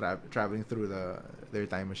traveling through their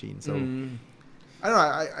time machine. So, I don't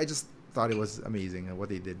know, I just thought it was amazing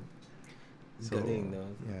what they did. So, galing, no?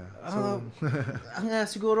 Yeah. So,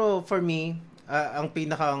 siguro for me, ang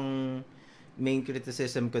pinakang main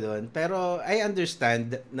criticism ko doon, pero I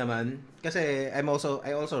understand naman kasi I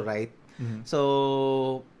also write.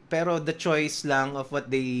 So, pero the choice lang of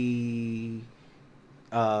what they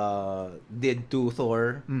did to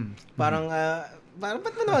Thor, parang ba't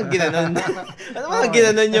mo naman ginanon? Ano mo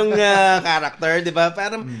ginanon yung character, di ba?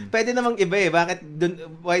 Parang pwede namang iba eh.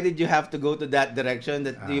 Why did you have to go to that direction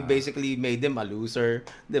that you basically made him a loser,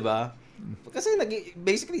 di ba? Kasi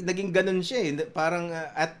basically naging ganun siya eh. Parang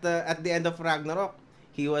at the end of Ragnarok,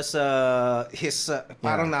 he was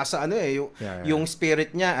parang nasa yung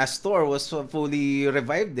spirit niya as Thor was fully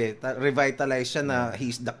revived eh. Revitalized siya na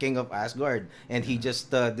he's the king of Asgard and he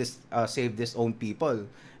just saved his own people.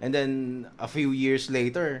 And then a few years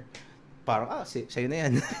later, parang sa'yo na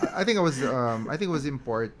yan. I think it was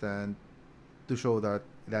important to show that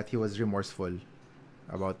he was remorseful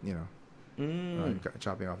about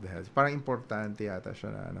chopping off the heads. Parang importante yata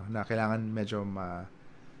siya na kailangan medyo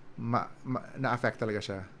na-affect talaga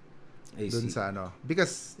siya dun sa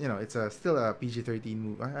because it's still a PG-13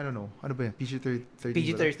 movie. I don't know ano ba yan, PG-13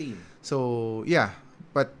 PG-13. So yeah,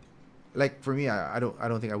 but like for me, I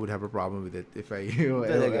don't think I would have a problem with it if I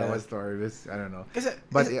was Thor. I don't know.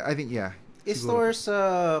 But I think is Thor's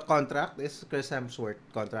contract, is Chris Hemsworth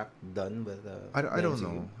contract done with I don't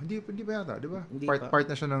know. Hindi ba yata, di ba?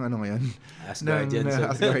 Part na siya ng ngayon. Asgardians.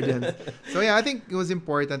 Asgardians. So yeah, I think it was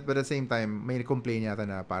important, but at the same time, may complain yata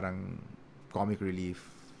na parang comic relief.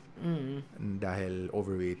 Dahil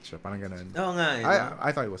overweight siya, parang ganun. Oo nga.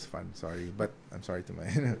 I thought it was fun. Sorry, but I'm sorry to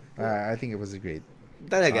my. I think it was great.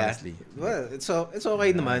 Talaga? Honestly. Well, it's okay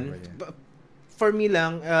naman. Yeah. For me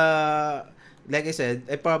lang, like I said,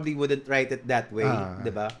 I probably wouldn't write it that way, 'di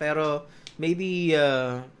ba? Pero maybe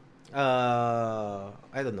I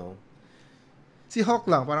don't know. Si Hulk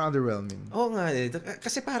lang parang underwhelming. Oo nga eh.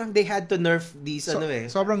 Kasi parang they had to nerf these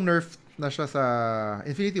Sobrang nerf na siya sa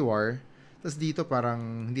Infinity War. Tapos dito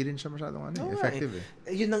parang hindi rin siya masyadong effective eh.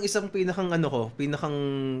 Yun ang isang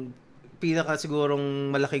pinaka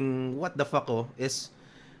sigurong malaking what the fuck is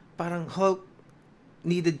parang Hulk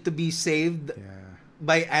needed to be saved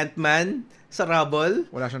by Ant-Man sa rubble.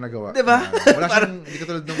 Wala siyang nagawa. Diba? Wala siyang, hindi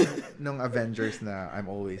katulad nung Avengers na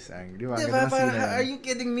I'm always angry. Diba? Parang, are you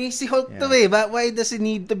kidding me? Si Hulk to eh. Why does he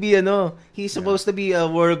need to be he's supposed to be a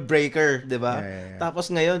world breaker, diba?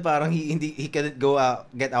 Tapos ngayon parang he can't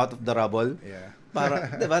get out of the rubble. Yeah.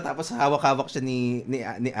 Para, diba? Tapos hawak-hawak siya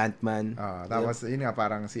ni Ant-Man. Tapos yun nga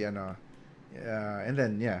parang si and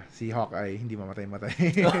then si Hawkeye hindi mamatay.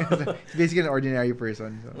 He's basically an ordinary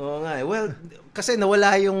person. So. Oo nga. Well, kasi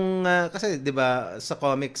nawala yung kasi 'di ba sa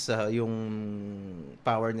comics yung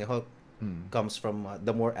power ni Hulk comes from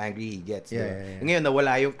the more angry he gets. Yeah. Ngayon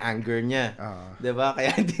nawala yung anger niya. 'Di ba?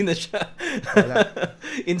 Kaya hindi na siya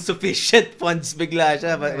insufficient funds bigla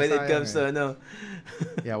siya when it comes to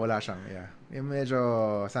wala siyang Yung medyo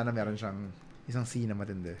sana meron siyang isang scene na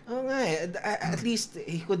matindi. Oo nga eh. At least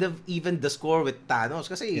he could have even the score with Thanos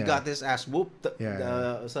kasi he got his ass whooped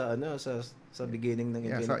sa beginning ng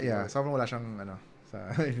Infinity War. Sobrang wala siyang sa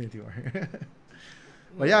Infinity War.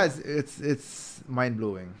 But it's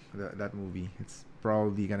mind-blowing that movie. It's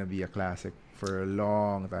probably gonna be a classic for a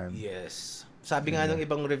long time. Yes. Sabi nga ng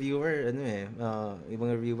ibang reviewer,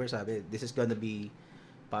 sabi, this is gonna be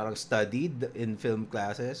parang studied in film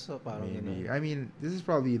classes. So parang maybe. I mean, this is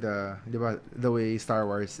probably the way Star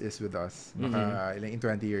Wars is with us. Baka in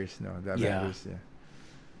 20 years, the Avengers. Yeah.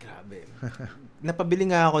 Grabe.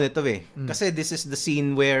 Napabili nga ako nito eh. Kasi this is the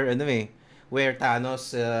scene where where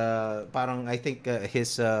Thanos parang I think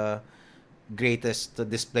his greatest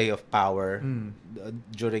display of power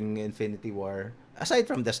during Infinity War. Aside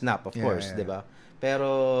from the snap, of course, 'di ba?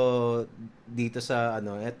 Pero dito sa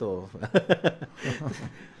eto.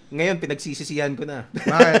 Ngayon pinagsisisihan ko na.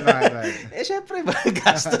 Bakit? Syempre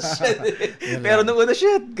gastos siya. Pero nung una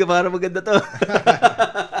shit, para maganda to.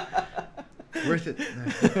 Worth it.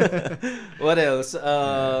 What else?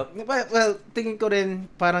 Well, tingin ko rin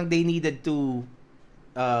parang they needed to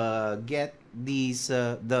get these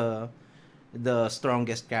the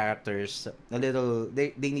strongest characters a little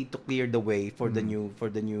they need to clear the way for the new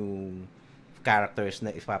characters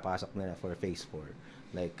na ipapasok nila for Phase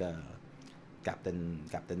 4. Like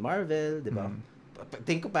Captain Marvel, di ba?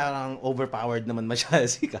 Think ko parang overpowered naman masyado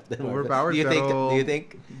si Captain Marvel. Overpowered, Do you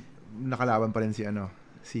think? Nakalaban pa rin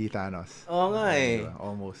si Thanos. Oo nga eh. Diba?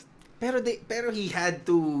 Almost. Pero he had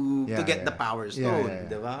to get the Power Stone,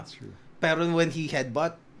 di ba? That's true. Pero when he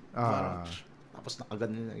headbutt, parang, tapos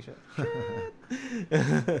nakaganon lang siya.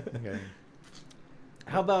 Okay.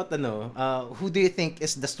 How about who do you think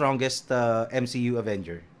is the strongest MCU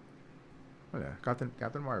Avenger? Wala,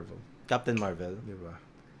 Captain Marvel. Captain Marvel. Diba?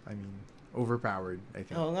 I mean, overpowered, I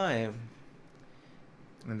think. Oo nga eh.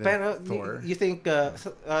 And then Pero Thor. you think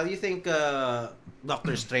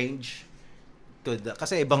Doctor Strange could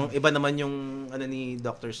kasi iba naman yung ni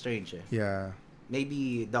Doctor Strange eh. Yeah.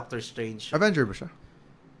 Maybe Doctor Strange. Avenger ba siya?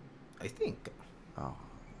 I think. Oh.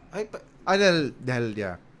 Dahil,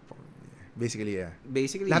 yeah. Basically, yeah.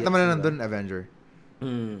 Lahat naman na nandun, Avenger.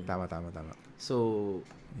 Tama. So,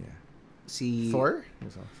 yeah. Si Thor?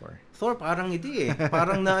 Thor parang hindi eh.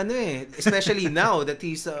 Parang na especially now that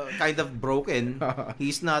he's kind of broken.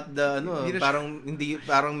 He's not the parang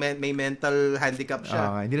may mental handicap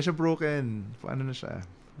siya. Hindi na siya broken. Paano na siya?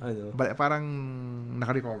 Ano? Parang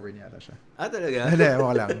naka-recover niya ata siya. Talaga? Hindi,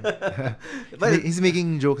 wala lang. He's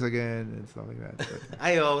making jokes again and stuff like that.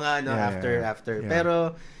 Ayo nga after. Yeah.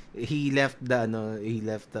 Pero he left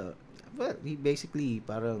he basically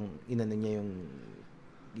parang inano niya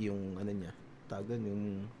yung niya, tawag doon,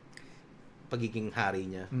 yung pagiging hari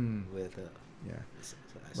niya with yeah.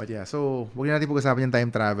 But yeah, so wag natin pag-usapan yung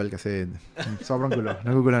time travel kasi sobrang gulo.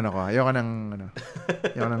 Naguguluhan ako. Ayoko ng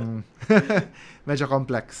medyo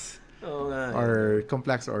complex. Oo nga. Or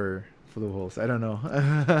complex or full of holes. I don't know.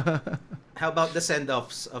 How about the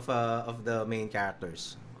send-offs of the main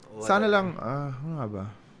characters? Sana lang, ano nga ba?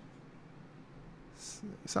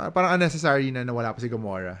 Parang unnecessary na nawala pa si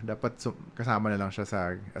Gamora. Dapat kasama na lang siya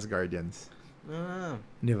sa Asgardians.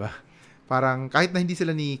 Di ba? Parang kahit na hindi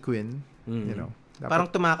sila ni Quinn, you know. Dapat, parang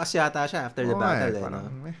tumakas yata siya after the battle. Parang,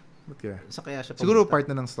 ba't kaya? Kaya siya siguro part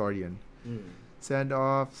na ng story yun.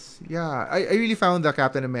 Send-offs. Yeah. I really found the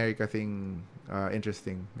Captain America thing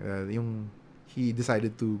interesting. Yung he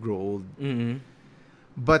decided to grow old.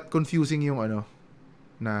 But confusing yung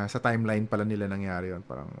na sa timeline pala nila nangyari yun.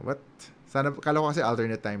 Parang, what? Sana, kala ko kasi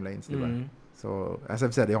alternate timelines, di ba? So, as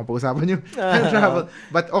I've said, yung pag-usapan yung time travel.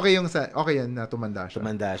 But okay yan na tumanda siya.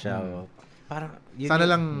 Parang, sana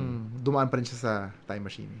lang dumaan pa rin siya sa time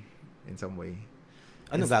machine in some way.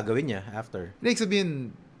 Ano gagawin niya after? Ibig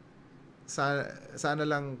sabihin, sana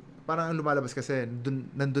lang, parang ang lumalabas kasi,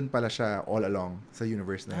 nandun pala siya all along sa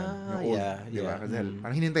universe na yun. Yung old, di ba? Kasi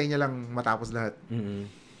parang hinintay niya lang matapos lahat.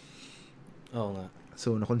 Oo nga.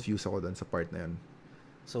 So, na-confuse ako doon sa part na yun.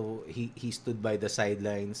 So, he stood by the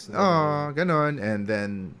sidelines. Ganon. And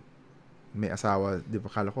then, may asawa. Di ba,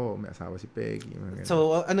 kala ko, may asawa si Peggy.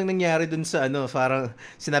 So, anong nangyari dun sa parang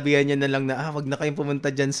sinabihan niya na lang na, wag na kayong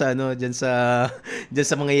pumunta dyan sa dyan sa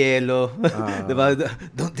mga yelo. Diba?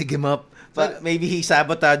 Don't dig him up. Maybe he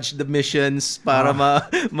sabotaged the missions para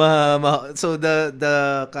so the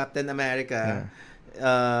Captain America,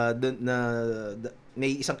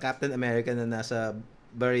 may isang Captain America na nasa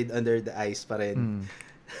buried under the ice pa rin.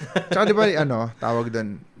 Tsaka di ba, tawag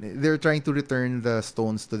doon, they're trying to return the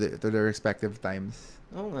stones to their respective times.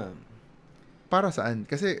 Oo nga. Para saan?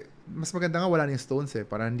 Kasi, mas maganda nga wala na yung stones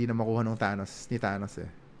para hindi na makuha ni Thanos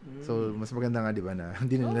So, mas maganda nga, di ba, na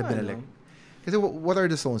hindi na nila binalik. Kasi, what are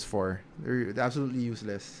the stones for? They're absolutely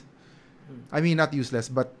useless. I mean, not useless,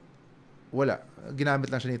 but wala. Ginamit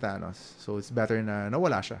lang siya ni Thanos. So, it's better na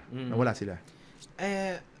nawala siya. Nawala sila.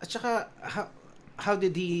 At saka, how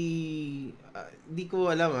did he di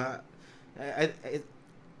ko alam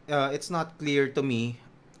it's not clear to me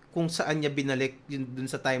kung saan niya binalik dun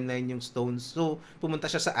sa timeline yung stones. So pumunta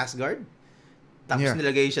siya sa Asgard tapos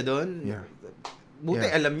nilagay siya doon. Buti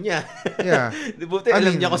alam niya. Buti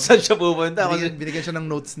alam niya kung saan siya pupunta. Binigyan siya ng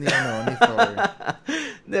notes ni Thor.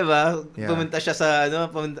 Diba? Pumunta siya sa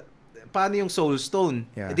paano yung Soul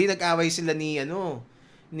Stone? Hindi nag-away sila ni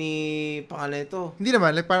pangalan ito. Hindi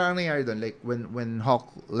naman, like parang nangyari doon, like when Hulk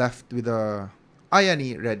left with the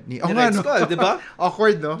ni Red Red Skull, di ba?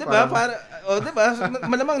 Awkward, no? Di ba? Di ba?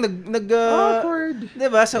 Malamang awkward. Di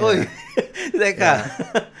ba? So, di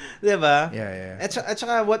ba? Yeah. At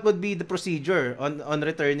saka, what would be the procedure on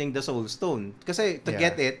returning the Soul Stone? Kasi to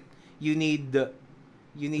get it, you need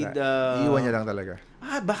iwan niya lang talaga.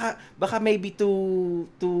 Baka maybe to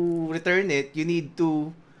return it, you need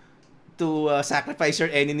to sacrifice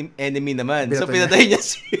your enemy naman. So pinatay niya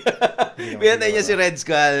si Red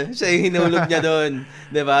Skull. Siya yung hinulog niya doon.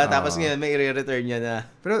 'Di ba? Tapos ngayon may i-return niya na.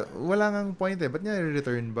 Pero wala ngang point Ba't niya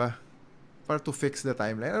i-return ba? para to fix the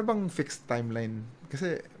timeline. Ano bang fixed timeline?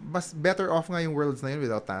 Kasi mas better off nga yung worlds na yun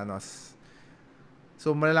without Thanos.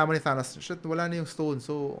 So malalaman ni Thanos, shit, wala na yung stone.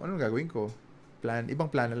 So anong gagawin ko?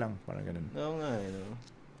 Ibang plan na lang, parang ganun. Oo nga,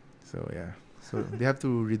 So yeah. So they have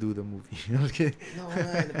to redo the movie. Okay. No,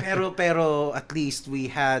 pero at least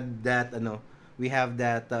we had that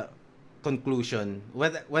conclusion.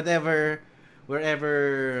 Wherever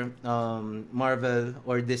Marvel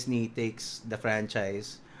or Disney takes the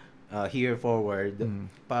franchise here forward,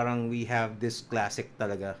 parang we have this classic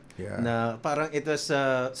talaga. Yeah. Na parang it was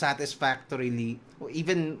satisfactorily,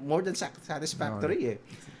 even more than satisfactory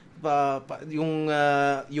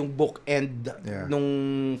yung book end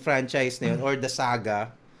nung franchise na yun or the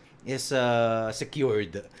saga is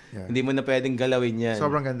secured. Yeah. Hindi mo na pwedeng galawin yan.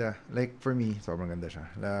 Sobrang ganda. Like for me, sobrang ganda siya.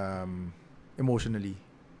 Emotionally.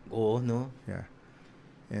 Oo, no? Yeah.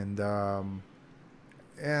 And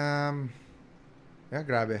yeah,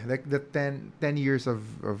 grabe. Like the 10 years of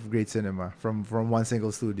great cinema from one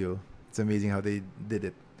single studio. It's amazing how they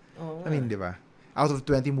did it. Oh, I mean, di ba? Out of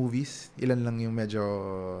 20 movies, ilan lang yung medyo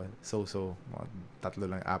so-so? Mga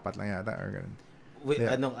 3 lang, 4 lang yata or ganun. Wait,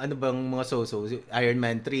 Yeah. ano bang mga so-so? Iron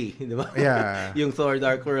Man 3, di ba? Yeah. Yung Thor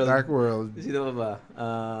Dark World. Dark World. Sino ba?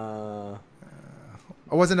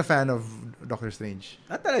 I wasn't a fan of Doctor Strange.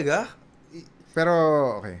 Talaga? Pero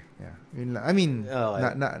okay, yeah. Yun lang. I mean,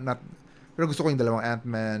 Okay. not pero gusto ko yung dalawang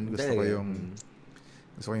Ant-Man, gusto ko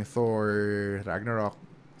yung Thor, Ragnarok,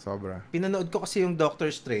 sobra. Pinanood ko kasi yung Doctor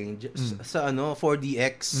Strange sa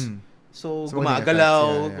 4DX. So, So,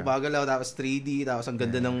 gumagalaw, yeah. gumagalaw tapos 3D, tapos ang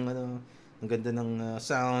ganda ng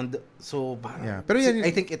sound. So, parang Yeah. Pero yan,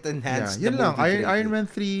 I think it enhanced yun the lang. movie. Iron Man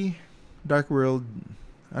 3, Dark World.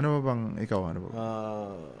 Ano ba bang ikaw? Ano ba?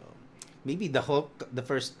 Maybe the Hulk, the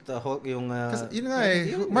first Hulk, yung... Kasi yun nga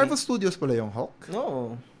Marvel Studios pala yung Hulk.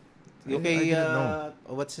 No. Yung I kay, didn't know.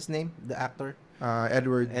 what's his name? The actor?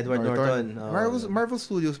 Edward Norton. Marvel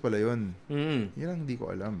Studios pala yun. Mm. Yun ang hindi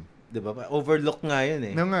ko alam. Diba? Overlook nga yun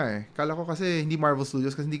eh. No nga Kala ko kasi hindi Marvel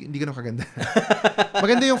Studios kasi hindi ganun kaganda.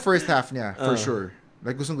 Maganda yung first half niya, for sure.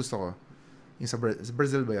 Like gusto ko. Yung sa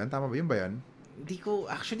Brazil ba yan? Tama ba? Yun ba yan? Hindi ko,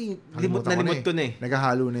 actually, limot Nakalimutan ko na eh.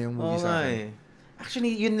 Naghahalo na yung movie sa akin.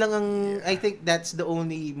 Actually, yun lang ang, I think that's the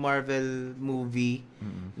only Marvel movie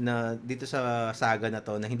na dito sa saga na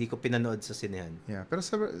to na hindi ko pinanood sa sinehan. Yeah, pero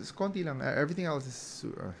sa konti lang. Everything else is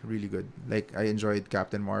really good. Like, I enjoyed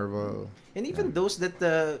Captain Marvel. And even those that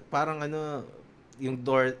parang yung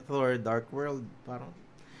Thor Dark World, parang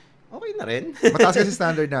okay na rin. Mataas kasi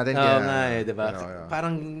standard natin. Oo nga diba? Pero,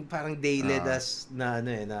 Parang they led us na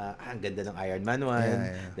ang ganda ng Iron Man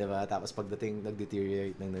 1, diba? Tapos pagdating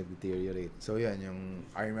nag-deteriorate. So yan, yung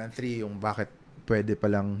Iron Man 3, yung bakit pwede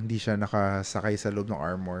palang hindi siya nakasakay sa loob ng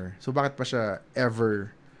armor. So bakit pa siya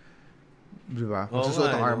ever, diba? Kung susuot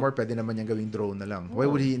ng armor, pwede naman niyang gawing drone na lang. Why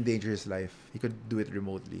would he endanger his life? He could do it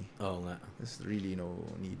remotely. Oo nga. There's really no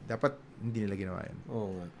need. Dapat hindi nila ginawa yan. Oo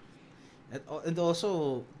nga. And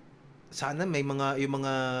also, sana may yung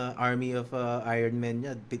mga army of Iron Man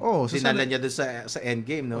niya. Dinala niya doon sa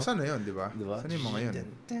Endgame, no? Sana yun, di ba? Sana yung mga yun.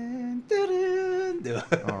 Di ba?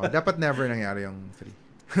 Dapat never nangyari yung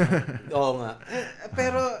 3. Oo nga.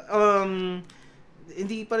 Pero,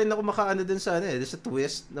 hindi pa rin ako makaano doon sa sa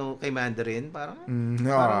twist no kay Mandarin. Parang,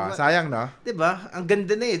 sayang, no? Di ba? Ang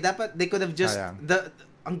ganda na eh. Dapat they could have just,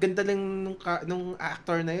 ang ganda lang nung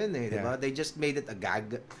actor na yun eh, di ba? They just made it a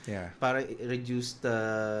gag para reduce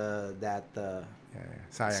that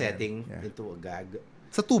setting into a gag.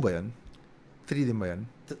 Sa 2 ba yun? 3 din ba yun?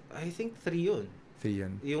 I think 3 yun. 3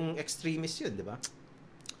 yun. Yung extremist yun, di ba?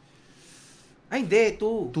 Ay, hindi.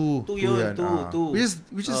 2 yun. 2.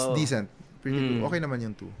 Which is decent. Pretty good. Okay naman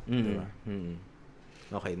yung 2. Di ba?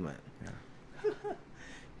 Okay naman. Yeah.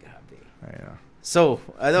 Grabe. Ayun. So,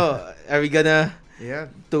 are we gonna...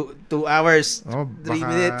 Yeah. 2 hours, 3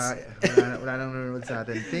 minutes. Wala nang nanonood sa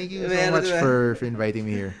atin. Thank you so much for inviting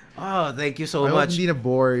me here. Oh, thank you so much. Hindi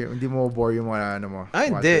mo bore yung mga mo.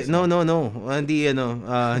 Hindi. No.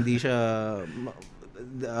 Hindi siya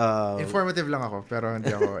informative lang ako pero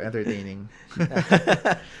hindi ako entertaining.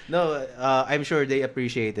 No, I'm sure they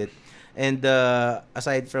appreciate it. And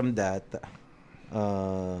aside from that,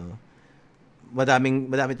 madami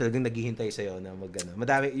talagang naghihintay sa iyo na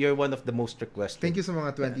you're one of the most requested. Thank you sa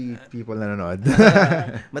mga 20 people na nanood.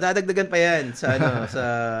 Madadagdagan pa yan sa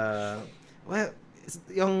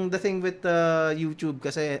the thing with YouTube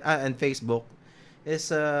kasi and Facebook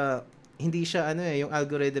is hindi siya yung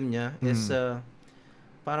algorithm niya is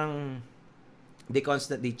parang they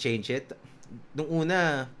constantly change it. Nung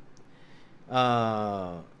una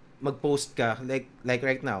mag-post ka like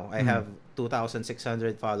right now I have 2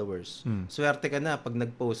 2,600 followers. Swerte ka na pag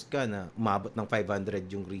nag-post ka na umabot ng 500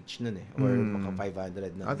 yung reach nun eh. Or maka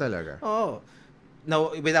 500 na. Talaga? Oo.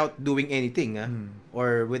 Now, without doing anything,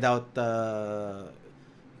 or without,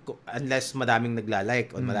 unless madaming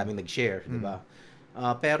nagla-like or madaming nag-share, di ba?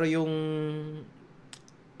 Pero yung,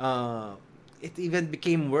 it even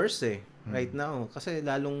became worse right now. Kasi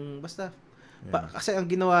lalong, basta, kasi ang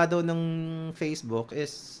ginawa daw ng Facebook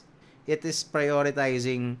is, it is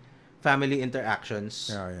prioritizing family interactions.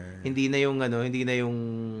 Hindi na yung hindi na yung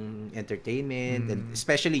entertainment and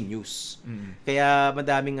especially news. Kaya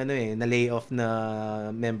madaming na layoff na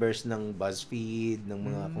members ng BuzzFeed, ng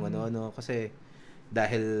mga kung ano-ano kasi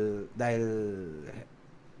dahil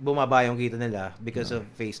bumaba yung kita nila because of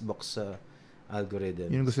Facebook's algorithm.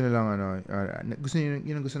 Yun gusto nilang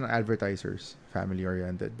yun ang gusto ng advertisers, family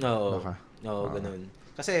oriented. Baka. Ganun.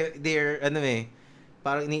 Kasi they're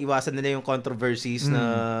parang iniiwasan nila yung controversies na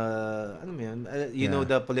know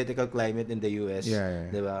the political climate in the US,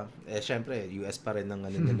 'di ba? Syempre, US pa rin ang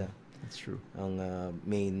nila. That's true. Ang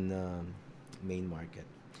main market.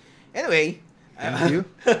 Anyway, thank you.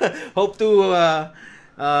 Hope to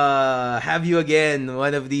have you again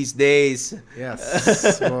one of these days. Yes.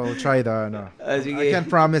 We'll try I can't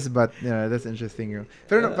promise, but that's interesting.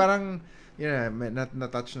 Pero parang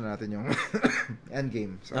na-touch na natin yung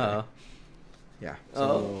Endgame. Sorry. Yeah.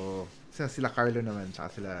 So, sila Carlo naman,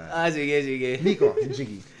 tsaka sila... sige. Nico,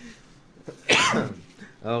 Jiggy.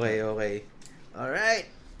 Okay. Alright.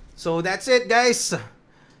 So, that's it, guys.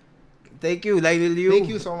 Thank you, Leinil Yu. Thank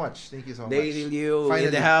you so much. Leinil Yu in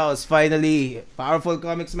the house, finally. Powerful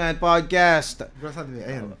Komiksman Podcast.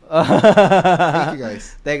 Ayun. Thank you,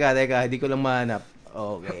 guys. Teka, hindi ko lang mahanap.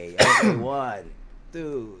 Okay, 1,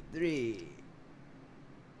 2,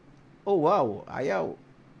 3. Oh, wow.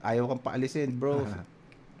 Ayaw kang paalisin, bro.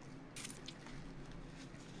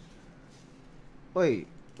 Oy,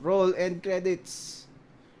 roll end credits.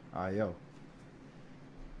 Ayaw.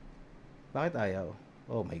 Bakit ayaw?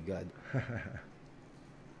 Oh my God.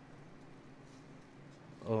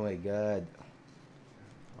 Oh my God.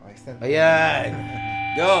 Ayan.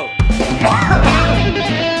 Go!